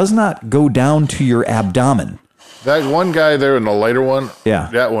it does not go down to your abdomen. That one guy there in the lighter one. Yeah.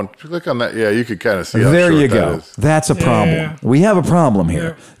 That one. Click on that. Yeah, you could kind of see how There short you that go. is. That's a problem. Yeah. We have a problem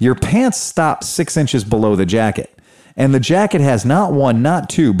here. Yeah. Your pants stop 6 inches below the jacket. And the jacket has not 1, not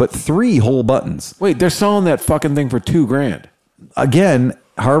 2, but 3 whole buttons. Wait, they're selling that fucking thing for $2,000. Again,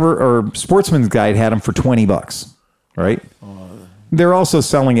 Sportsman's Guide had them for $20, right? They're also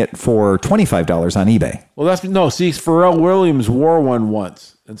selling it for $25 on eBay. Well, see, Pharrell Williams wore one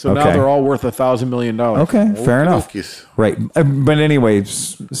once. And so now Okay. they're all worth $1,000 million. Okay, fair enough. Okies. Right. But anyway,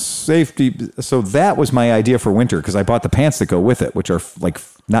 safety. So that was my idea for winter because I bought the pants that go with it, which are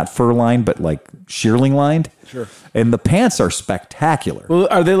not fur lined, but like shearling lined. Sure. And the pants are spectacular. Well,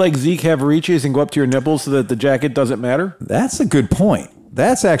 are they like Z Cavaricis and go up to your nipples so that the jacket doesn't matter? That's a good point.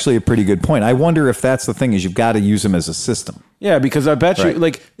 That's actually a pretty good point. I wonder if that's the thing is you've got to use them as a system. Yeah, because I bet Right.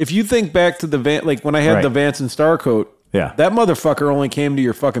 you, if you think back to the when I had Right. the Vance and Starcoat, Yeah. that motherfucker only came to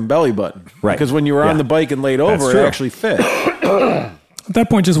your fucking belly button. Right. Because when you were on Yeah. the bike and laid That's over, true. it actually fit. At that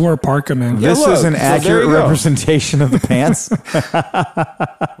point, just wear a parka, man. This look, is an so there accurate you go. representation of the pants.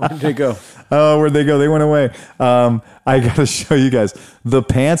 Where did they go? Oh, where'd they go? They went away. I got to show you guys the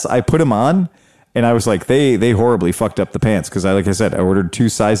pants. I put them on, and I was like, they horribly fucked up the pants because like I said, I ordered 2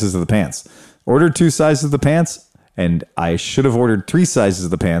 sizes of the pants. Ordered 2 sizes of the pants, and I should have ordered 3 sizes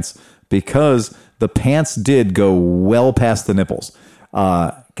of the pants because the pants did go well past the nipples.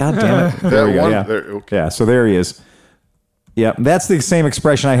 God damn it! There we go. one Yeah, there, okay. yeah. So there he is. Yeah, that's the same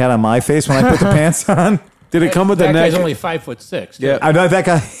expression I had on my face when I put the pants on. Did it come with the That neck? guy's only 5'6". Yeah. I know that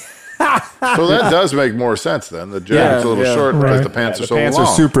guy. So that does make more sense then. The jacket's a little yeah. short because Right. the pants are The so pants long.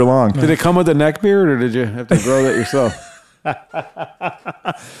 are super long. Did it come with a neck beard, or did you have to grow that yourself?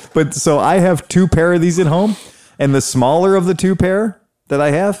 But so I have 2 pair of these at home, and the smaller of the 2 pair that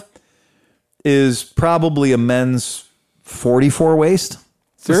I have is probably a men's 44 waist.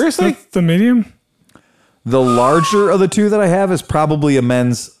 Seriously? The medium? The larger of the 2 that I have is probably a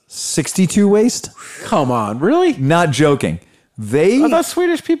men's 62 waist. Come on, really? Not joking. I They thought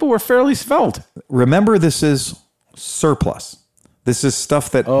Swedish people were fairly svelte. remember this is surplus. This is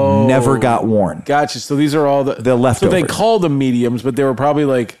stuff that never got worn. Gotcha. So these are all the So they leftovers. called them mediums, but they were probably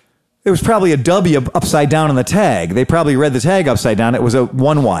like It was probably a W upside down on the tag. They probably read the tag upside down. It was a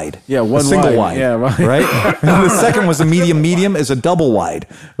 1 wide. Yeah, a one single wide. wide. Yeah, right. Right? And the second was a medium. Medium is a double wide.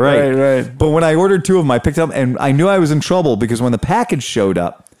 Right. Right. But when I ordered 2 of them, I picked up and I knew I was in trouble because when the package showed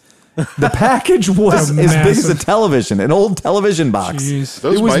up, the package was as big as a Massive. television, an old television box. Jeez.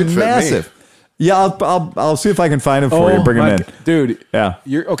 Those it was might fit me. massive. Yeah, I'll see if I can find him for you. Bring him in, dude. Yeah,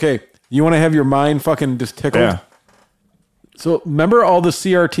 you're okay. You want to have your mind fucking just tickled? Yeah. So remember all the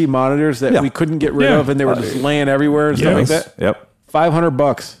CRT monitors that we couldn't get rid of, and they were just laying everywhere and stuff like that. Yep.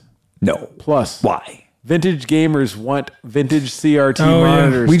 $500. No. Plus. Why? Vintage gamers want vintage CRT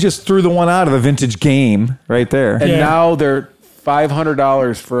monitors. We just threw the one out of the vintage game right there. And now they're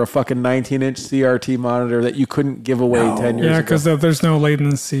 $500 for a fucking 19-inch CRT monitor that you couldn't give away 10 years ago. Yeah, because there's no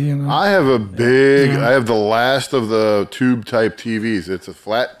latency. I have I have the last of the tube type TVs. It's a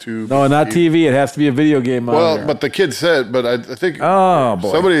flat tube. No, not TV. It has to be a video game monitor. Well, but the kid said, but I think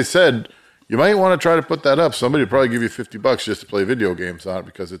boy. somebody said, you might want to try to put that up. Somebody would probably give you $50 just to play video games on it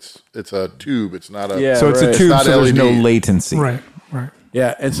because it's a tube. It's not a so it's a tube, so there's no latency. Right.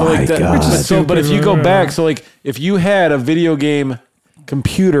 Yeah, and so My like that, God. but if you go back, so like if you had a video game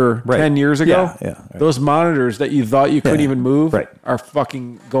computer 10 years ago, those monitors that you thought you couldn't even move are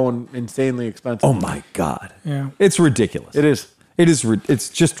fucking going insanely expensive. Oh my God. Yeah. It's ridiculous. It is. It's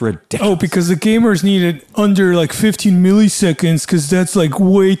just ridiculous. Oh, because the gamers need it under like 15 milliseconds because that's like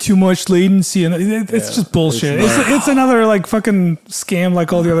way too much latency, and it's just bullshit. It's another like fucking scam,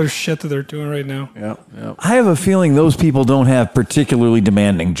 like all the other shit that they're doing right now. Yeah. I have a feeling those people don't have particularly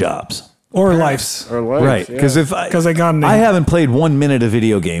demanding jobs. Or lives. Right? Because I haven't played 1 minute of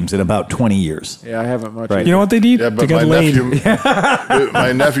video games in about 20 years. Yeah, I haven't much. Right. You know what they need? Yeah, but to get laid.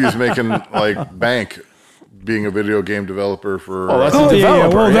 My nephew's making like bank being a video game developer for. Oh, that's a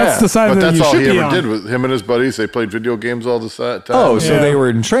developer. Well, that's the side But that that's you all should he be ever on. did with him and his buddies. They played video games all the time. Oh, so they were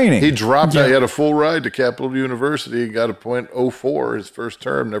in training. He dropped out. He had a full ride to Capital University. He got a .04 his first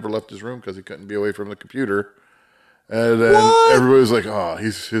term. Never left his room because he couldn't be away from the computer. And then everybody was like, "Oh,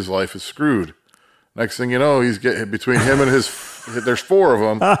 his life is screwed." Next thing you know, he's getting between him and his. There's 4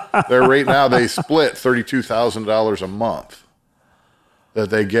 of them. They're right now. They split $32,000 a month that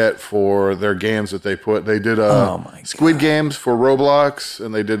they get for their games that they put. They did Squid Games for Roblox,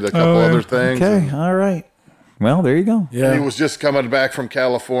 and they did a couple other things. Okay, all right. Well, there you go. Yeah. He was just coming back from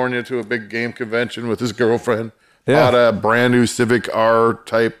California to a big game convention with his girlfriend. Bought a brand new Civic R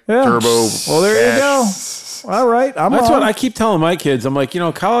type turbo. Well, there you go. All right. That's what I keep telling my kids. I'm like,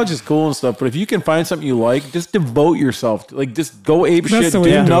 college is cool and stuff, but if you can find something you like, just devote yourself. Like, just go ape shit,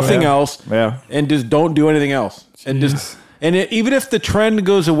 do nothing else, and just don't do anything else. Jeez. Even if the trend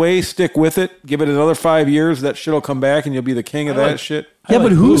goes away, stick with it. Give it another 5 years. That shit will come back, and you'll be the king of that shit. Yeah,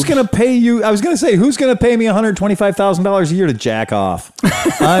 but who's going to pay you? I was going to say, who's going to pay me $125,000 a year to jack off?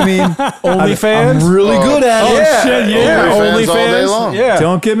 I mean, OnlyFans? I'm really good at it. Yeah, shit, yeah. OnlyFans all day long. Yeah.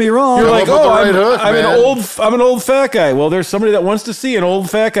 Don't get me wrong. You're like, I'm an old fat guy. Well, there's somebody that wants to see an old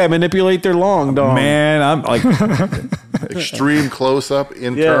fat guy manipulate their long dong. Man, I'm like extreme close up,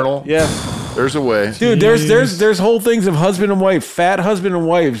 internal. Yeah. There's a way. Dude, there's whole things of husband and wife, fat husband and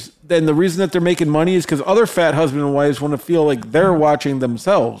wives. And the reason that they're making money is because other fat husband and wives want to feel like they're watching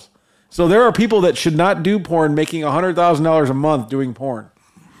themselves. So there are people that should not do porn making $100,000 a month doing porn.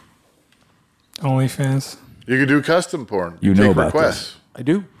 OnlyFans. You can do custom porn. You know about requests. I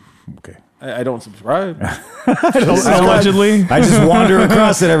do. okay. I don't subscribe. Allegedly. I just wander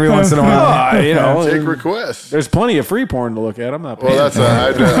across it every once in a while. Take requests. There's plenty of free porn to look at. I'm not paying.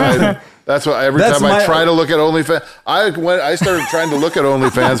 Well, that's what every time I try to look at OnlyFans, I started trying to look at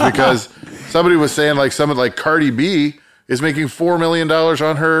OnlyFans because somebody was saying like Cardi B is making $4 million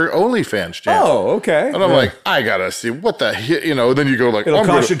on her OnlyFans channel. Oh, okay. And I'm like, I gotta see what the hell, then you go like, It'll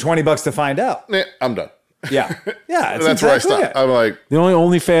cost you $20 to find out. I'm done. Yeah. Yeah. That's where I stopped. I'm like, the only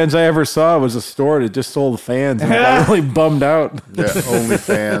OnlyFans I ever saw was a store that just sold fans. And I got really bummed out. yeah,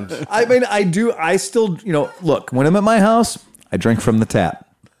 OnlyFans. I mean, I still, look, when I'm at my house, I drink from the tap.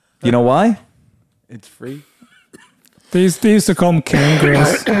 You know why? It's free. They used to call them cam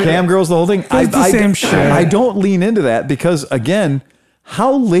girls. Cam girls, the whole thing. It's the same shit. I don't lean into that because, again,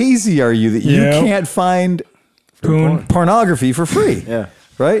 how lazy are you that you can't find pornography for free? Yeah.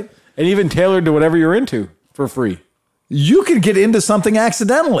 Right? And even tailored to whatever you're into for free. You could get into something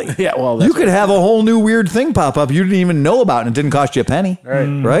accidentally. Yeah, well, you could have a whole new weird thing pop up you didn't even know about and it didn't cost you a penny.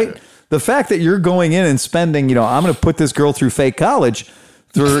 Right? The fact that you're going in and spending, I'm going to put this girl through fake college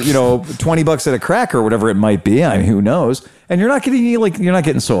for, $20 at a crack or whatever it might be. I mean, who knows? And you're not getting you're not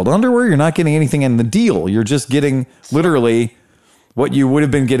getting sold underwear. You're not getting anything in the deal. You're just getting literally what you would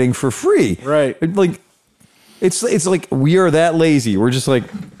have been getting for free. Right. It's like we are that lazy. We're just like,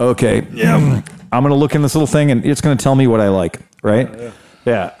 okay, I'm going to look in this little thing and it's going to tell me what I like. Right.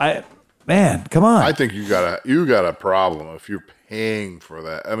 Yeah. Man, come on. I think you got a problem if you're paying for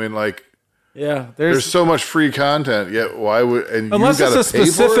that. I mean, there's so much free content. Yet why would unless it's a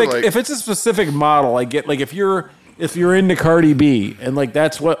specific if it's a specific model, I get if you're if you're into Cardi B and like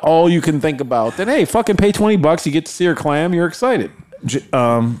that's what all you can think about, then hey, fucking pay $20, you get to see her clam, you're excited.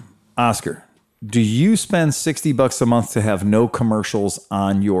 Oscar, do you spend $60 a month to have no commercials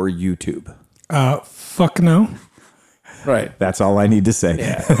on your YouTube? Fuck no. Right. That's all I need to say.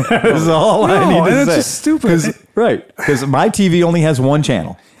 Yeah. That's all I need to say. It's just stupid. Right. Because my TV only has one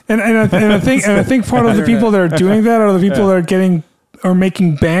channel. And I think part of the people that are doing that are the people that are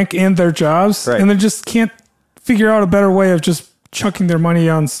making bank in their jobs, right. and they just can't figure out a better way of just chucking their money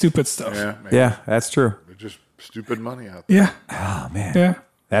on stupid stuff. Yeah, that's true. They're just stupid money out there. Yeah. Oh man. Yeah.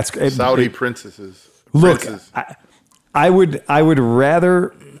 That's great. Saudi princesses. Look, I would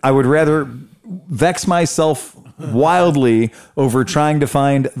rather vex myself wildly over trying to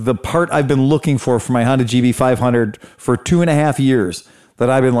find the part I've been looking for my Honda GB500 for 2.5 years that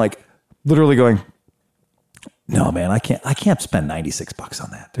I've been like literally going, no man, I can't spend $96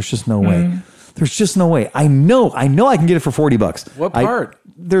 on that. There's just no way. There's just no way. I know I can get it for $40. What part?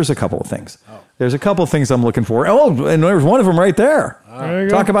 There's a couple of things. There's a couple of things I'm looking for. Oh, and there's one of them right there. There you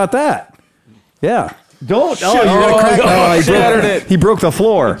Talk go. about that. Yeah. Don't. Oh, you're gonna crack. He broke the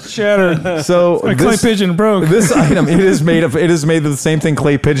floor. Shattered. So My clay pigeon broke. This item, it is made of the same thing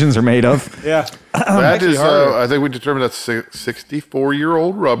clay pigeons are made of. Yeah. That is, I think we determined that's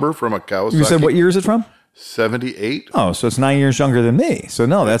 64-year-old rubber from a Kawasaki. You said what year is it from? 78. Oh, so it's 9 years younger than me. So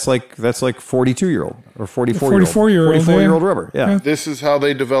no, that's like 42-year-old or 44-year-old. 44-year-old. 44-year-old rubber. Yeah. This is how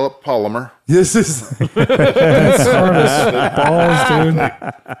they develop polymer. This is That's hard as balls, dude.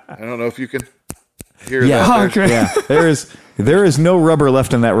 I don't know if you can hear yeah. that. Okay. Yeah. There is no rubber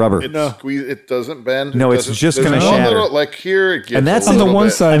left in that rubber. It doesn't bend. No, It it's doesn't- just there's gonna one shatter. little- like here, it gets And that's a on the little one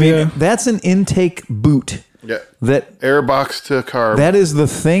bit. side. I mean, Yeah. that's an intake boot. Yeah. That Airbox to carb. that is the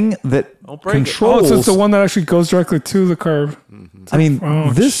thing that break it. controls. So it's the one that actually goes directly to the curb. I mean,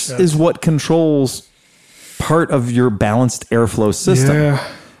 Oh, this shit. is what controls part of your balanced airflow system. Yeah.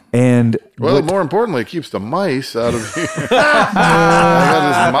 And Well, more importantly, it keeps the mice out of here. I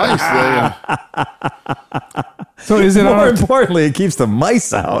got this mice thing. So is it more on importantly, it keeps the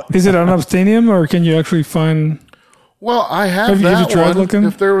mice out. is it on Obstanium, or can you actually find? Well, I have Have you that tried one. looking?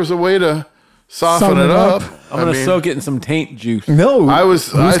 If there was a way to soften Soften it it up. up. I'm gonna soak it in some taint juice. No, Who's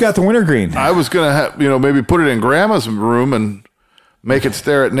got the wintergreen? I was going to have, maybe put it in grandma's room and make it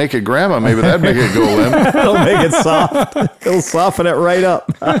stare at naked grandma. Maybe that'd make it go limp. It'll make it soft. It'll soften it right up.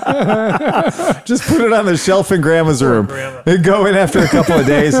 Just put it on the shelf in grandma's room. And go in after a couple of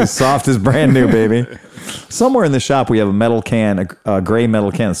days as soft as brand new, baby. Somewhere in the shop, we have a metal can, a gray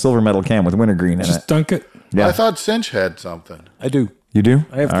metal can, a silver metal can with wintergreen in Just it. dunk it. Yeah. I thought Cinch had something. I do. You do?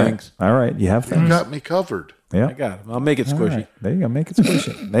 I have All right. things. All right. You have things. Got me covered. Yeah. I got it. I'll make it All squishy. right. There you go. Make it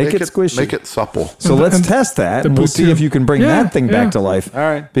squishy. Make it squishy. Make it supple. So let's And test that, the and we'll boot see too. if you can bring Yeah, that thing yeah. back to life. All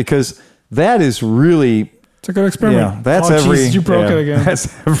right. Because that is really, It's a good experiment. yeah, that's Oh, every. Jesus, you broke yeah, it again.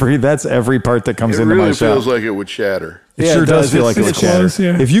 That's every part that comes It into my really shop. feels like it would shatter. It Yeah, sure it does does. feel like it would It's shatter. close,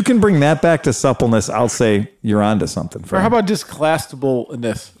 yeah. If you can bring that back to suppleness, I'll say you're onto something. Or Friend. how about just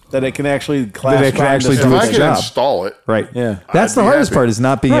collapsibleness? That it can actually clasp. That it can around actually the do If center. I its could job. install it, Right. Yeah. That's I'd the be hardest happy. part is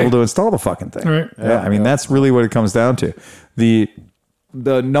not being Right. able to install the fucking thing. Right. Yeah. I mean, that's really what it comes down to. The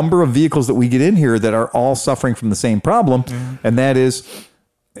number of vehicles that we get in here that are all suffering from the same problem, and that is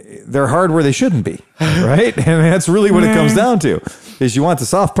they're hard where they shouldn't be, right? And that's really what it comes down to, is you want the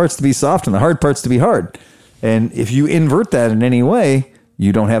soft parts to be soft and the hard parts to be hard. And if you invert that in any way,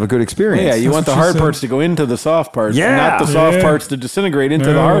 you don't have a good experience. Yeah, you want the what she hard said. parts to go into the soft parts, Yeah. not the soft Yeah. parts to disintegrate into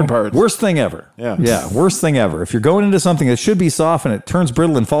the No. hard parts. Worst thing ever. Yeah. Worst thing ever. If you're going into something that should be soft and it turns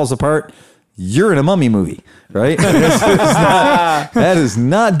brittle and falls apart, you're in a mummy movie, right? That is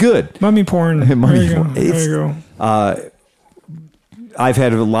not good. Mummy porn. Mummy there you go. porn. There It's- you go. I've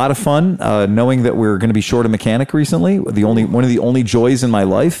had a lot of fun knowing that we're going to be short a mechanic recently. One of the only joys in my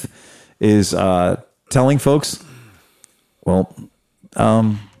life is telling folks, well,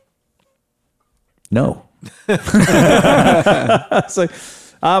 no. It's like,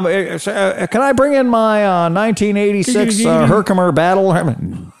 can I bring in my 1986 Herkimer Battle?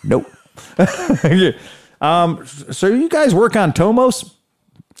 Nope. So you guys work on Tomos?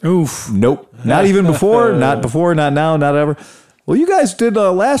 Oof. Nope. Not even before. Not before. Not now. Not ever. Well, you guys did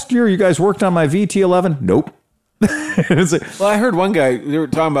last year. You guys worked on my VT11. Nope. It's like, Well, I heard one guy, they were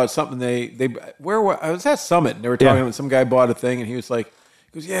talking about something I was at Summit and they were talking Yeah. about some guy bought a thing and he goes,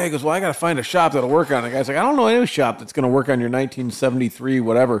 well, I got to find a shop that'll work on it. The guy's like, I don't know any shop that's going to work on your 1973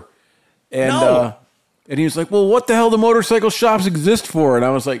 whatever. And and he was like, well, what the hell do motorcycle shops exist for? And I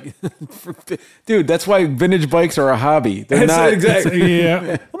was like, dude, that's why vintage bikes are a hobby. They're not exactly. Yeah.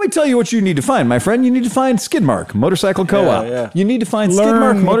 Let me tell you what you need to find, my friend. You need to find Skidmark Motorcycle Co-op. yeah. You need to find Learn Skidmark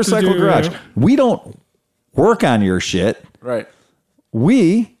what to Motorcycle do, Garage. yeah. We don't work on your shit. Right.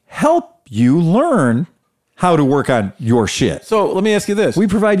 We help you learn how to work on your shit. So let me ask you this. We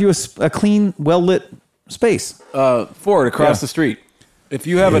provide you a clean, well-lit space. Ford across the street. If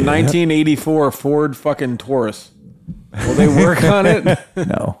you have a 1984 Ford fucking Taurus, will they work on it?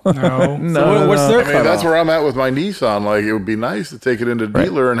 No. So what's their cutoff? That's where I'm at with my Nissan. Like, it would be nice to take it into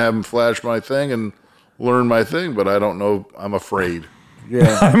dealer and have them flash my thing and learn my thing, but I don't know. I'm afraid.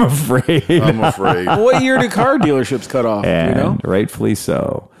 Yeah. I'm afraid. What year do car dealerships cut off? And you know? rightfully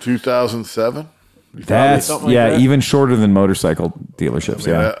so. 2007. That's something like that. even shorter than motorcycle dealerships.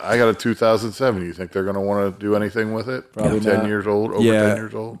 I got a 2007. You think they're going to want to do anything with it? Probably 10 not. years old, over 10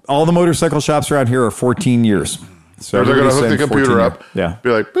 years old. All the motorcycle shops around here are 14 years. So Or they're going to everybody's hook the saying computer 14 up. Yeah. Be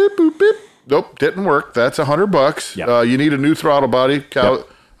like, beep, boop, beep. Nope, didn't work. That's $100. Yep. You need a new throttle body.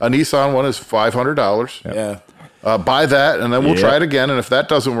 A Nissan one is $500. Yeah. Buy that, and then we'll Yep. try it again. And if that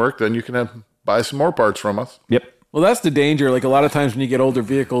doesn't work, then you can buy some more parts from us. Yep. Well, that's the danger. Like a lot of times when you get older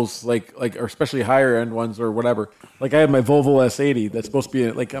vehicles, like or especially higher end ones or whatever. Like I had my Volvo S80. That's supposed to be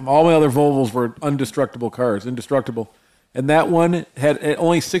like all my other Volvos were indestructible. And that one had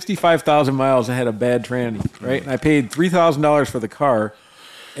only 65,000 miles and had a bad tranny, right? And I paid $3,000 for the car,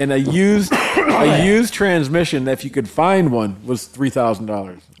 and a used transmission, if you could find one, was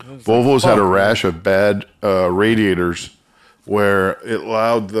 $3,000. Volvo's had a rash of bad radiators where it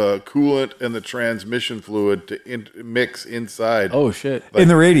allowed the coolant and the transmission fluid to mix inside. Oh shit! In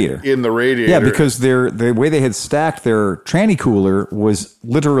the radiator. In the radiator. Yeah, because the way they had stacked their tranny cooler was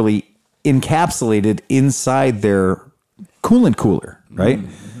literally encapsulated inside their coolant cooler, right?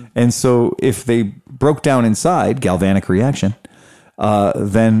 Mm-hmm. And so if they broke down inside, galvanic reaction,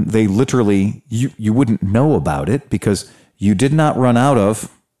 then they literally, you wouldn't know about it because you did not run out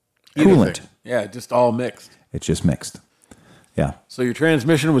of coolant. Anything. Yeah, just all mixed. It just mixed. Yeah. So your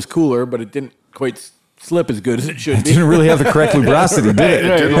transmission was cooler, but it didn't quite slip as good as it should It be. didn't really have the correct lubricity, did it?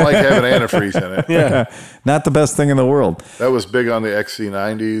 It didn't like having antifreeze in it. Yeah. Not the best thing in the world. That was big on the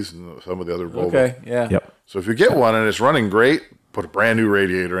XC90s and some of the other Volvo. Okay. Yeah. Yep. So if you get one and it's running great, put a brand new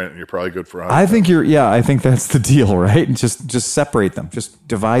radiator in it and you're probably good for 100. I think that's the deal, right? Just separate them. Just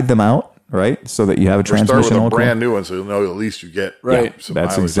divide them out, right? So that you have a Or start transmission. with a oil brand new one so you'll know at least you get Right. some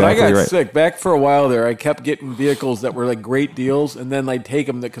That's mileage. exactly- I got right. sick back for a while there. I kept getting vehicles that were like great deals, and then I'd take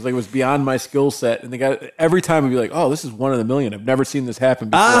them because it was beyond my skill set. And they got every time I'd be like, "Oh, this is one in a million. I've never seen this happen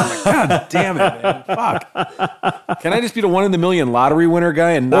before." I'm like, God damn it, man! Fuck. Can I just be the one in the million lottery winner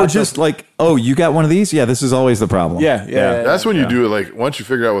guy and not Or just like, oh, you got one of these? Yeah, this is always the problem. yeah. That's when you do it. Like once you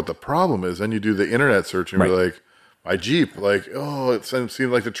figure out what the problem is, then you do the internet search and Right. be like, my Jeep, like, oh, it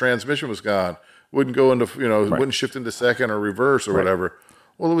seemed like the transmission was gone. Wouldn't go into, wouldn't shift into second or reverse or whatever.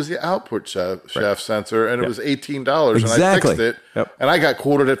 Well, it was the output shaft sensor, and it was $18, and I Exactly. fixed it, Yep. and I got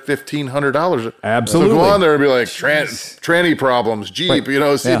quoted at $1,500. Absolutely. So go on there and be like, tranny problems, Jeep, see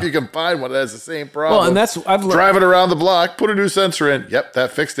Yeah. if you can find one that has the same problem. Well, and that's I've learned. Drive it around the block, put a new sensor in. Yep,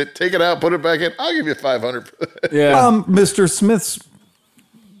 that fixed it. Take it out, put it back in. I'll give you $500. Yeah. Mr. Smith's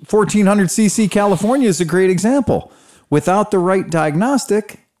 1400cc California is a great example. Without the right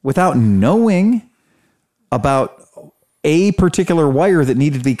diagnostic, without knowing about a particular wire that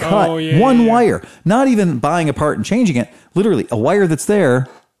needed to be cut, one wire, not even buying a part and changing it, literally a wire that's there,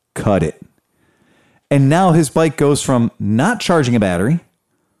 cut it. And now his bike goes from not charging a battery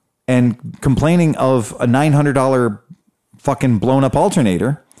and complaining of a $900 fucking blown up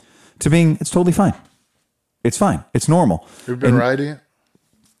alternator to being, it's totally fine. It's fine. It's normal. You've been riding it?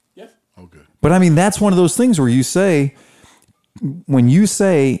 Yeah. Oh, good. But I mean, that's one of those things where you say, when you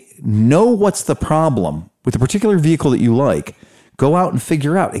say, know what's the problem with a particular vehicle that you like, go out and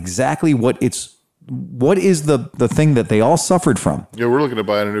figure out exactly what is the thing that they all suffered from. Yeah, we're looking at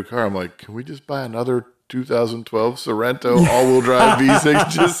buying a new car. I'm like, can we just buy another 2012 Sorento all-wheel drive V6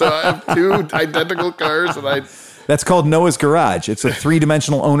 just so I have two identical cars? And That's called Noah's Garage. It's a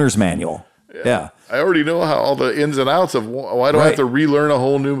 3-dimensional owner's manual. Yeah. I already know how all the ins and outs of why do I have to relearn a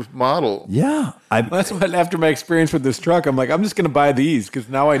whole new model? Yeah. That's what, after my experience with this truck, I'm like, I'm just going to buy these because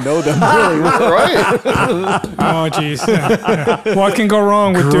now I know them really well. Right. Oh, geez. Yeah. What can go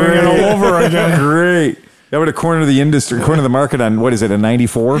wrong with doing it all over again? Great. That would have cornered the industry, cornered the market on, what is it, a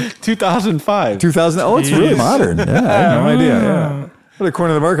 94? 2005. 2000. Oh, it's really modern. Yeah, I had no idea. Yeah. What a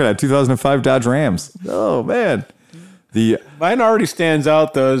corner of the market on 2005 Dodge Rams. Oh, man. Mine already stands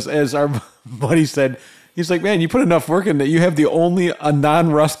out, though, as our buddy said, He's like, man, you put enough work in that you have a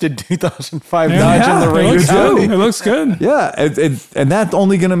non-rusted 2005 Dodge in the it Range looks County. good. It looks good. Yeah, and that's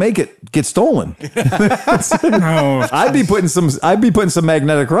only going to make it get stolen. No, I'd be putting some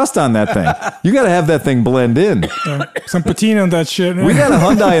magnetic rust on that thing. You got to have that thing blend in. some patina on that shit. We got a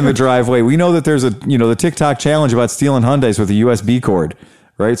Hyundai in the driveway. We know that there's the TikTok challenge about stealing Hyundais with a USB cord.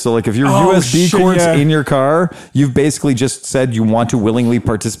 Right. So like if your USB cord's in your car, you've basically just said you want to willingly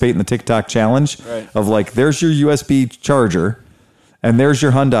participate in the TikTok challenge of like, there's your USB charger and there's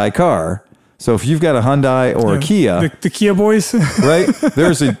your Hyundai car. So if you've got a Hyundai or a Kia, the Kia boys, right,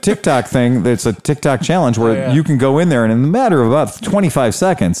 there's a TikTok thing that's a TikTok challenge where you can go in there and in the matter of about 25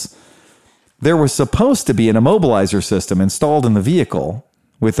 seconds, there was supposed to be an immobilizer system installed in the vehicle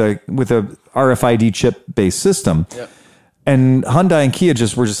with a RFID chip based system. Yep. And Hyundai and Kia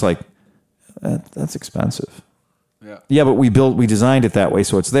were just like, that's expensive. Yeah, but we designed it that way,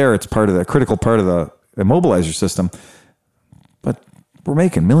 so it's there. It's critical part of the immobilizer system. But we're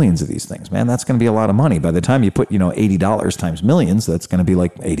making millions of these things, man. That's going to be a lot of money. By the time you put, $80 times millions, that's going to be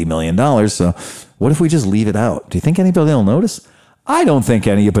like $80 million. So what if we just leave it out? Do you think anybody will notice? I don't think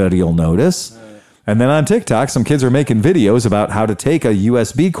anybody will notice. And then on TikTok, some kids are making videos about how to take a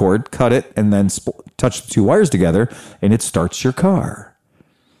USB cord, cut it, and then touch the two wires together, and it starts your car.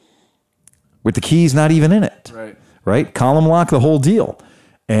 With the keys not even in it. Right? Column lock, the whole deal.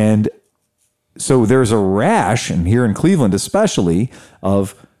 And so there's a rash, and here in Cleveland especially,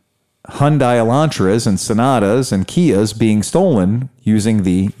 of Hyundai Elantras and Sonatas and Kias being stolen using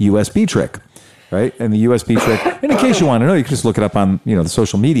the USB trick. Right? And the USB trick. And in case you want to know, you can just look it up on, the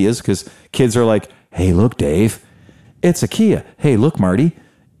social medias because kids are like, hey, look, Dave, it's a Kia. Hey, look, Marty,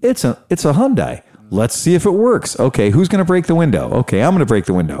 it's a Hyundai. Let's see if it works. Okay, who's going to break the window? Okay, I'm going to break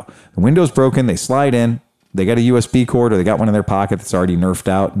the window. The window's broken. They slide in. They got a USB cord or they got one in their pocket that's already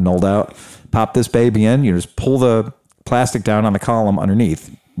nulled out. Pop this baby in. You just pull the plastic down on the column underneath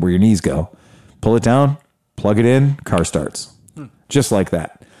where your knees go. Pull it down, plug it in, car starts. Just like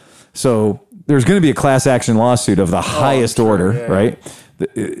that. So there's going to be a class action lawsuit of the highest order, right?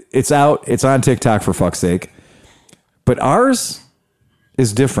 It's out. It's on TikTok, for fuck's sake. But ours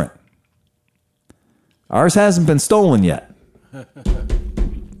is different. Ours hasn't been stolen yet. The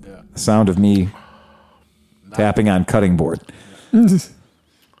sound of me tapping on cutting board.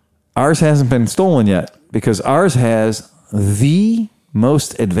 Ours hasn't been stolen yet because ours has the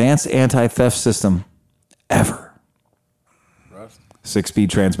most advanced anti-theft system ever. 6-speed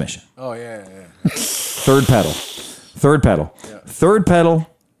transmission. Oh, yeah. Third pedal. Yeah. Third pedal.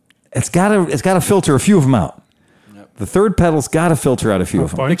 It's got to filter a few of them out. Yep. The third pedal's got to filter out a few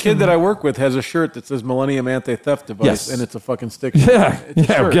of them. The kid that I work with has a shirt that says Millennium Anti-Theft Device, and it's a fucking stick. Yeah.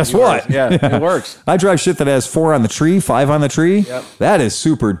 Guess what? It works. I drive shit that has 4 on the tree, 5 on the tree. Yep. That is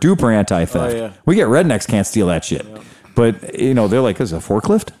super duper anti-theft. Oh, yeah. We get rednecks can't steal that shit. Yep. But, they're like, is it a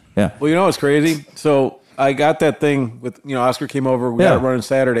forklift? Yeah. Well, you know what's crazy? So I got that thing with, Oscar came over. We got it running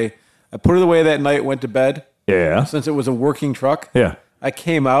Saturday. I put it away that night, went to bed. Yeah. Since it was a working truck. Yeah. I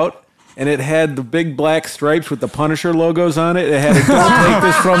came out, and it had the big black stripes with the Punisher logos on it. It had a "Don't Take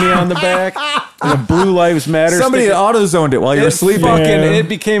This From Me" on the back, and a Blue Lives Matter. Somebody auto-zoned it while you were sleeping. It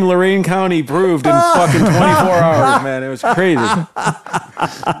became Lorain County approved in fucking 24 hours, man. It was crazy.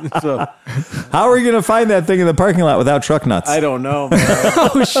 So, how are you going to find that thing in the parking lot without truck nuts? I don't know, man.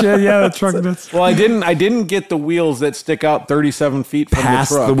 Oh shit! Yeah, the truck nuts. Well, I didn't get the wheels that stick out 37 feet from past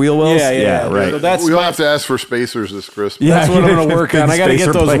the truck. The wheel wells. Yeah, right. So we'll have to ask for spacers this Christmas. That's what I'm going to work on. I got to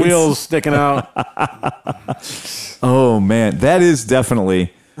get those plates. wheels sticking out. Oh man, that is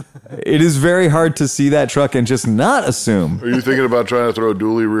definitely. It is very hard to see that truck and just not assume. Are you thinking about trying to throw a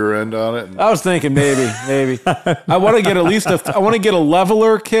dually rear end on it? I was thinking maybe. I want to get at least I want to get a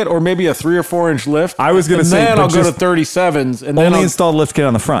leveler kit or maybe a 3 or 4 inch lift. I was going to say, then I'll go to 37s and then install the lift kit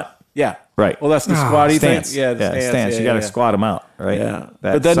on the front. Yeah. Right. Well, that's the squatty stance. thing. Yeah, the stance. You got to squat them out, right? Yeah.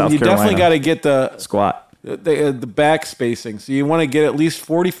 That but then South you Carolina definitely got to get the squat. The back spacing. So you want to get at least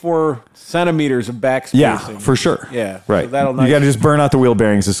 44 centimeters of back spacing. Yeah, for sure. Yeah. Right. So that'll you got to just burn out the wheel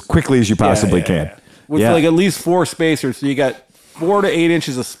bearings as quickly as you possibly can. Yeah. With like at least 4 spacers. So you got 4 to 8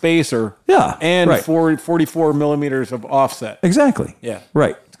 inches of spacer. Yeah. And 44 millimeters of offset. Exactly. Yeah.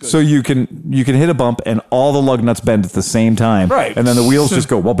 Right. So you can hit a bump and all the lug nuts bend at the same time. Right. And then the wheels just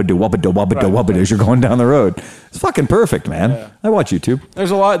go wubba-doo, wubba-doo, wubba-doo, wubba-doo as you're going down the road. It's fucking perfect, man. Yeah. I watch YouTube. There's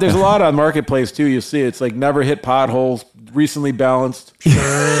a lot on Marketplace too. You see it's like never hit potholes, recently balanced.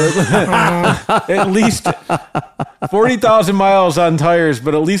 At least 40,000 miles on tires,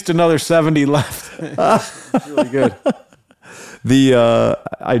 but at least another 70 left. It's really good.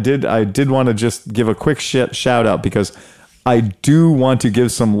 I did want to just give a quick shout out because I do want to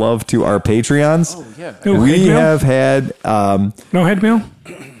give some love to our Patreons. Oh, yeah. No We hate mail? have had, No head mail?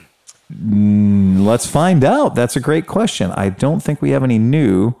 let's find out. That's a great question. I don't think we have any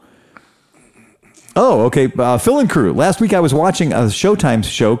new. Oh, okay. Phil and crew. Last week I was watching a Showtime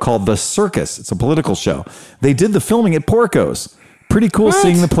show called The Circus. It's a political show. They did the filming at Porco's. Pretty cool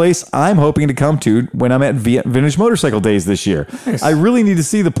seeing the place I'm hoping to come to when I'm at Vintage Motorcycle Days this year. Nice. I really need to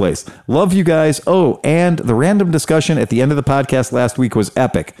see the place. Love you guys. Oh, and the random discussion at the end of the podcast last week was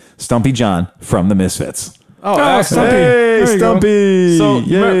epic. Stumpy John from the Misfits. Oh, Oh, excellent. Stumpy. Hey, There you go. Stumpy. So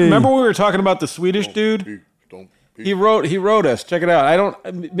Yay. remember we were talking about the Swedish dude? He wrote us. Check it out. I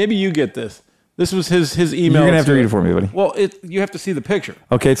don't. Maybe you get this. This was his email. You're going to have to read it for me, buddy. Well, you have to see the picture.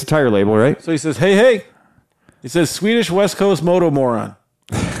 Okay, it's a tire label, right? So he says, hey. He says, Swedish West Coast moto moron.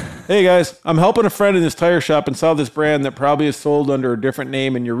 Hey guys, I'm helping a friend in his tire shop and saw this brand that probably is sold under a different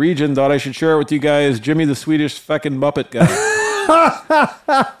name in your region. Thought I should share it with you guys. Jimmy the Swedish fucking Muppet guy.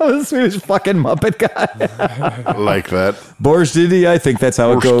 The Swedish fucking Muppet guy. Like that. Borsch Diddy, I think that's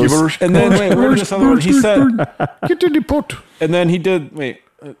how it goes. And then, wait, where's this other one? He said, Get to the pot. and then he did,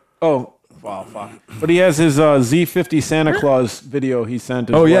 wow, fuck. But he has his Z50 Santa Claus video he sent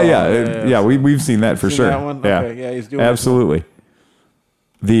as Oh, well. yeah. We've seen that for Seen sure. that one? Yeah. Okay, yeah, he's doing it. Absolutely.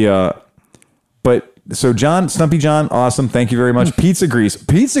 But so John, Stumpy John, awesome. Thank you very much. Pizza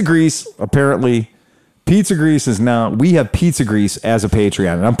Grease. Apparently, Pizza Grease is now, we have Pizza Grease as a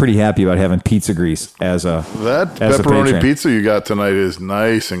Patreon, and I'm pretty happy about having Pizza Grease as a That as a pepperoni Patreon. pizza you got tonight is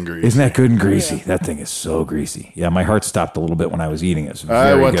nice and greasy. Isn't that good and greasy? That thing is so greasy. Yeah, my heart stopped a little bit when I was eating it. It's I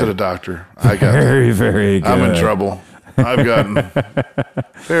very went to good. the doctor. I got Very, very good. I'm in trouble. I've gotten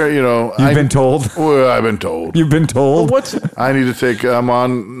there. You've been told? Well, I've been told. You've been told? What's I need to take.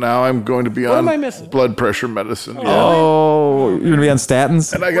 I'm going to be am I on missing? blood pressure medicine. Yeah. Oh, you're going to be on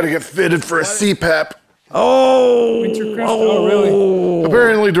statins? And I got to get fitted for a CPAP. Oh, Oh, really?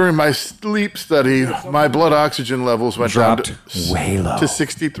 Apparently, during my sleep study, my blood oxygen levels went dropped down to way low.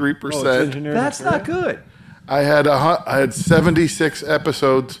 63%. That's not good. I had 76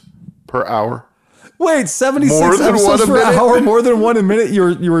 episodes per hour. Wait, 76 More than episodes one a per minute? hour, more than one a minute?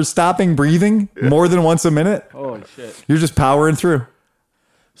 You were stopping breathing more than once a minute? Holy shit. You're just powering through.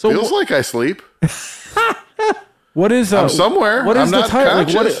 So Feels like I sleep. what is I'm somewhere. What is I'm the not tire?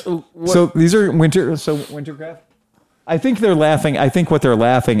 conscious. What, So these are Wintercraft? I think they're laughing. I think what they're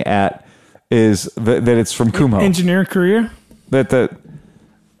laughing at is that it's from Kumho. Engineer career? that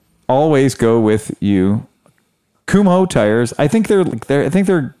always go with you. Kumho tires. I think they're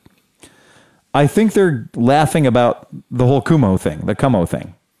laughing about the whole Kumho thing, the Kumho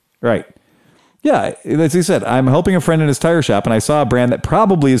thing. Right. Yeah, as he said, I'm helping a friend in his tire shop, and I saw a brand that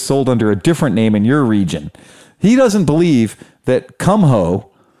probably is sold under a different name in your region. He doesn't believe that Kumho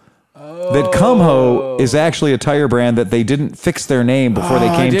is actually a tire brand that they didn't fix their name before they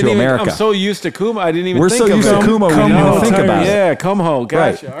came to America. I'm so used to Kuma, I didn't even We're think so of used it. to Kumho, we didn't even think about it. Yeah, Kumho.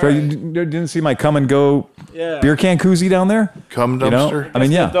 Gotcha. Right. All So right. you didn't see my come and go Yeah. beer can koozie down there? Cum You know? dumpster. I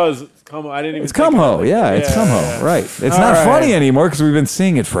mean, It yeah. does. Kumho. I didn't even It's think of Kumho. it. Yeah, it's Kumho. Right. It's not right. funny anymore because we've been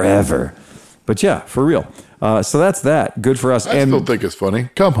seeing it forever. But yeah, for real. So that's that. Good for us. I still think it's funny.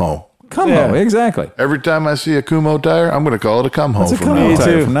 Come home. Kumho, Yeah. exactly. Every time I see a Kumo tire, I'm going to call it a come home It's a from now Kumho on.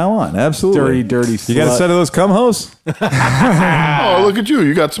 tire too. from now on. Absolutely. Dirty You got a slut. set of those Kumhos? Oh, look at you.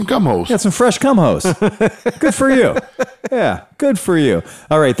 You got some come hoes. Got some fresh Kumhos. Good for you. Yeah, good for you.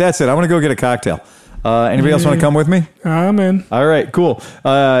 All right, that's it. I'm going to go get a cocktail. Anybody else want to come with me? I'm in. All right, cool.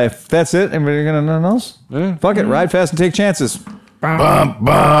 If that's it, anybody got nothing else? Fuck it. Ride fast and take chances. Bum, bum,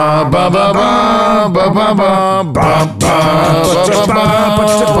 bum, bum, bum, bum, bum, bum, bum, bum, bum, bum,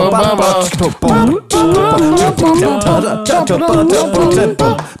 bum, bum,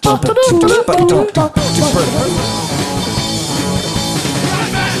 bum.